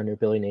struggled under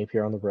Billy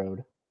Napier on the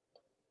road.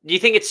 Do you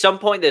think at some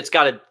point that it's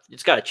got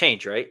to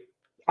change, right?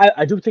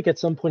 I do think at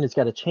some point it's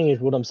got to change.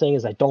 What I'm saying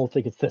is I don't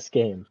think it's this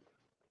game.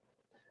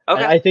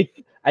 Okay.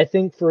 I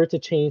think for it to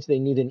change, they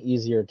need an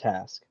easier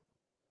task.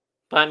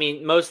 But I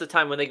mean, most of the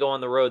time when they go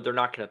on the road, they're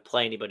not going to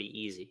play anybody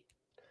easy.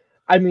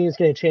 I mean, it's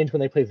going to change when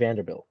they play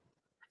Vanderbilt.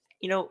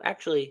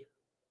 Actually,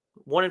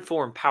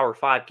 1-4 in Power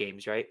 5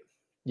 games, right?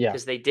 Yeah.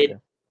 Because they did. Yeah.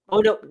 Oh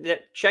no!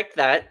 Check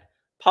that.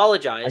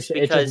 Apologize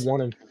Actually, because it's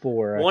just 1-4.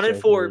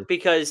 1-4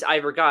 because I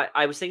forgot.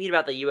 I was thinking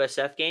about the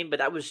USF game, but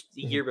that was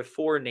the year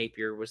before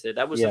Napier was there.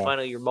 That was the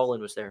final year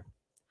Mullen was there.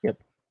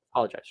 Yep.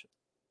 Apologize.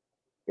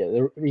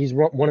 Yeah, he's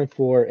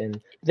 1-4,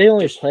 and they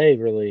only play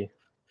really.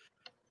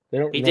 They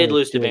don't. He did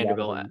lose to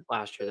Vanderbilt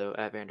last year, though.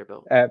 At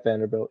Vanderbilt. At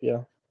Vanderbilt,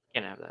 yeah.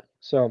 Can't have that.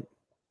 So,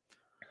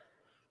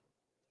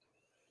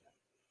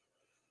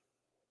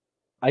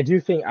 I do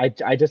think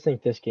I just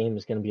think this game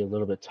is going to be a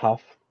little bit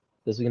tough.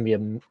 This is going to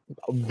be a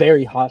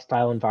very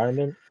hostile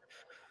environment.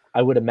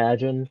 I would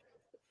imagine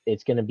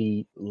it's going to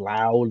be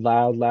loud,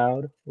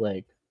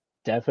 like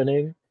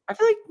deafening. I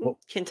feel like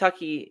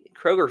Kentucky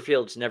Kroger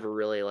Field's never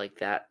really like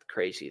that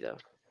crazy though.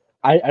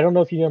 I don't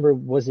know if you remember,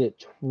 was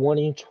it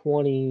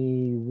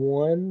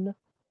 2021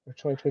 or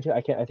 2022? I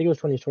think it was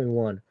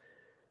 2021.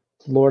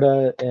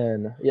 Florida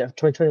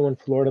 2021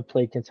 Florida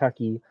played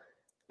Kentucky,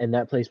 and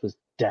that place was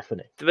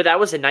deafening. But that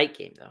was a night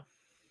game though.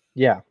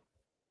 Yeah.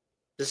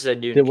 This is a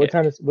noon kick.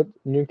 What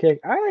noon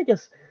kick? I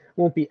guess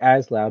won't be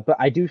as loud, but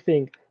I do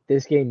think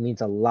this game means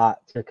a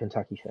lot to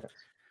Kentucky fans.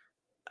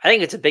 I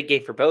think it's a big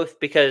game for both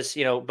because,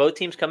 both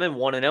teams come in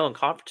 1-0 in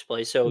conference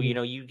play. So,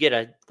 you get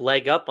a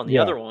leg up on the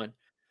other one,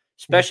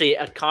 especially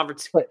a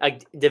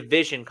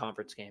division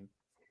conference game.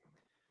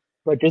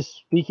 But just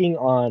speaking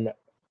on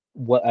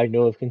what I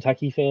know of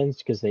Kentucky fans,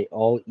 because they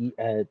all eat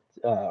at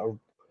a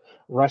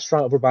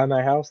restaurant over by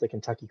my house, the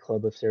Kentucky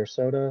Club of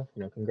Sarasota.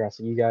 Congrats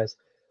to you guys.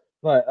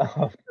 But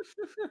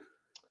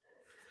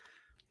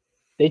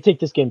they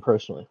take this game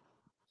personally.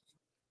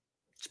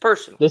 It's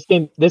personal. This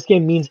game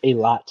means a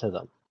lot to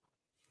them.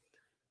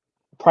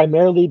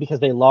 Primarily because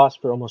they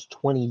lost for almost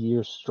 20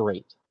 years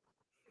straight.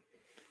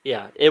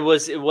 Yeah, it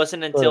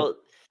wasn't until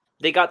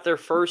they got their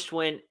first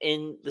win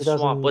in the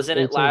swamp. Wasn't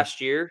it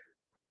last year?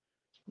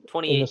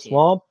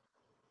 2018.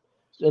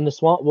 In the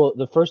swamp. Well,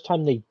 the first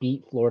time they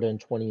beat Florida in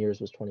 20 years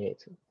was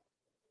 2018.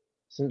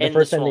 So the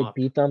first time they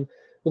beat them.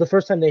 Well, the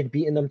first time they've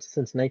beaten them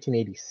since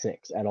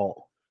 1986 at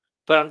all.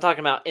 But I'm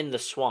talking about in the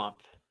swamp.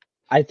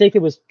 I think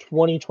it was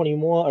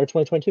 2021 or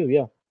 2022.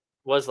 Yeah,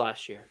 was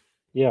last year.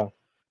 Yeah,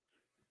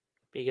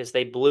 because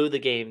they blew the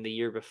game the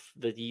year before,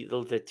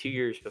 the 2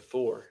 years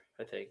before.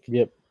 I think.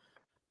 Yep.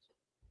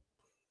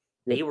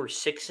 They were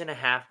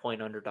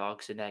 6.5-point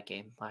underdogs in that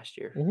game last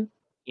year. Mm-hmm.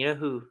 You know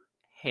who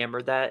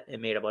hammered that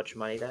and made a bunch of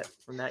money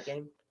from that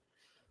game?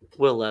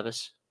 Will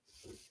Levis.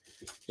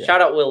 Yeah.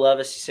 Shout out Will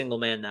Levis, single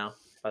man now.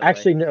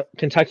 Actually, no,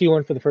 Kentucky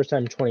won for the first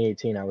time in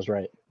 2018. I was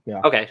right.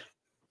 Yeah. Okay.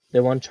 They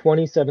won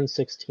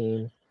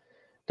 27-16.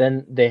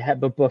 Then they had,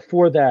 but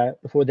before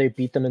that, before they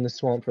beat them in the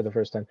Swamp for the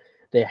first time,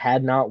 they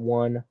had not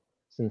won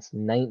since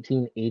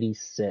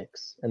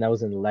 1986, and that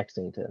was in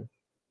Lexington.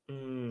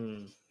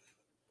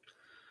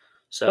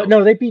 So, but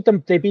no, they beat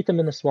them. They beat them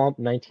in the Swamp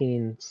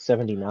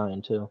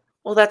 1979 too.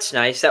 Well, that's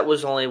nice. That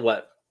was only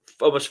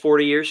almost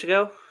 40 years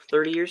ago,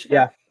 30 years ago.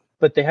 Yeah,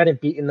 but they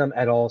hadn't beaten them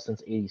at all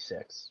since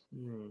 '86.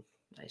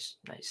 Nice.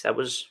 That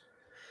was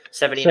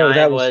 79.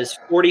 So was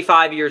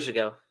 45 years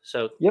ago.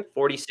 So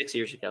 46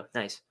 years ago.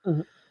 Nice.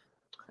 Mm-hmm.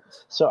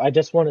 So I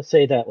just want to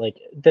say that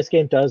this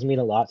game does mean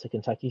a lot to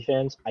Kentucky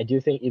fans. I do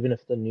think even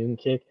if the noon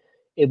kick,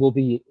 it will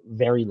be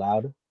very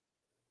loud.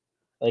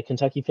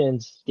 Kentucky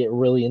fans get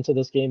really into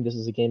this game. This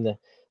is a game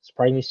that's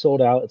probably going to be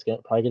sold out. It's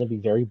probably going to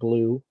be very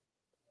blue.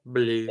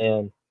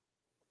 And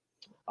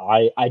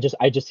I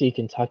just see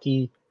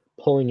Kentucky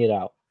pulling it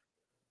out.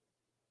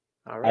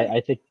 All right.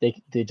 I think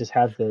they just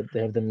have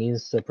the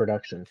means to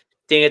production.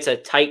 Think it's a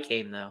tight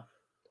game though.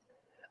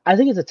 I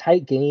think it's a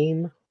tight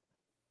game.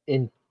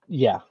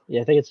 Yeah,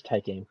 I think it's a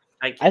tight game.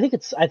 I think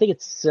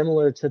it's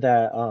similar to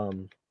that.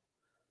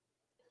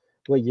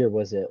 What year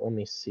was it? Let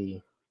me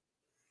see.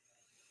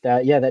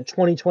 That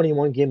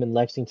 2021 game in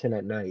Lexington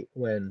at night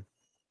when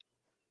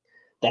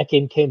that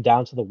game came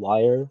down to the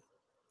wire.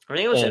 I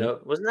think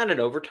wasn't that an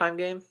overtime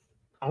game?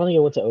 I don't think it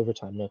went to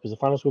overtime, no, because the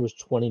final score was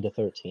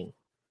 20-13.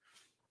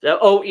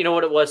 Oh, you know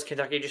what it was?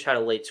 Kentucky just had a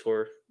late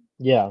score.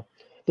 Yeah,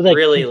 but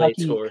really late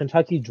score.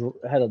 Kentucky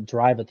had a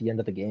drive at the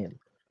end of the game.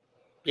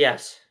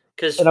 Yes,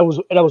 and I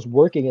was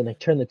working, and they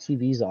turned the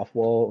TVs off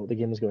while the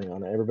game was going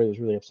on, and everybody was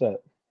really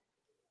upset.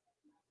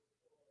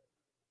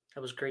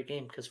 That was a great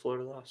game because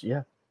Florida lost.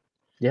 Yeah.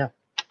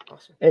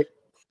 Awesome. Hey,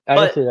 I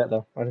didn't say that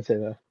though. I didn't say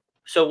that.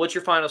 So what's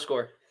your final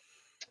score?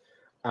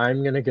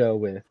 I'm gonna go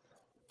with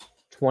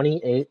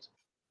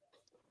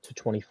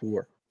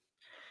 28-24.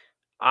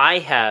 I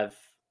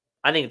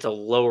think it's a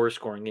lower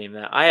scoring game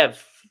than that. I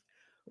have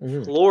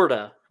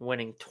Florida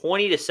winning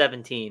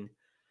 20-17.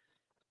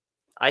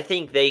 I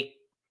think they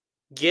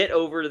get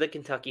over to the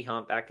Kentucky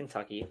hump at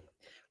Kentucky.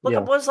 Look,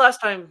 when was the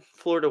last time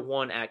Florida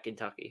won at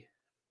Kentucky?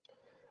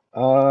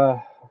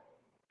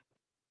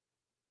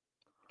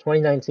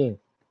 2019.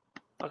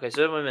 Okay,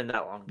 so it wouldn't have been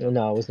that long ago.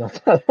 No, it was not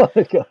that long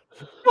ago.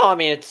 Well, I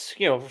mean, it's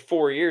for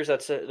 4 years.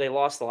 They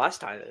lost the last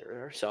time they were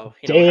there. So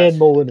Dan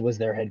Mullen was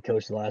their head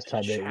coach the last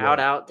time. Shout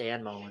out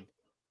Dan Mullen.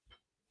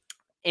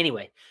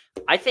 Anyway,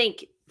 I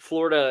think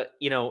Florida,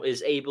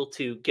 is able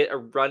to get a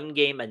run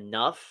game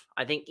enough.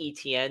 I think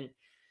ETN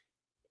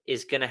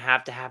is going to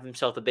have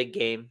himself a big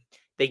game.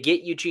 They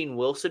get Eugene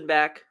Wilson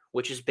back,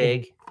 which is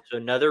big. So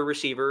another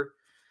receiver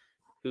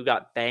who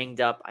got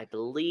banged up, I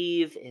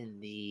believe, in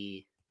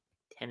the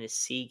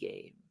Tennessee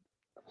game.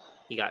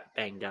 He got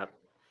banged up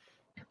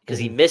because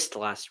he missed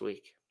last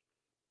week.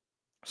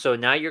 So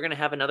now you're going to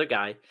have another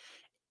guy.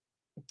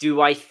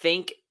 Do I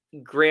think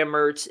Graham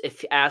Mertz,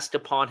 if asked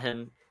upon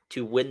him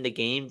to win the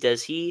game,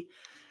 does he?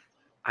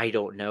 I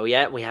don't know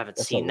yet. We haven't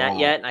seen that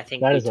yet. And I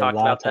think we talked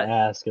about that. That is a lot to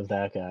ask of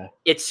that guy.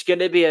 It's going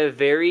to be a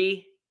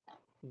very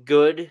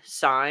good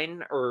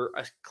sign or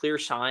a clear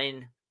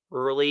sign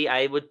early.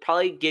 I would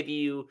probably give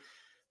you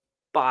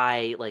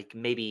by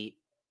maybe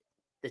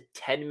the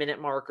 10-minute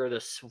mark or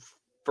the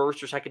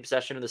first or second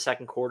possession of the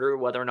second quarter,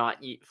 whether or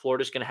not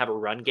Florida's going to have a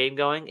run game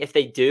going. If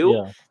they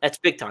do, that's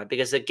big time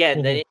because,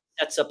 again, then it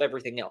sets up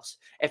everything else.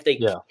 If they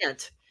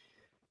can't,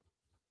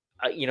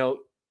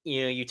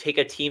 you take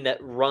a team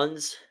that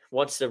wants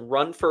to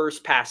run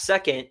first, pass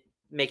second,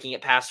 making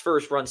it pass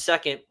first, run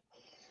second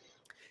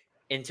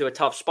into a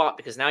tough spot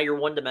because now you're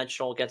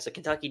one-dimensional against the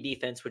Kentucky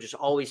defense, which is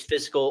always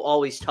physical,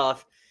 always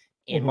tough.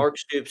 And Mark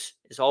Stoops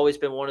has always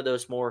been one of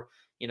those more,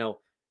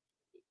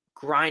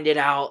 grind it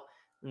out,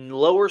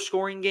 lower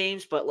scoring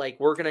games, but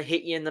we're going to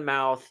hit you in the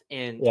mouth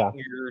and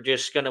you're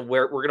just going to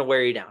we're going to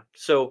wear you down.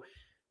 So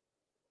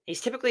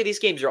these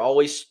games are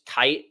always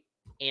tight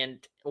and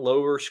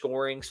lower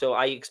scoring. So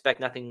I expect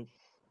nothing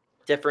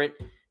different,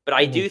 but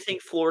I do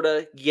think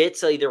Florida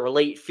gets either a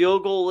late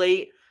field goal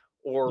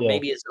or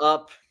maybe it's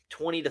up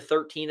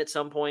 20-13 at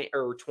some point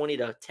or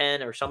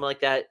 20-10 or something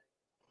like that.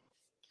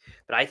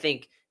 But I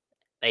think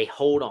they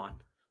hold on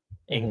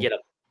and get a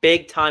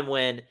big time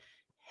win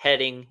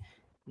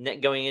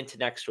going into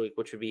next week,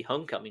 which would be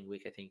homecoming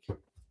week, I think.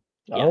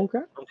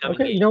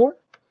 Okay. You know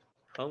what?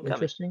 Homecoming.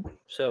 Interesting.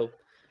 So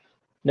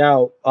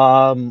now,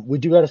 we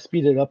do got to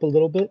speed it up a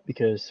little bit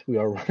because we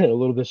are running a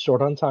little bit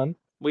short on time.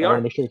 I want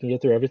to make sure we can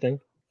get through everything.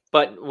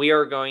 But we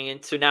are going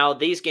into now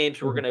these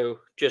games. We're going to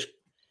just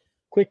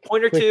quick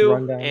point or two,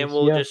 rundowns. and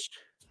we'll just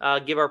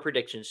give our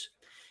predictions.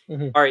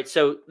 All right.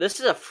 So this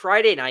is a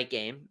Friday night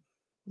game.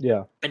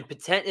 Yeah. And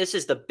this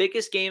is the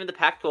biggest game in the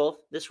Pac-12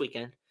 this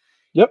weekend.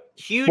 Yep.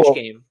 Huge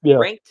game. Yeah.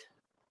 Ranked.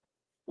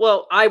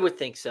 Well, I would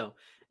think so.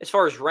 As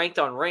far as ranked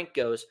on rank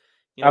goes,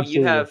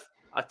 you have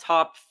a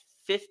top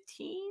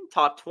 15,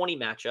 top 20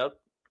 matchup.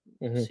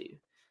 Let's see.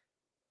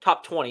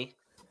 Top 20.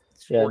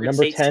 Yeah, Oregon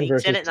number State's 10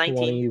 versus 10 at 19.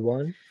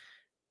 21.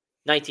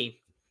 19.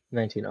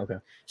 19, okay.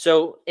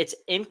 So it's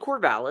in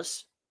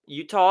Corvallis.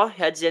 Utah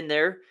heads in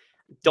there.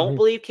 Don't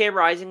believe Cam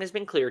Rising has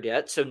been cleared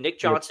yet. So Nick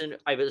Johnson,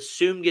 I would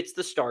assume, gets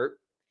the start.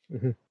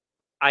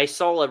 I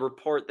saw a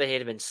report they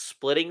had been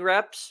splitting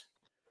reps,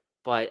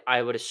 but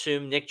I would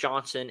assume Nick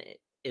Johnson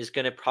is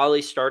going to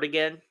probably start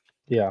again.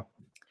 Yeah.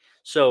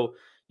 So,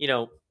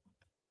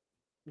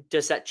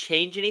 does that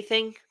change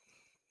anything?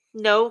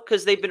 No,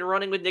 because they've been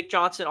running with Nick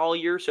Johnson all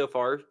year so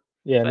far.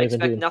 Yeah, so I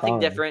expect nothing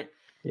different.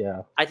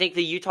 Yeah. I think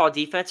the Utah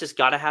defense has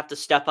got to have to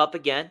step up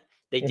again.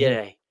 They did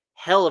a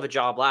hell of a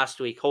job last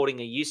week holding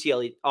a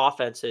UCLA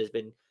offense that has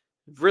been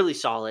really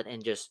solid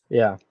and just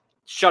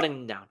shutting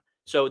them down.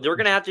 So they're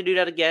going to have to do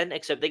that again,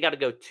 except they got to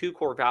go to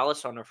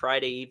Corvallis on a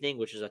Friday evening,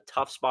 which is a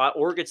tough spot.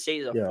 Oregon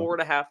State is a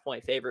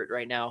 4.5-point favorite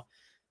right now.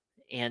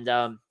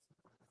 And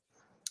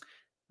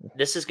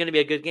this is going to be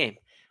a good game.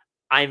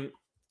 I'm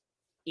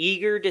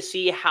eager to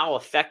see how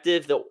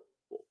effective the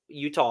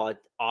Utah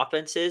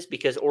offense is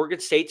because Oregon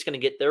State's going to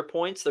get their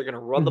points. They're going to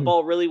run the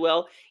ball really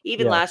well.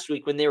 Even last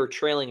week when they were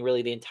trailing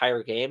really the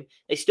entire game,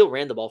 they still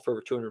ran the ball for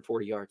over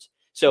 240 yards.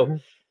 So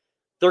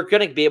they're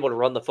going to be able to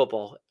run the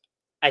football.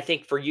 I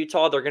think for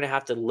Utah, they're going to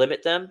have to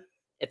limit them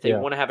if they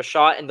want to have a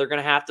shot, and they're going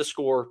to have to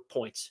score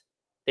points.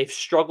 They've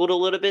struggled a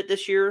little bit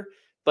this year,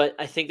 but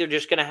I think they're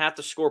just going to have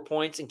to score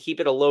points and keep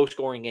it a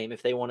low-scoring game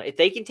if they want to. If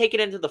they can take it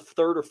into the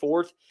third or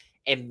fourth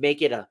and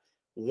make it a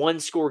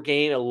one-score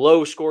game, a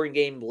low-scoring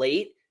game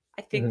late,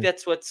 I think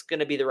that's what's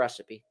going to be the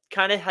recipe.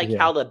 Kind of like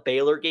how the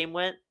Baylor game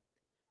went,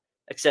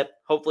 except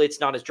hopefully it's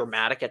not as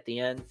dramatic at the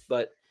end,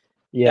 but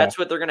that's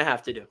what they're going to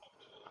have to do.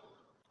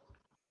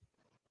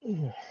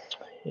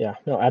 Yeah,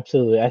 no,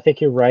 absolutely. I think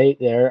you're right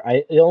there.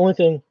 The only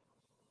thing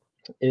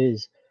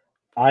is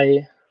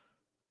I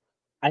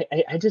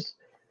just,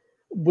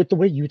 with the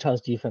way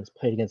Utah's defense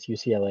played against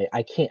UCLA,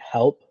 I can't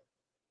help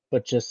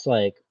but just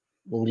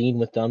lean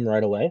with them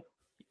right away.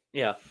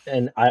 Yeah.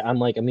 And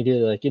I'm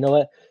immediately you know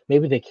what?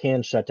 Maybe they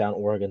can shut down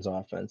Oregon's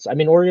offense. I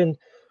mean, Oregon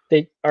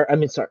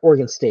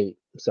State.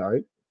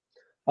 Sorry.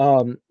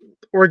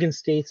 Oregon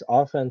State's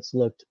offense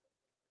looked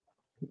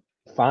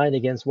fine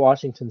against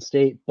Washington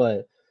State,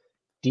 but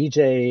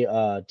DJ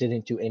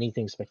didn't do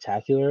anything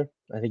spectacular.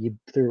 I think he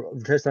threw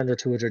just under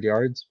 200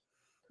 yards.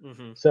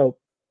 So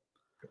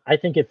I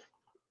think if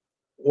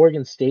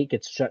Oregon State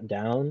gets shut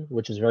down,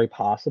 which is very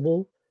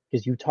possible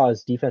because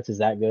Utah's defense is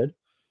that good.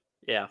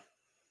 Yeah.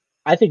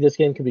 I think this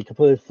game could be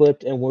completely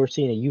flipped and we're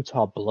seeing a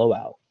Utah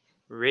blowout.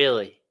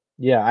 Really?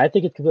 Yeah, I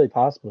think it's completely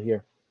possible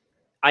here.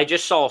 I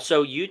just saw,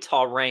 so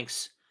Utah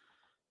ranks,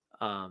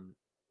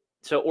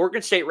 so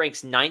Oregon State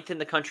ranks 9th in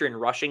the country in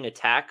rushing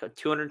attack,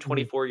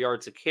 224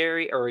 yards a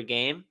carry or a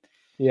game.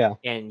 Yeah.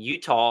 And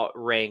Utah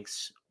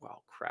ranks,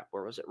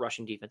 where was it?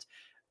 Rushing defense.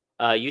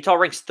 Utah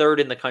ranks 3rd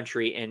in the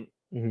country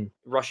in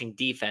rushing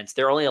defense.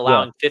 They're only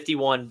allowing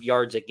 51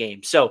 yards a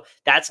game. So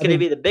that's going to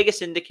be the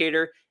biggest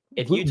indicator.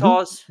 If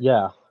Utah's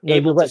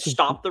able to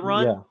stop the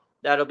run,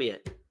 that'll be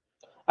it.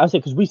 I would say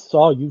because we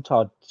saw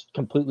Utah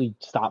completely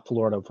stop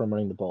Florida from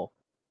running the ball.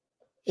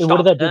 And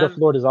what did that do to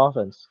Florida's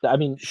offense? I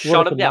mean,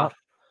 shut them down.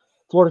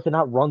 Florida could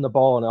not run the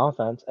ball on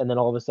offense, and then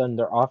all of a sudden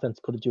their offense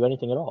couldn't do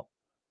anything at all.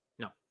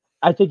 No.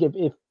 I think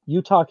if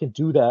Utah can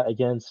do that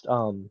against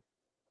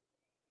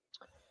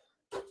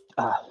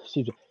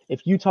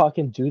if Utah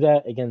can do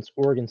that against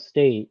Oregon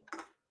State,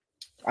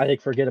 I think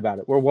forget about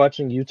it. We're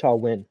watching Utah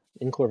win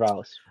in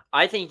Corvallis.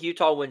 I think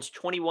Utah wins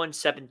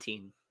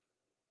 21-17.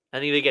 I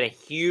think they get a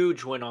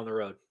huge win on the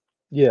road.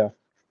 Yeah.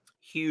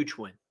 Huge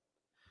win.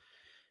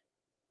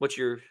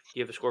 Do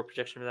you have a score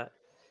prediction for that?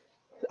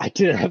 I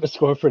didn't have a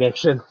score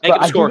prediction. Make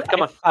up a score.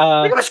 Come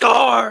on. Make up a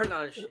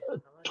score.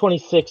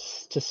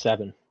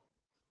 26-7.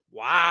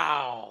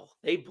 Wow.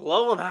 They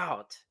blow them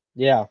out.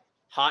 Yeah.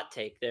 Hot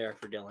take there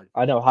for Dylan.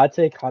 I know. Hot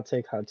take.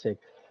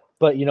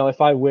 But,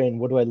 if I win,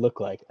 what do I look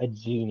like? A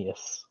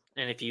genius.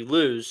 And if you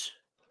lose...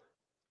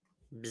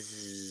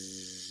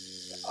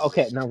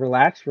 Okay, now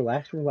relax.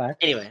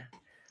 Anyway.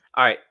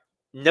 All right.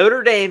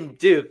 Notre Dame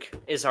Duke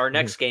is our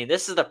next game.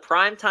 This is the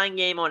primetime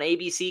game on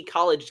ABC.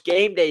 College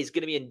Game Day is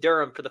going to be in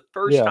Durham for the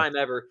first time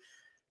ever.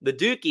 The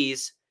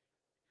Dukies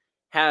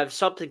have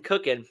something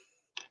cooking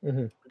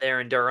there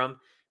in Durham,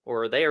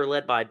 where they are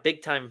led by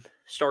big-time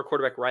star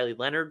quarterback Riley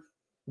Leonard.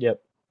 Yep.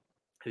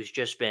 Who's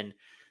just been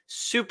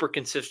super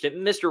consistent,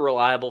 Mr.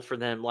 Reliable for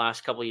them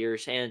last couple of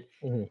years. And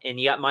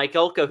you got Mike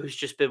Elko, who's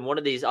just been one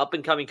of these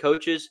up-and-coming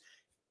coaches.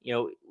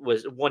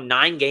 Won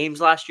 9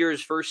 games last year,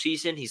 his first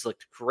season. He's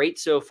looked great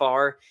so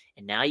far.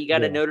 And now you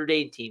got a Notre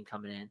Dame team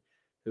coming in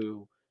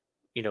who,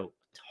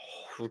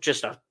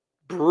 just a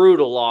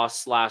brutal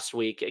loss last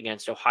week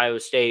against Ohio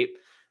State,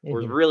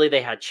 where really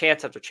they had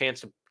chance after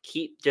chance to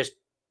just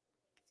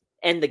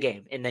end the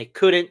game. And they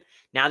couldn't.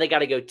 Now they got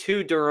to go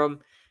to Durham,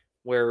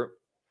 where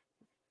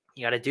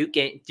you got a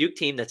Duke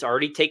team that's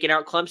already taken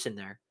out Clemson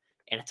there.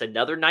 And it's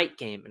another night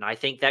game. And I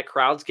think that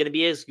crowd's going to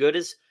be as good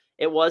as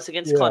it was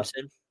against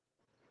Clemson.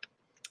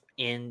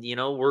 And,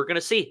 we're going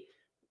to see.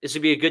 This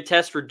would be a good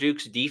test for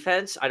Duke's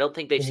defense. I don't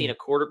think they've seen a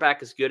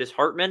quarterback as good as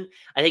Hartman.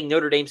 I think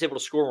Notre Dame's able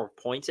to score more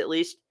points at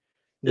least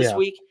this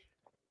week.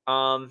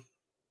 But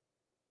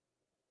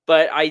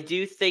I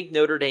do think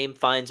Notre Dame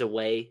finds a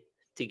way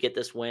to get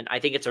this win. I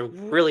think it's a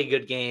really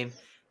good game,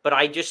 but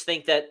I just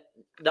think that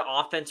the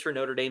offense for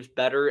Notre Dame's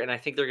better, and I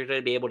think they're going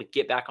to be able to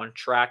get back on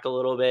track a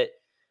little bit.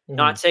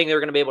 Not saying they're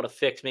going to be able to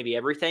fix maybe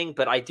everything,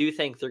 but I do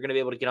think they're going to be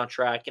able to get on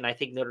track, and I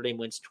think Notre Dame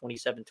wins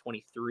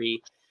 27-23.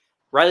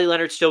 Riley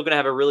Leonard's still going to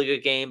have a really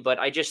good game, but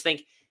I just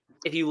think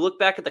if you look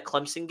back at the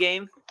Clemson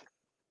game,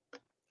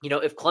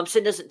 if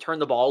Clemson doesn't turn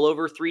the ball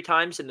over 3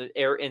 times in the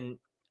air in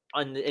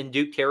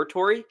Duke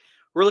territory,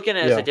 we're looking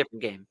at it as a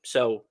different game.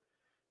 So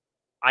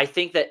I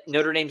think that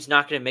Notre Dame's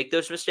not going to make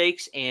those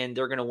mistakes, and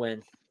they're going to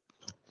win.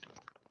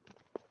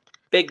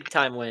 Big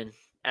time win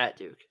at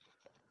Duke.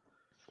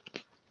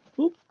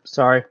 Oop,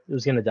 sorry, it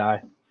was going to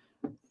die.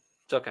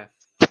 It's okay.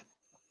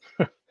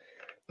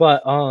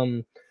 But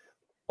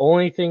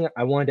only thing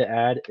I wanted to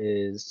add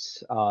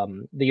is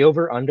the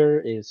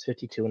over-under is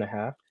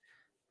 52.5.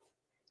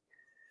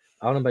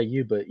 I don't know about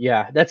you, but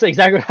yeah, that's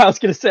exactly what I was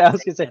going to say. I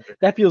was going to say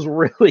that feels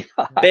really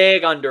high.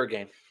 Big under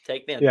game.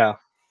 Take the under.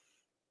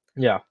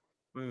 Yeah.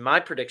 My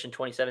prediction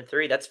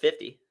 27-3. That's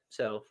 50.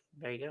 So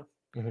there you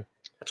go.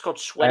 That's called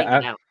sweating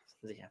it out.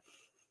 Yeah.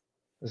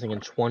 I was thinking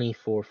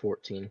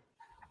 24-14.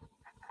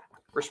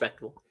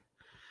 Respectable.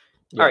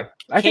 Yeah. All right.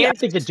 I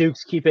think the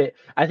Dukes keep it.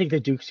 I think the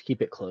Dukes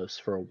keep it close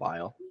for a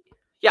while.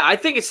 Yeah, I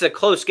think it's a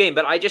close game,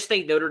 but I just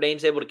think Notre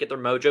Dame's able to get their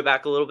mojo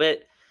back a little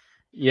bit.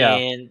 Yeah.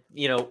 And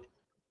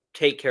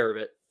take care of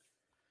it.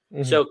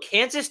 So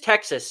Kansas,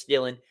 Texas,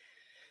 Dylan,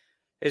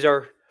 is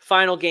our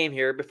final game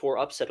here before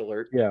upset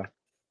alert. Yeah.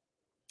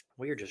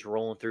 We are just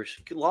rolling through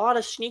a lot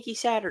of sneaky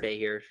Saturday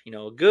here.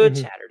 A good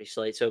Saturday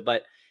slate. So,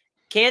 but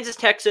Kansas,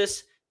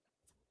 Texas,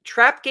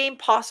 trap game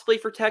possibly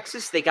for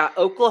Texas. They got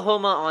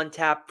Oklahoma on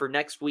tap for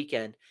next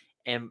weekend.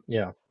 And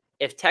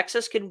if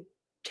Texas can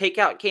take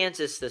out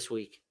Kansas this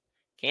week,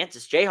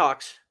 Kansas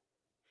Jayhawks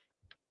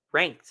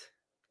ranked.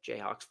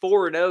 Jayhawks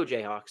 4-0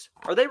 Jayhawks.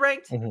 Are they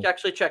ranked?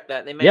 Actually check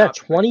that. They may not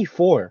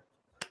 24.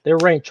 They're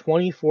ranked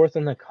 24th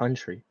in the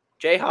country.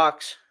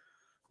 Jayhawks.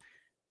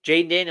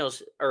 Jalen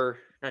Daniels,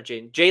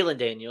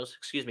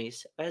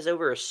 has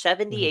over a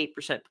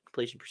 78%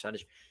 completion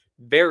percentage.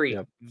 Very,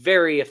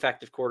 very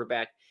effective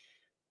quarterback.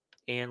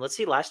 And let's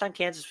see, last time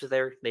Kansas was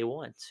there, they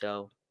won.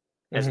 So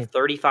as a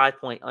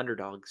 35-point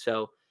underdog.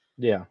 So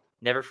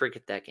never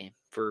forget that game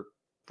for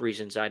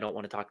reasons I don't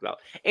want to talk about.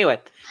 Anyway,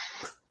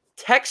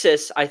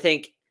 Texas, I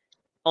think,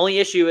 only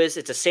issue is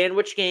it's a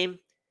sandwich game.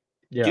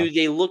 Yeah. Do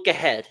they look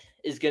ahead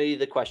is going to be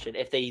the question.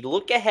 If they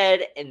look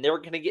ahead and they're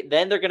going to get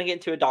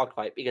into a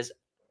dogfight because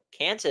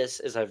Kansas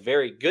is a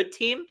very good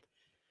team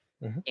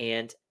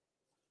and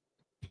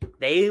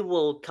they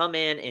will come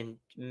in and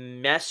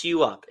mess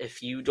you up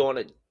if you don't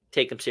want to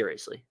take them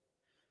seriously.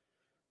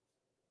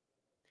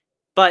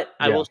 But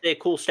I will say a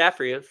cool stat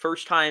for you.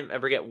 First time, I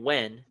forget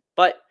when,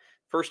 but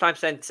first time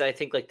since I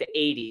think like the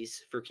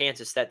 80s for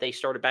Kansas that they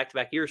started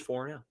back-to-back years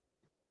 4-0.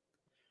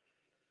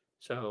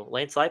 So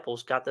Lance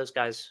Leipold's got those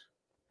guys.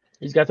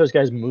 He's got those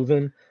guys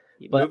moving.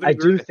 But I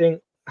do think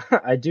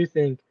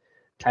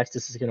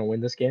Texas is going to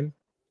win this game.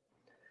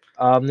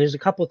 There's a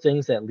couple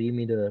things that lead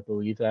me to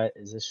believe that.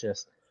 Is it's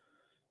just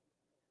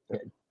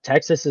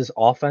Texas's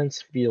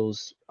offense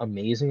feels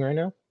amazing right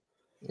now.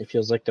 It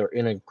feels like they're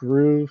in a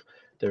groove.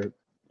 They're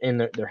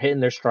hitting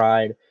their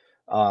stride.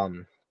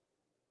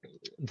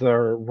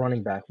 Their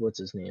running back, what's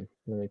his name?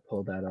 Let me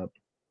pull that up.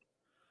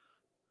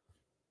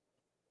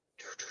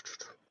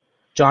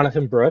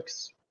 Jonathan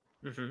Brooks.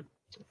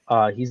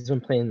 He's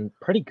been playing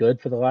pretty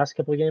good for the last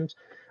couple of games.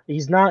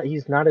 He's not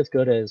as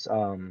good as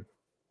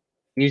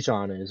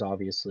Bijan is,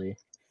 obviously.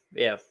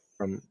 Yeah.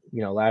 From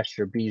last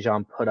year,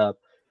 Bijan put up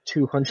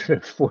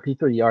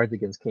 243 yards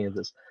against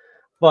Kansas.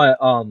 But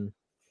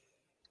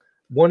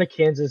one of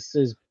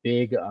Kansas's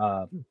big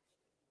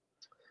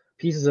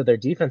pieces of their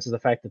defense is the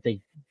fact that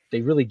they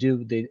really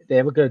do they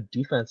have a good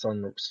defense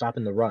on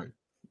stopping the run.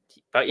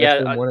 But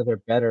yeah, one of their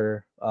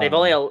better. They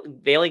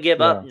only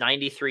give up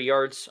 93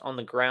 yards on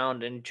the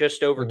ground and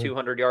just over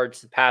 200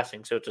 yards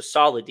passing, so it's a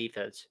solid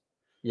defense.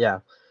 Yeah,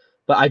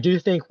 but I do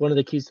think one of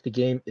the keys to the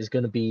game is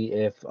going to be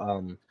if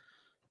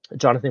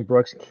Jonathan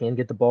Brooks can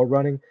get the ball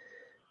running.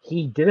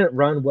 He didn't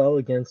run well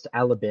against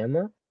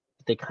Alabama.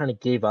 They kind of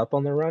gave up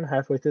on the run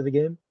halfway through the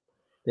game.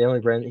 He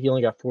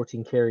only got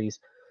 14 carries,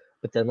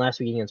 but then last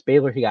week against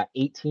Baylor, he got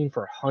 18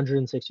 for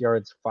 106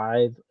 yards,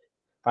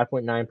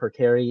 5.9 per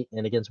carry,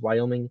 and against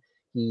Wyoming,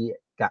 he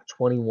got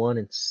 21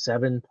 and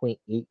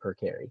 7.8 per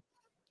carry.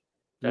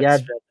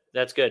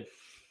 That's good.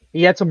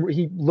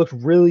 He looked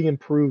really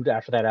improved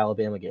after that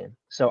Alabama game.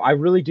 So I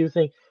really do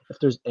think if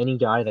there's any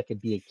guy that could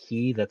be a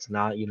key that's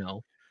not,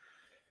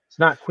 it's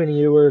not Quinn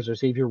Ewers or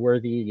Xavier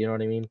Worthy, you know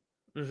what I mean?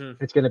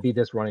 It's going to be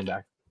this running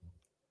back.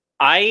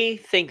 I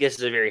think this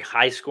is a very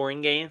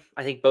high-scoring game.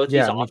 I think both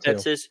these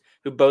offenses,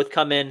 who both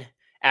come in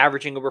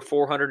averaging over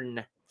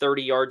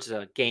 430 yards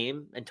a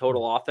game in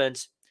total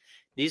offense,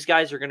 these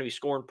guys are going to be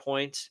scoring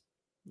points.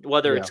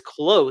 Whether it's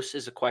close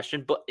is the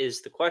question.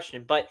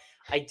 But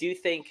I do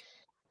think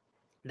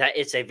that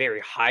it's a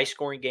very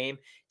high-scoring game.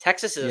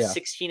 Texas is a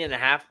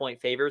 16.5-point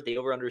favorite. The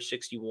over-under is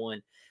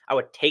 61. I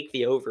would take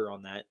the over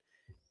on that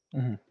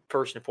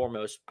first and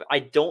foremost. But I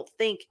don't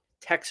think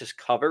Texas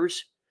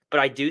covers, but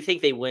I do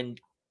think they win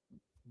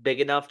big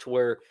enough to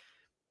where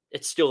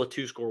it's still a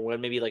 2-score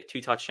win, maybe like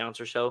 2 touchdowns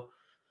or so.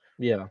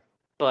 Yeah.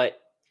 But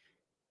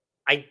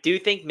I do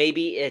think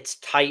maybe it's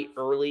tight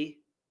early,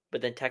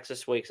 but then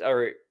Texas wakes,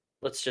 or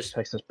let's just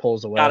Texas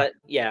pulls away. Got it.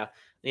 Yeah.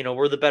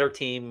 We're the better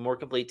team, more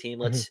complete team.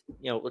 Let's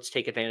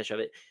take advantage of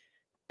it.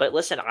 But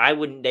listen,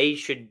 they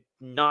should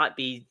not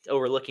be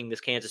overlooking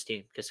this Kansas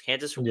team because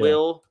Kansas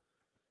will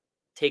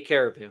take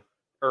care of you,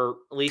 or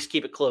at least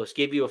keep it close,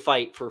 give you a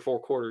fight for 4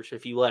 quarters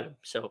if you let them.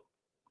 So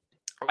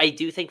I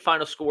do think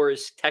final score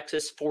is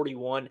Texas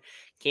 41,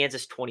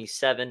 Kansas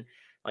 27.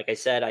 Like I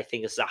said, I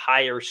think it's a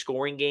higher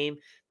scoring game,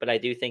 but I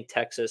do think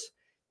Texas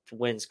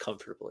wins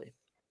comfortably.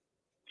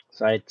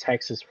 So I had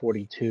Texas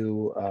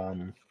 42,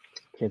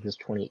 Kansas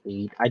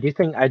 28. I do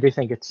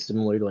think it's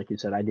similar to, like you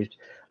said. I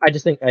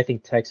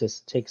think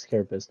Texas takes care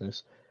of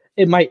business.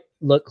 It might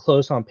look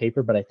close on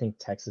paper, but I think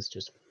Texas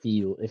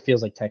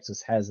feels like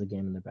Texas has the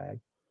game in the bag.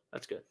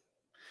 That's good.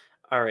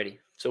 Alrighty.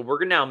 So we're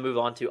gonna now move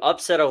on to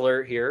upset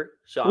alert here.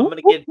 So I'm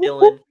gonna give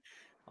Dylan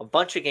a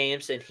bunch of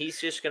games, and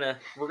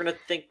we're gonna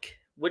think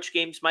which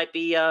games might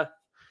be the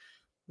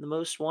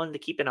most one to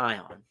keep an eye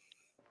on.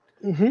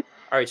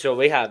 All right, so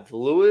we have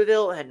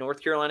Louisville at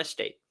North Carolina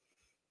State,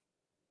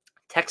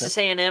 Texas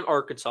A&M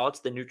Arkansas. It's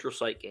the neutral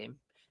site game.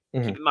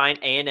 Keep in mind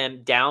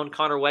A&M down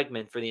Connor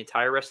Wegman for the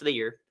entire rest of the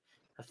year.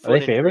 Are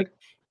they favored?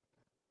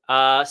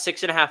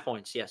 6.5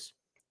 points, yes,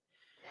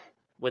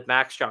 with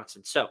Max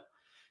Johnson. So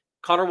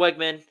Connor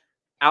Wegman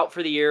out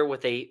for the year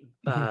with a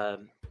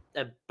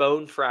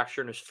bone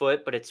fracture in his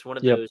foot, but it's one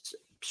of those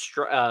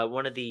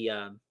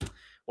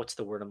what's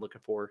the word I'm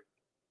looking for?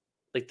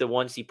 Like the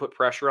ones you put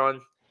pressure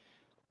on.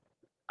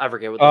 I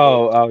forget what the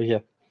word is. Yeah.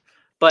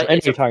 But I know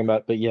what you're talking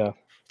about, but yeah.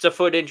 It's a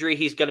foot injury.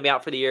 He's going to be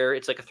out for the year.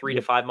 It's like a 3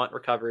 to 5 month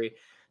recovery.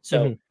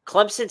 So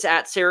Clemson's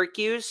at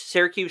Syracuse.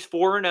 Syracuse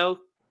 4-0.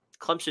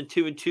 Clemson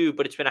 2-2,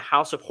 but it's been a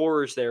house of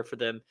horrors there for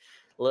them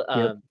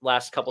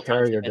last couple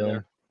times they've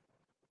been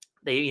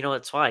there.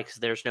 That's why, because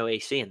there's no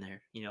AC in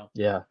there.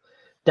 Yeah,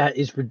 that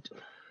is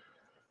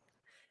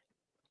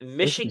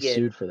Michigan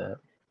sued for that.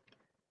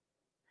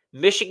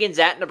 Michigan's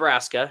at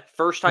Nebraska.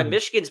 First time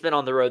Michigan's been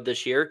on the road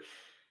this year.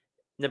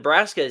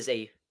 Nebraska is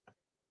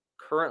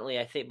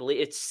currently,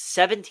 believe it's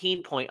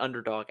 17-point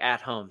underdog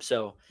at home.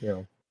 So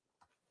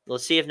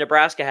let's see if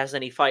Nebraska has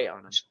any fight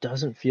on them. Which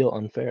doesn't feel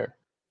unfair.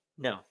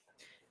 No.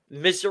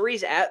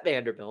 Missouri's at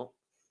Vanderbilt.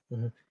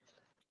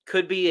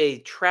 Could be a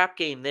trap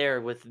game there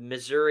with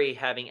Missouri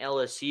having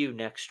LSU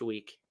next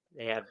week.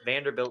 They have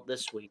Vanderbilt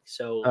this week,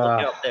 so look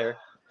out there.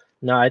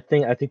 No, I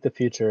think the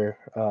future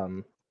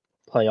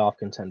playoff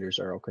contenders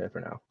are okay for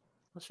now.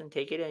 Listen,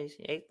 take it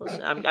easy. Hey,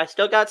 listen, I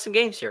still got some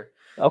games here.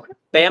 Okay.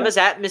 Bama's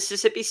at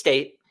Mississippi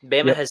State.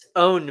 Bama has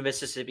owned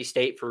Mississippi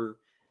State for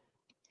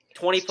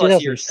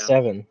 20-plus years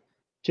now.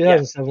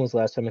 2007 was the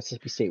last time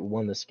Mississippi State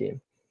won this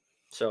game.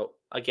 So,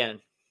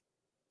 again,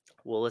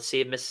 let's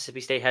see if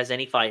Mississippi State has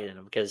any fight in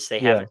them because they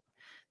haven't.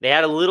 They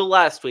had a little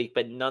last week,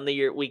 but none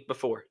the week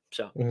before.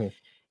 So,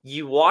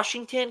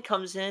 Washington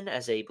comes in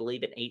as I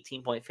believe an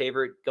 18-point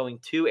favorite going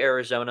to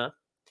Arizona.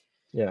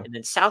 Yeah. And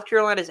then South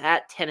Carolina's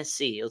at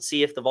Tennessee. Let's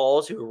see if the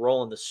Vols, who are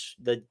rolling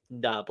the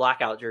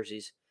blackout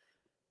jerseys,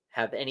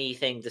 have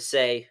anything to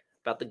say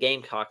about the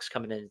Gamecocks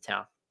coming into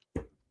town.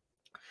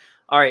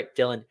 All right,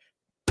 Dylan.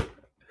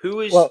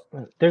 Well,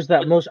 there's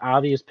that most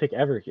obvious pick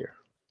ever here.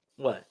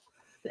 What?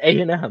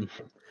 A&M.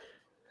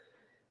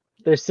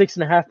 They're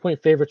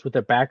 6.5-point favorites with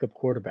their backup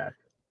quarterback.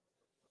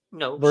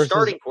 No,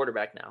 starting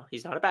quarterback now.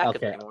 He's not a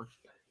backup anymore.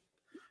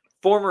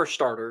 Former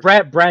starter.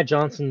 Brad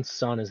Johnson's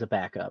son is a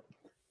backup.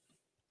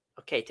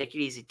 Okay, take it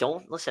easy.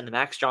 Don't listen to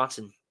Max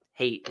Johnson.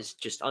 Hate is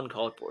just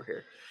uncalled for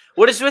here.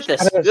 What is with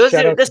this?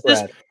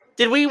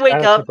 Did we wake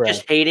up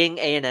just hating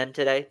A&M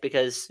today?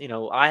 Because,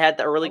 I had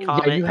the early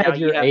comment. Yeah, you had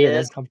your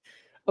A&M.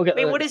 Okay. I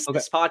mean, what is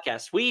this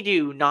podcast? We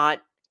do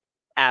not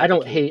I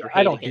don't hate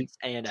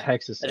A&M.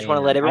 Texas. I just want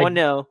to let everyone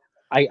know.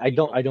 I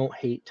don't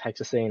hate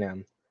Texas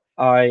A&M.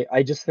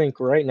 I just think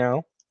right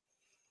now,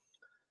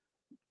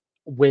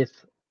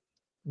 with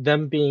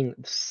them being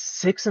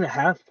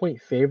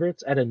 6.5-point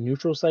favorites at a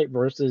neutral site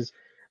versus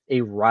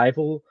a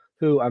rival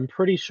who I'm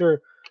pretty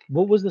sure,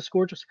 what was the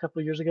score just a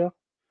couple of years ago?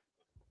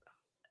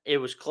 It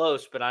was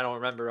close, but I don't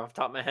remember off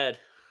the top of my head.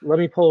 Let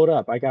me pull it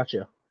up. I got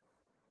you.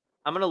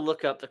 I'm going to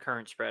look up the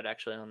current spread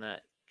actually on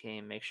that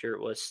game. Make sure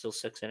it was still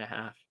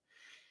 6.5.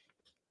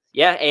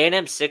 Yeah,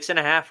 A&M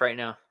 6.5 right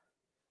now.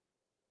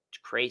 It's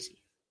crazy.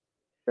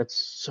 That's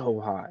so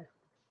high.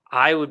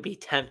 I would be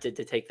tempted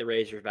to take the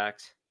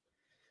Razorbacks,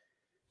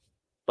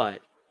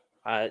 but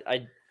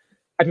I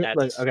mean,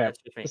 that's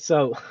with me.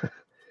 So,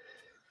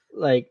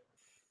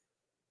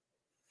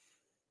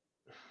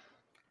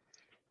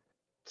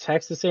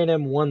 Texas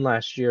A&M won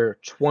last year,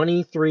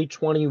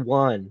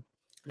 23-21.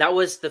 That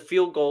was the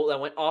field goal that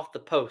went off the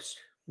post.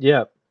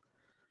 Yep.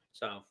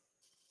 So,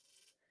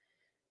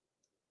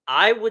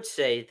 I would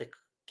say the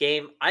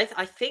game. I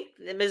think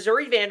the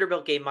Missouri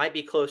Vanderbilt game might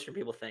be closer than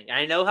people think.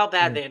 I know how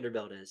bad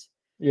Vanderbilt is.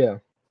 Yeah.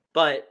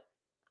 But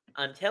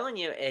I'm telling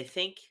you, I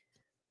think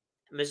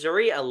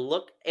Missouri,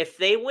 if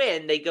they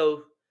win, they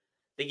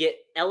get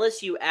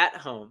LSU at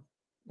home.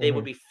 They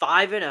would be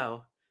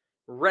 5-0,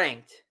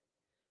 ranked,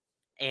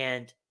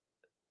 and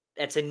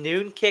that's a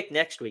noon kick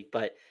next week.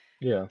 But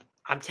yeah,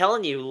 I'm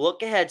telling you,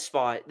 look ahead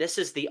spot. This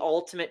is the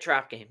ultimate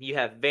trap game. You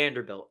have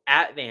Vanderbilt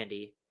at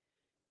Vandy.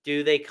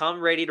 Do they come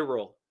ready to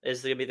roll?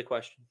 Is going to be the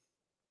question.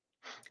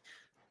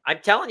 I'm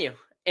telling you.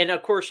 And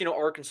of course,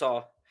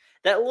 Arkansas.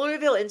 That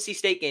Louisville NC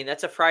State game,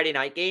 that's a Friday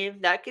night game.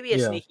 That could be a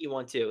sneaky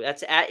one too.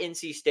 That's at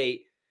NC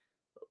State.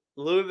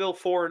 Louisville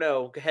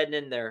 4-0 heading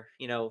in there.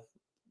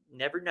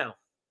 Never know.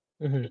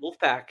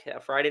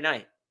 Wolfpack Friday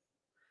night.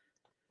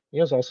 You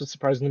know, it's also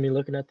surprising to me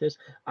looking at this.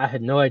 I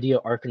had no idea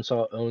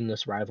Arkansas owned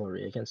this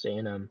rivalry against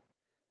A&M.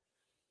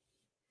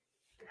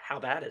 How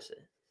bad is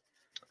it?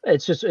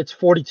 It's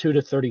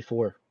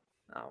 42-34.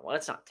 Oh, well,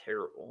 that's not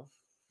terrible.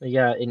 They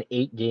got an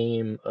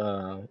 8-game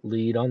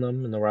lead on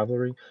them in the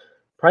rivalry.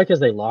 Probably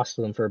because they lost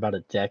to them for about a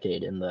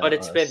decade in the. But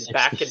it's been 60s.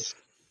 back and.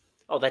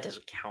 Oh, that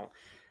doesn't count.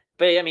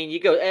 But I mean,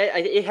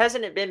 it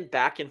hasn't been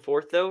back and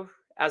forth though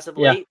as of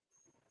late.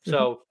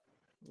 So,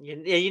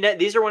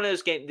 these are one of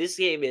those games. This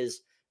game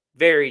is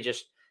very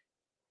just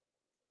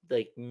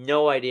like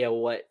no idea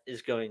what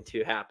is going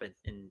to happen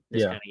in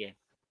this kind of game.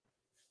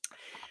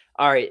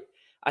 All right,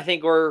 I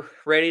think we're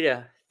ready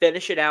to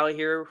finish it out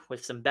here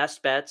with some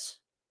best bets.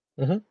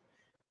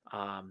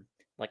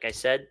 Like I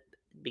said,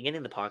 beginning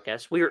of the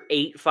podcast, we are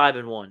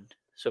 8-5-1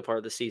 so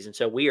far this season.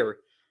 So we are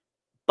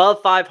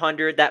above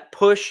 500. That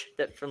push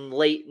that from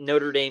late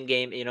Notre Dame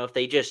game, if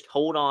they just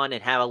hold on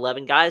and have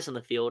 11 guys on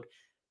the field,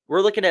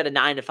 we're looking at a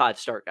 9-5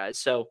 start, guys.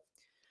 So,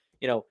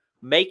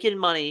 making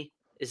money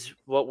is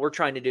what we're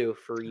trying to do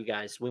for you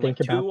guys. We went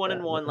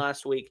 2-1-1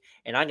 last week,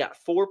 and I got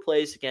 4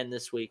 plays again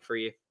this week for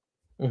you.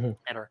 And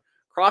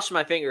crossing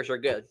my fingers are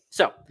good.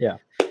 So,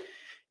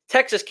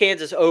 Texas,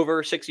 Kansas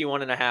over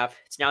 61.5.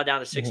 It's now down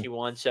to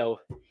 61. So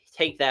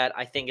take that.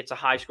 I think it's a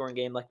high scoring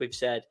game, like we've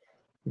said.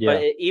 Yeah.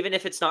 But even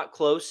if it's not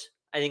close,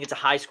 I think it's a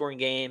high scoring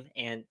game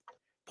and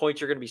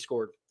points are going to be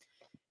scored.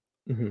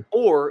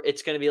 Or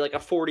it's going to be like a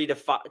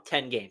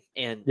 40-10 game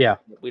and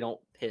we don't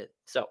hit.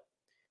 So,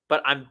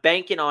 but I'm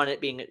banking on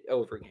it being an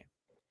over game.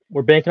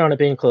 We're banking on it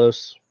being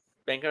close.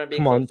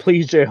 Come on,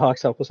 please,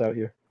 Jayhawks, help us out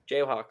here.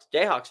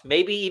 Jayhawks,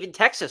 maybe even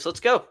Texas. Let's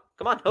go.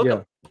 Come on, hook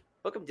them.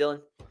 Hook them,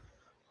 Dylan.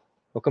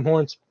 Hook 'em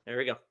horns. There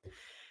we go.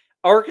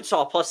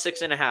 Arkansas plus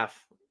 6.5.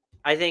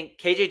 I think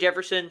KJ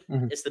Jefferson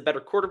is the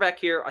better quarterback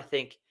here. I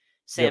think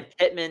Sam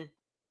Pittman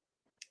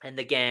and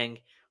the gang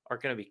are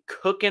going to be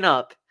cooking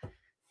up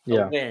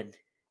a win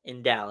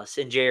in Dallas,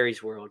 in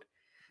Jerry's world.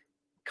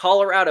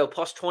 Colorado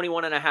plus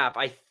 21.5.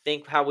 I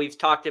think how we've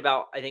talked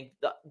about, I think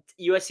the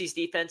USC's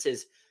defense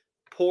is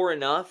poor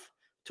enough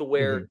to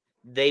where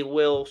they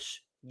will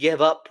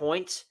give up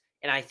points.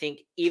 And I think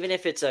even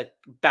if it's a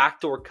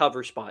backdoor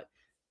cover spot,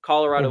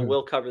 Colorado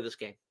will cover this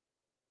game.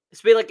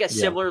 It's be like a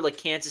similar like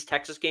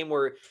Kansas-Texas game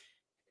where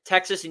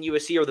Texas and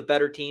USC are the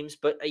better teams,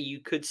 but you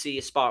could see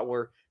a spot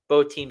where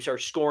both teams are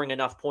scoring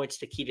enough points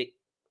to keep it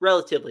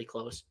relatively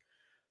close.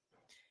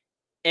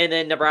 And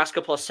then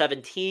Nebraska plus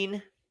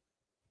 17,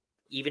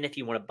 even if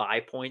you want to buy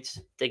points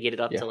to get it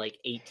up to like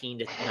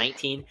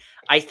 18-19.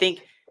 I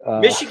think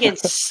Michigan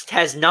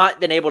has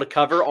not been able to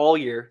cover all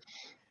year.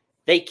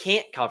 They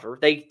can't cover.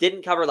 They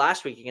didn't cover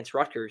last week against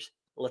Rutgers.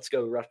 Let's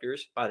go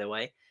Rutgers, by the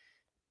way.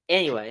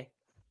 Anyway,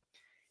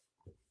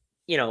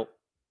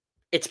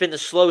 it's been the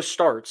slow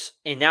starts,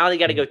 and now they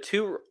got to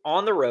go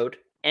on the road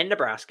in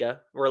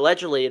Nebraska, where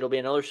allegedly it'll be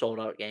another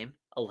sold-out game,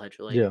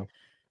 allegedly. Yeah.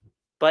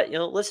 But,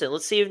 listen,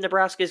 let's see if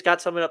Nebraska's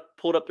got something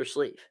pulled up their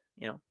sleeve.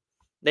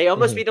 They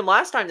almost beat them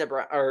last time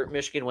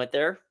Michigan went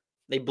there.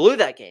 They blew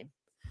that game.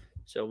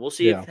 So we'll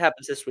see if it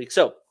happens this week.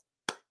 So,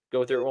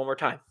 go through it one more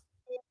time.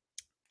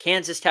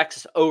 Kansas,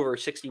 Texas over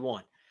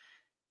 61.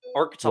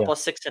 Arkansas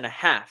plus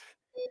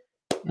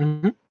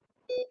 6.5.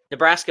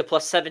 Nebraska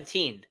plus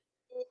 17.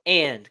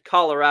 And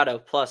Colorado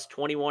plus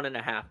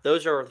 21.5.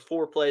 Those are the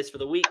 4 plays for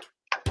the week.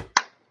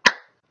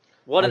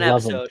 What an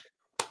episode.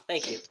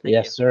 Thank you. Thank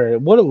you. Sir.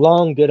 What a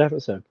long, good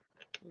episode.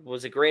 It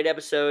was a great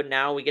episode.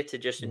 Now we get to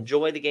just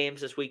enjoy the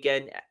games this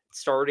weekend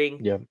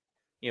starting.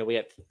 We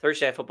have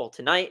Thursday night football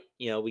tonight.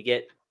 We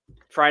get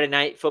Friday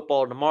night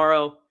football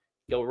tomorrow.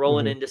 Go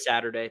rolling into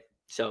Saturday.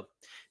 So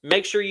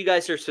make sure you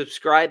guys are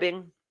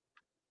subscribing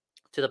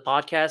to the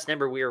podcast.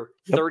 Remember, we are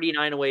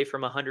 39 away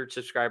from 100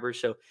 subscribers.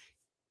 So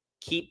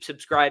keep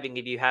subscribing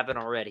if you haven't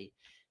already.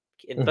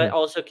 But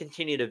also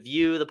continue to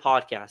view the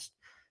podcast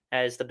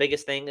as the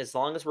biggest thing. As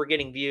long as we're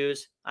getting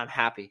views, I'm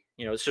happy.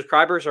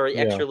 Subscribers are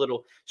extra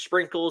little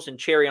sprinkles and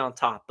cherry on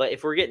top. But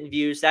if we're getting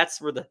views, that's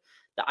where the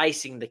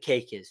icing, the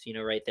cake is,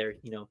 right there.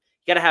 You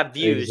got to have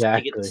views to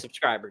get the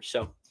subscribers.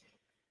 So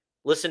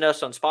listen to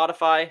us on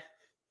Spotify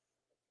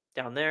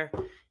down there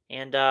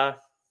and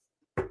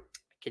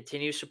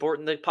continue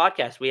supporting the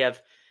podcast. We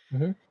have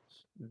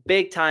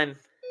big time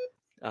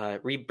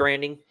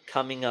rebranding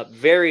coming up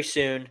very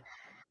soon.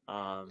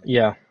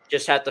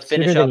 Just have to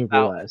finish up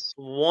about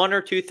 1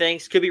 or 2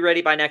 things. Could be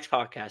ready by next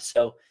podcast.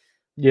 So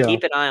Yeah.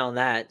 Keep an eye on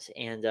that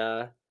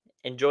and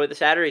enjoy the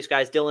Saturdays,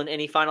 guys. Dylan,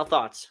 any final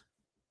thoughts?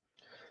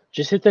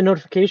 Just hit the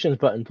notifications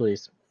button,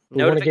 please.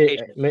 We want to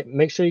get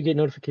make sure you get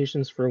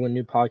notifications for when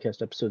new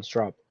podcast episodes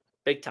drop.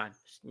 Big time.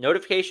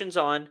 Notifications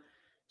on,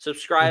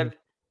 subscribe,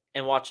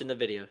 and watching the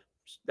video.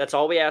 That's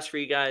all we ask for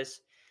you guys.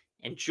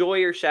 Enjoy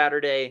your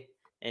Saturday,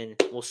 and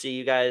we'll see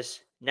you guys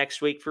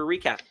next week for a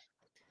recap.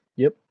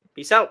 Yep.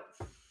 Peace out.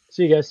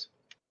 See you guys.